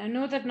I mean, I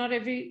know that not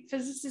every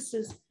physicist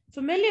is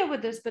familiar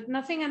with this, but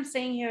nothing I'm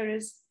saying here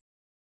is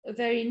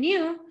very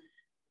new.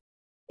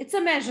 It's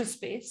a measure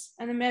space,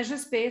 and the measure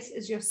space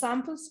is your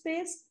sample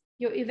space,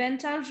 your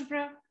event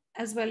algebra,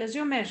 as well as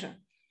your measure.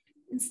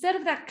 Instead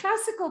of that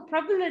classical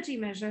probability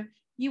measure,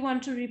 you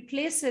want to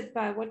replace it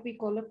by what we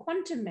call a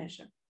quantum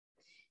measure.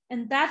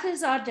 And that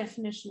is our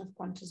definition of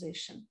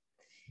quantization.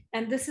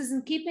 And this is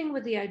in keeping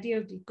with the idea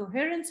of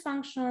decoherence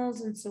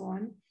functionals and so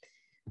on.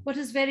 What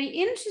is very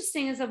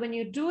interesting is that when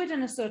you do it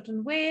in a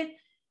certain way,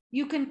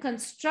 you can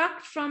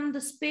construct from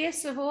the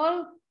space of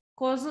all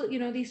causal,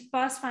 these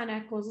past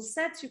finite causal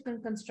sets, you can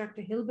construct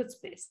a Hilbert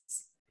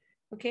space,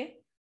 okay?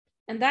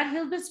 And that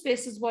Hilbert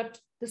space is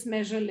what this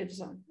measure lives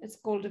on. It's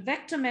called a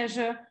vector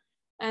measure.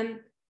 And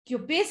you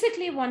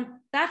basically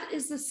that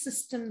is the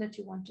system that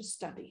you want to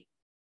study,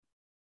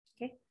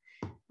 okay?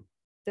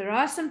 There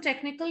are some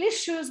technical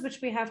issues which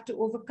we have to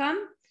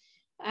overcome.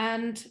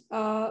 And,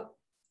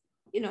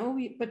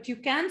 but you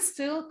can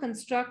still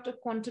construct a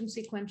quantum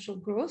sequential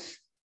growth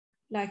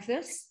like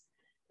this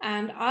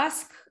and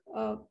ask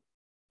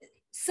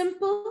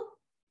simple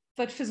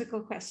but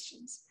physical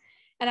questions.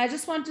 And I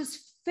just want to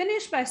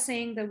finish by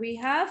saying that we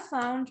have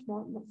found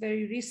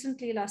very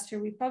recently, last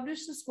year, we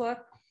published this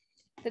work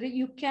that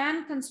you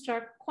can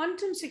construct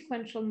quantum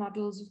sequential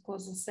models of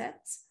causal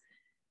sets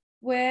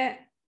where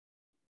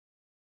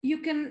you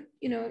can,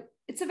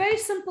 it's a very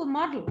simple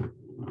model,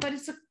 but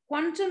it's a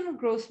quantum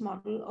growth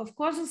model of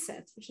causal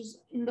sets, which is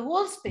in the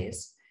whole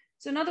space.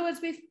 So in other words,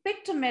 we've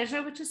picked a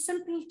measure which is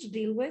simple to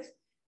deal with,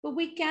 but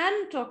we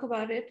can talk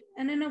about it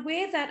and in a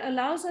way that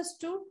allows us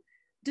to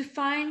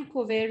define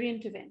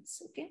covariant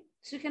events, okay?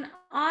 So you can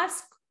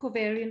ask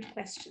covariant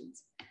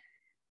questions.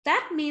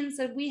 That means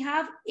that we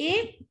have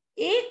a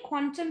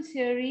quantum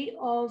theory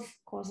of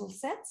causal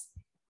sets,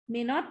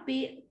 may not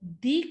be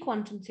the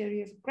quantum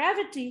theory of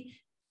gravity,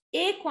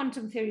 a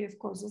quantum theory of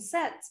causal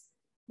sets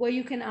where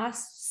you can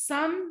ask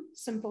some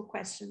simple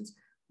questions.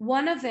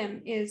 One of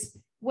them is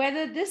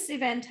whether this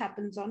event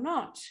happens or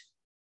not.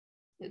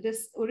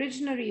 This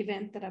originary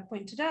event that I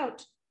pointed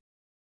out,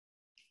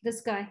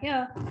 this guy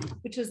here,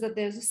 which is that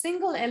there's a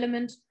single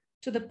element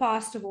to the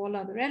past of all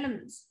other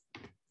elements.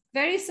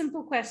 Very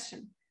simple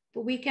question,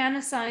 but we can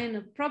assign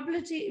a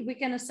probability, we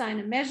can assign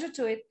a measure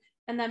to it,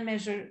 and that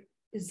measure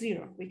is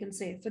 0. We can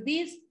say for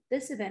these,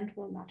 this event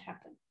will not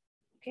happen.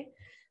 Okay,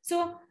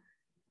 so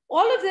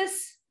all of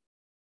this,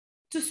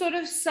 to sort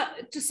of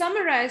to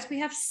summarize, we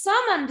have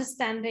some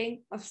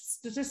understanding of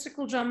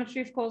statistical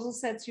geometry of causal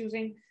sets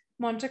using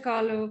Monte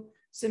Carlo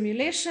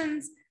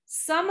simulations,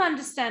 some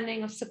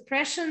understanding of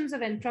suppressions of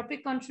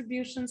entropic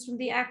contributions from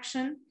the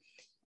action,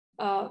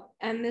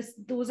 and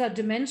those are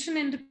dimension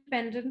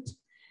independent,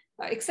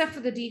 except for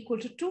the d equal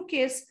to 2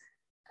 case,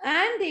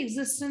 and the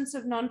existence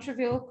of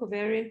non-trivial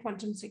covariant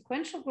quantum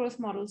sequential growth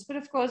models. But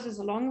of course, there's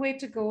a long way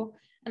to go.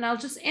 And I'll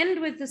just end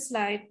with this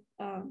slide.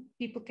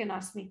 People can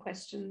ask me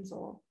questions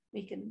or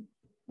we can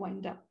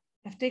wind up.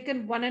 I've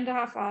taken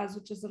 1.5 hours,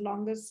 which is the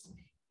longest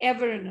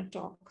ever in a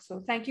talk.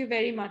 So thank you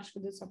very much for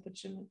this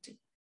opportunity.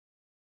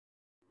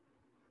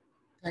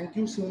 Thank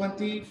you,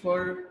 Sumati,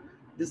 for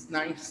this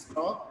nice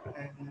talk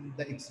and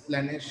the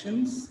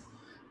explanations.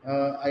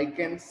 I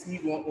can see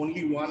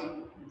only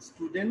one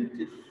student.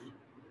 If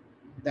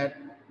that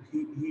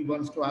he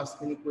wants to ask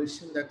any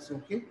question, that's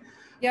okay.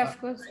 Yeah, of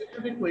course. I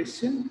have a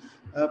question.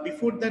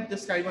 Before that,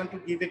 just I want to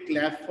give a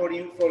clap for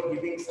you for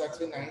giving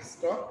such a nice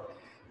talk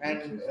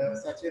and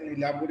such an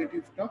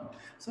elaborative talk.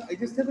 So I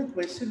just have a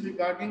question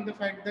regarding the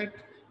fact that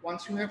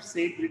once you have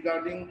said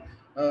regarding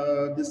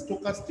the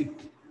stochastic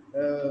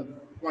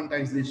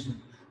quantization.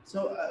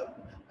 So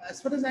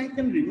as far as I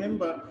can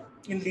remember,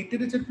 in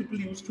literature, people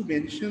used to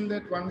mention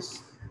that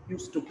once you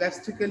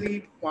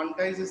stochastically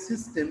quantize a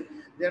system,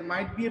 there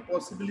might be a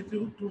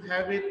possibility to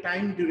have a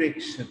time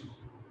direction.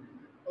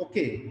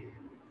 Okay.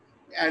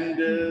 And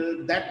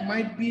that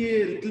might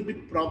be a little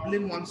bit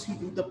problem once you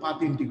do the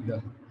path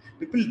integral.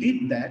 People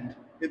did that.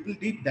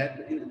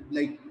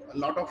 Like a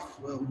lot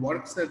of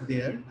works are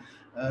there,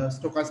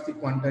 stochastic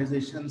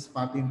quantizations,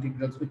 path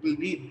integrals. People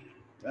did.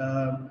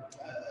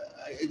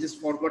 I just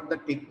forgot the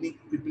technique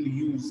people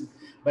use.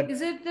 But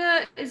is it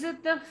the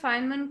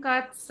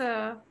Feynman-Katz?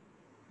 Yeah.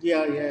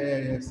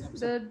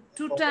 The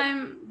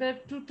two-time.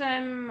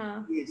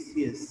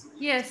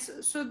 Yes.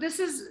 So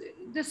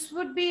this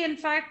would be in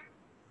fact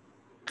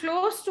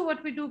close to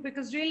what we do,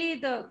 because really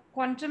the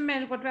quantum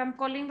measure, what I'm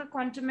calling the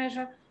quantum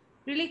measure,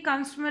 really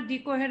comes from a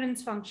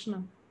decoherence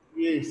functional.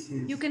 Yes.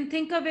 You can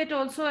think of it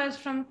also as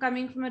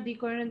coming from a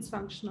decoherence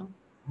functional.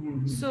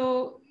 Mm-hmm.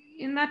 So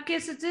in that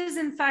case, it is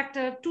in fact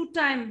a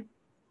two-time.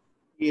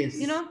 Yes.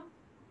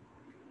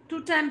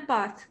 Two-time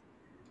path.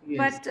 Yes.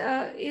 But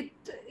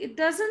it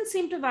doesn't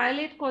seem to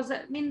violate causal.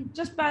 I mean,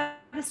 just by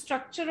the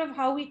structure of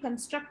how we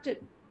construct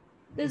it,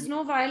 there's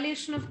no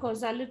violation of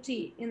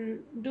causality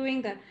in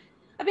doing that.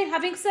 I mean,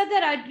 having said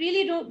that,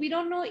 we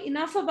don't know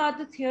enough about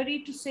the theory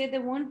to say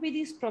there won't be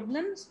these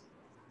problems.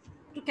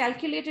 To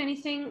calculate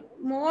anything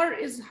more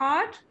is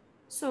hard.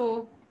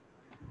 So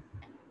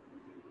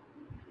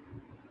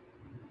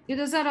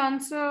does that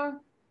answer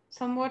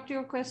somewhat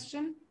your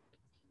question?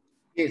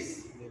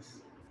 Yes.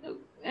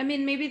 I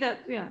mean, maybe that,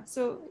 yeah.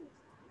 So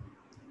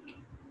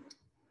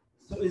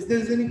is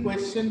there any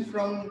question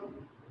from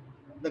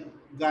the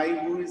guy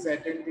who is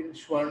attending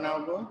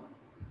Schwarnauer?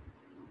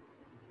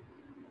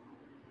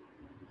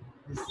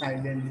 He's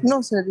silent.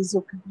 No, sir, it's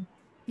okay.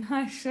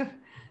 Sure.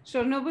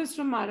 Schwarnauer is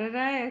from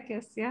Ararai, I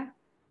guess, yeah?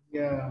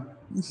 Yeah.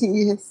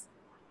 Yes.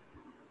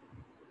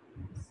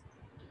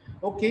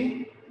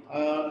 Okay.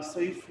 So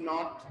if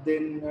not,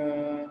 then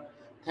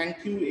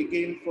thank you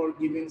again for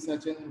giving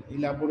such an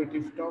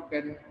elaborative talk,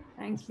 and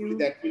thank you.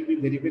 That will be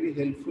very, very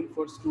helpful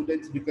for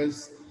students,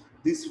 because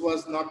this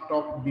was not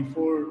talked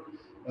before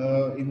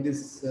in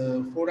this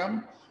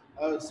forum.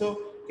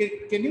 So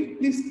can you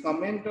please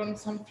comment on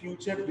some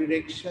future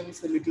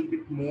directions a little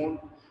bit more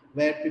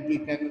where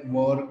people can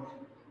work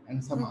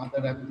and some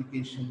other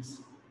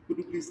applications? Could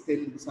you please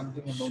tell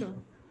something about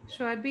that?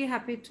 Sure, I'd be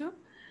happy to.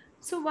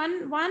 So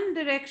one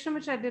direction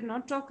which I did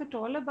not talk at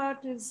all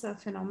about is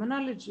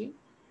phenomenology,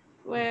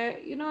 where,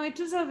 it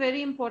is a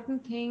very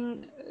important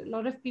thing. A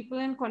lot of people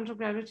in quantum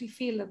gravity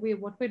feel that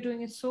what we're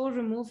doing is so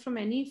removed from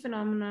any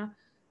phenomena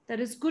that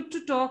it's good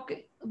to talk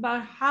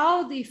about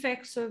how the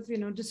effects of,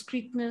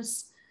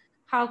 discreteness,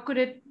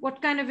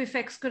 what kind of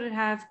effects could it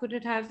have? Could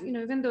it have,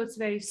 even though it's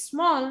very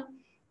small,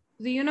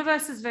 the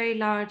universe is very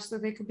large, so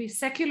there could be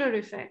secular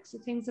effects, so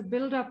things that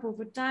build up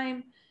over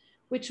time,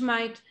 which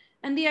might,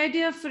 and the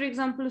idea, for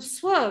example, of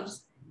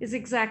swerves is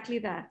exactly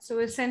that. So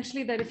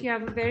essentially that if you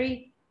have a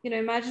very,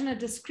 imagine a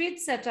discrete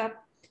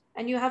setup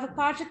and you have a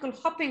particle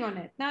hopping on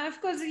it. Now,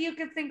 of course, you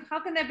can think, how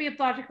can there be a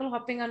particle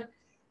hopping on it?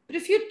 But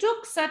if you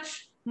took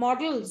such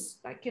models,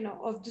 like,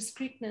 of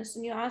discreteness,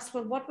 and you ask,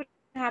 well, what would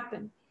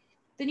happen?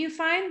 Then you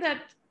find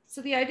that,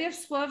 so the idea of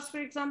swerves, for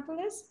example,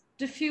 is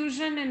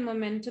diffusion in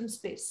momentum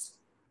space.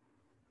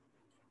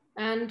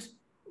 And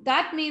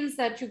that means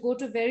that you go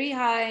to very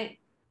high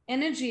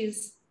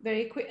energies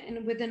very quick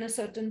and within a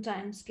certain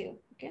time scale,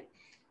 okay?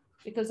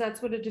 Because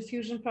that's what a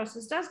diffusion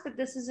process does, but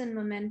this is in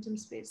momentum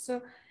space.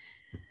 So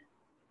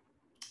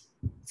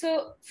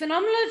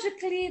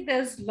phenomenologically,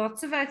 there's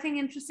lots of, I think,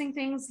 interesting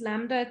things.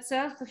 Lambda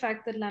itself, the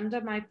fact that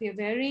lambda might be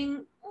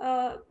varying,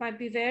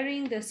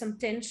 there's some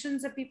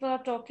tensions that people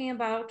are talking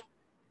about,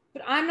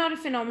 but I'm not a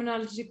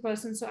phenomenology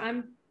person, so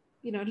I'm,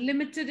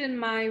 limited in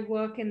my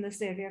work in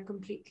this area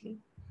completely.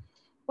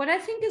 What I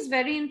think is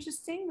very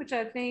interesting, which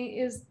I think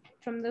is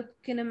from the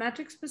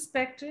kinematics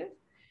perspective,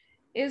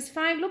 is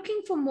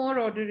looking for more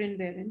order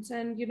invariance.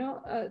 And,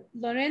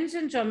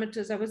 Lorentzian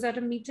geometers, I was at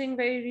a meeting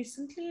very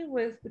recently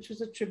which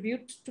was a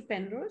tribute to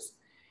Penrose.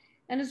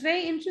 And it's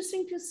very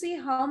interesting to see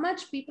how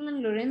much people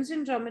in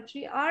Lorentzian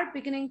geometry are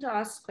beginning to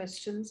ask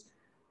questions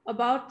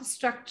about the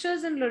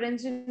structures in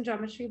Lorentzian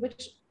geometry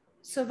which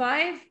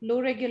survive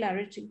low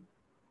regularity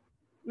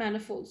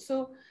manifolds.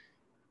 So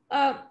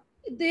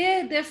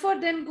they therefore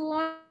then go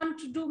on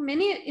to do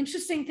many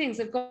interesting things.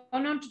 They've gone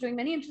on to doing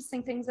many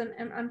interesting things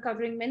and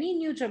uncovering many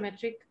new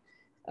geometric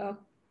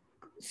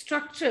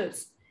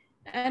structures.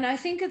 And I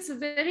think it's a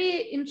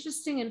very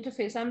interesting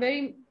interface.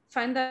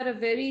 Find that a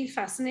very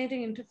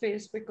fascinating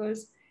interface,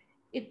 because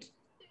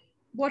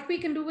what we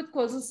can do with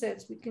causal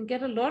sets, we can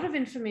get a lot of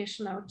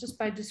information out just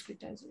by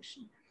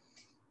discretization.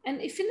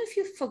 And even if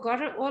you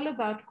forgot all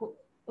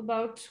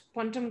about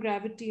quantum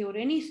gravity or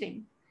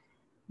anything,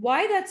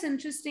 why that's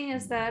interesting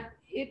is that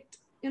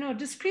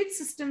discrete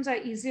systems are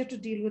easier to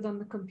deal with on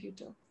the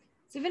computer.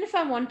 So even if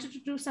I wanted to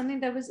do something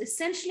that was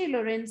essentially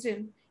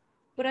Lorentzian,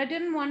 but I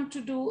didn't want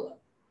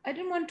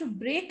to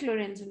break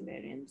Lorentz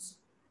invariance,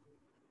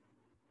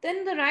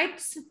 then the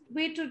right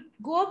way to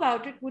go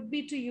about it would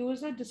be to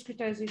use a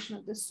discretization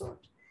of this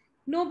sort.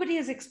 Nobody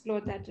has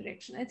explored that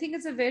direction. I think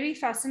it's a very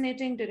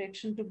fascinating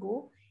direction to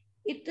go.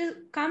 It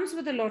comes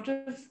with a lot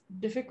of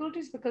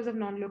difficulties because of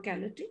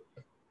non-locality.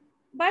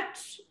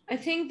 But I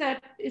think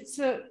that it's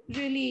a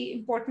really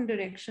important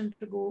direction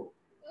to go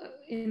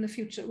in the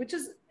future, which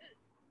is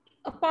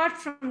apart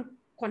from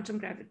quantum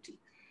gravity.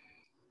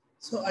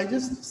 So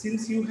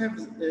since you have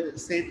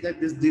said that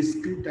this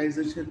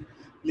discretization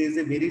plays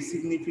a very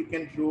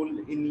significant role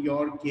in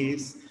your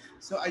case,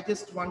 so I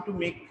just want to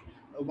make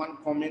one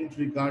comment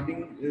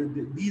regarding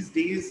these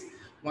days.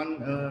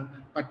 One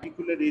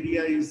particular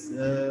area is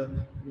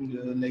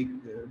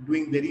doing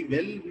very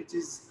well, which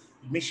is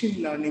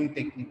machine learning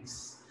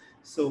techniques.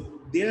 So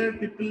there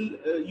people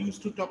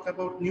used to talk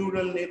about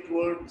neural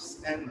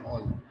networks and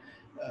all.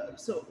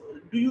 So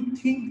do you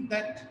think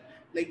that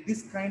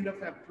this kind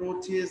of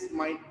approaches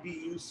might be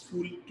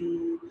useful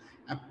to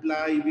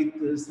apply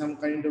with some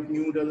kind of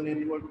neural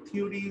network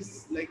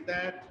theories like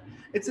that?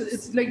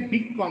 It's like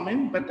big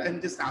comment, but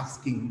I'm just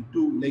asking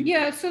to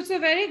Yeah, so it's a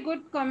very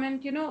good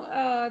comment.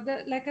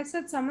 Like I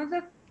said, some of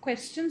the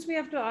questions we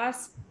have to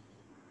ask,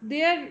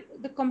 the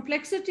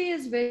complexity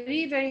is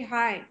very, very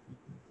high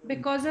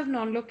because of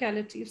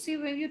non-locality. You see,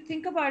 when you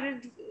think about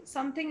it,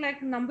 something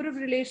like number of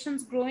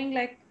relations growing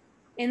like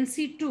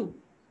NC2,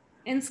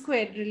 n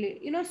squared, really,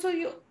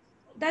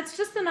 that's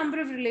just the number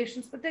of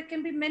relations, but there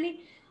can be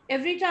many.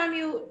 Every time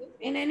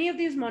in any of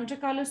these Monte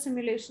Carlo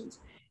simulations,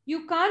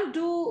 you can't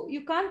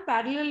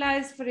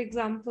parallelize, for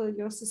example,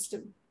 your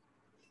system,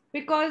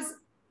 because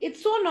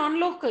it's so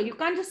non-local. You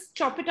can't just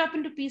chop it up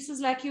into pieces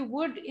like you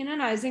would in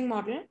an Ising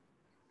model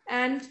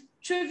and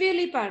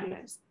trivially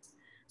parallelize.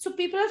 So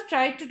people have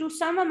tried to do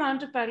some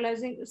amount of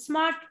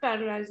smart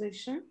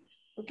parallelization.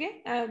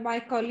 Okay, my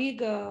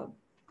colleague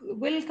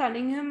Will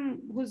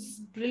Cunningham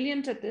was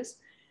brilliant at this.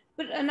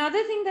 But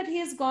another thing that he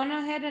has gone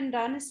ahead and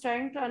done is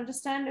trying to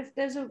understand if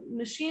there's a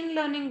machine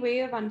learning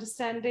way of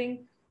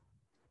understanding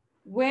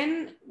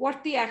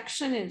what the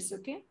action is.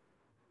 Okay,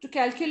 to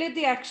calculate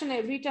the action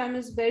every time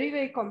is very,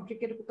 very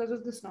complicated because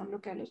of this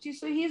non-locality.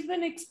 So he's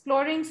been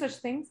exploring such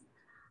things.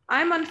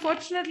 I'm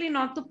unfortunately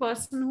not the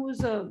person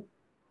who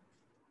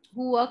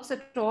works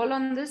at all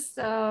on this,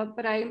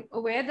 but I'm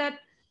aware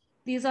that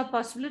these are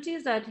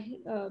possibilities that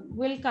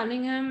Will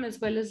Cunningham as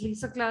well as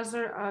Lisa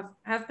Glaser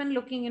have been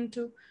looking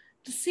into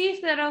to see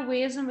if there are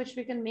ways in which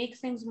we can make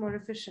things more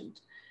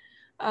efficient.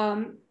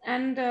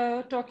 And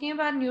talking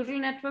about neural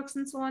networks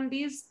and so on,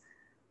 these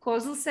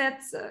causal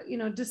sets,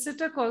 de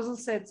Sitter causal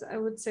sets, I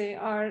would say,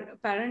 are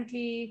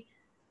apparently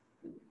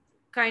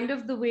kind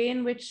of the way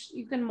in which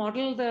you can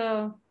model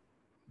the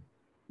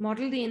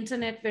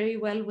internet very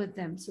well with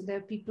them. So there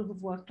are people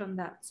who've worked on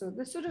that. So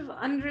the sort of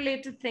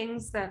unrelated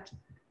things that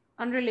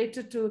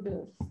unrelated to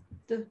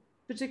the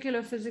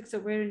particular physics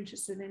that we're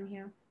interested in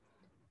here.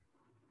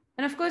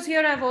 And of course,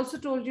 here I've also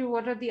told you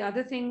what are the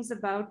other things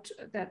about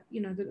that,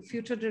 the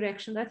future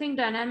direction. I think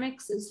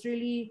dynamics is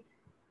really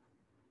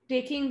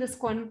taking this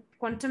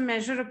quantum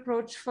measure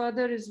approach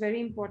further is very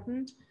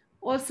important.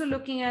 Also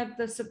looking at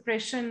the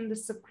suppression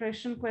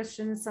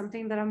question is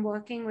something that I'm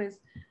working with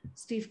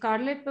Steve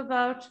Carlip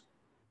about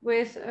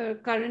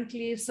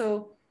currently.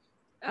 So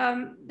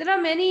there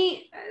are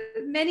many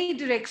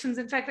directions.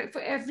 In fact,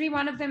 for every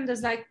one of them,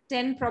 there's like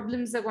 10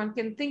 problems that one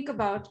can think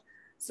about.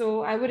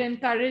 So I would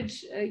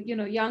encourage,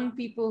 young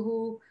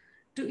people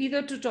to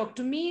either to talk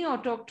to me or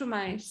talk to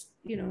my,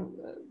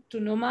 to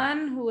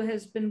Raman, who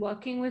has been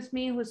working with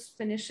me, who's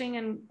finishing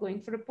and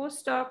going for a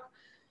postdoc,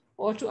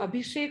 or to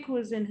Abhishek, who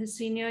is in his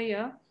senior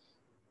year,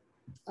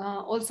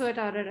 also at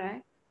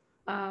RRI,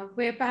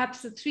 where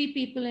perhaps the 3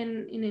 people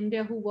in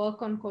India who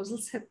work on causal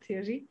set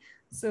theory.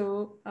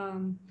 So,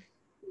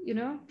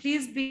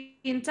 please be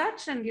in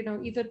touch and,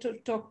 either to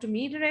talk to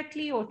me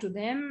directly or to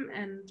them.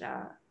 And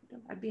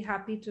I'd be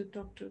happy to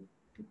talk to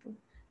people.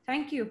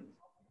 Thank you.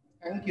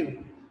 Thank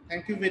you.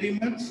 Thank you very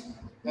much.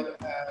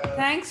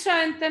 Thanks,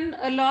 Shanthan,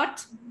 a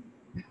lot.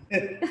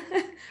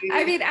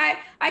 I mean,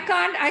 I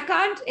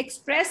can't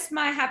express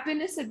my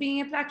happiness at being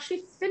able to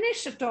actually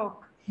finish a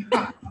talk.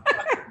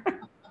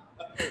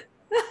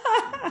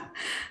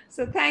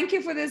 So thank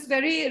you for this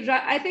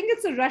I think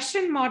it's a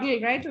Russian model,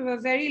 right? Of a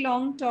very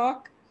long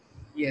talk.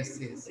 Yes,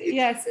 yes.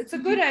 Yes, it's a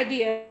good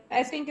idea.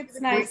 I think it's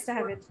nice to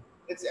have it.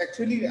 It's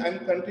actually, I'm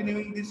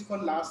continuing this for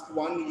last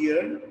 1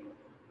 year.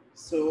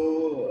 So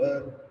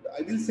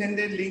I will send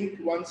a link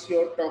once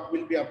your talk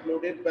will be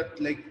uploaded, but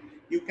like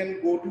you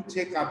can go to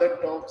check other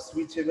talks,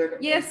 whichever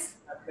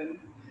happen.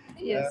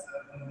 Yes.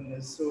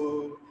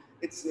 So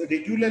it's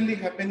regularly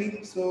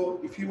happening. So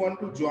if you want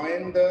to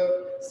join the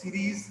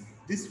series,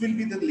 this will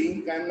be the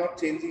link. I'm not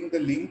changing the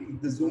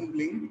link, the Zoom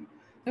link.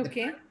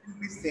 Okay. The time will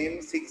be same,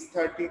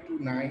 6:30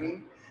 to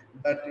 9,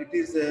 but it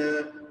is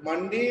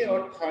Monday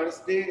or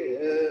Thursday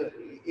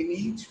in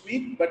each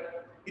week, but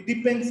it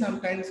depends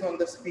sometimes on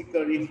the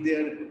speaker if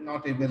they're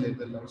not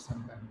available or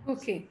sometimes.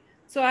 Okay.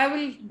 So I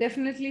will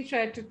definitely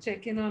try to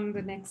check in on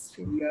the next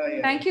week.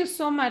 Yeah. Thank you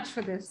so much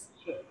for this.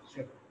 Sure.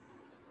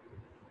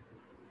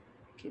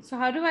 Okay, so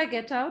how do I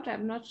get out?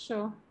 I'm not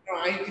sure. No,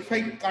 if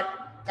I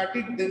cut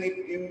it, then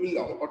you will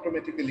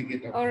automatically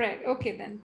get out. All right. Okay then.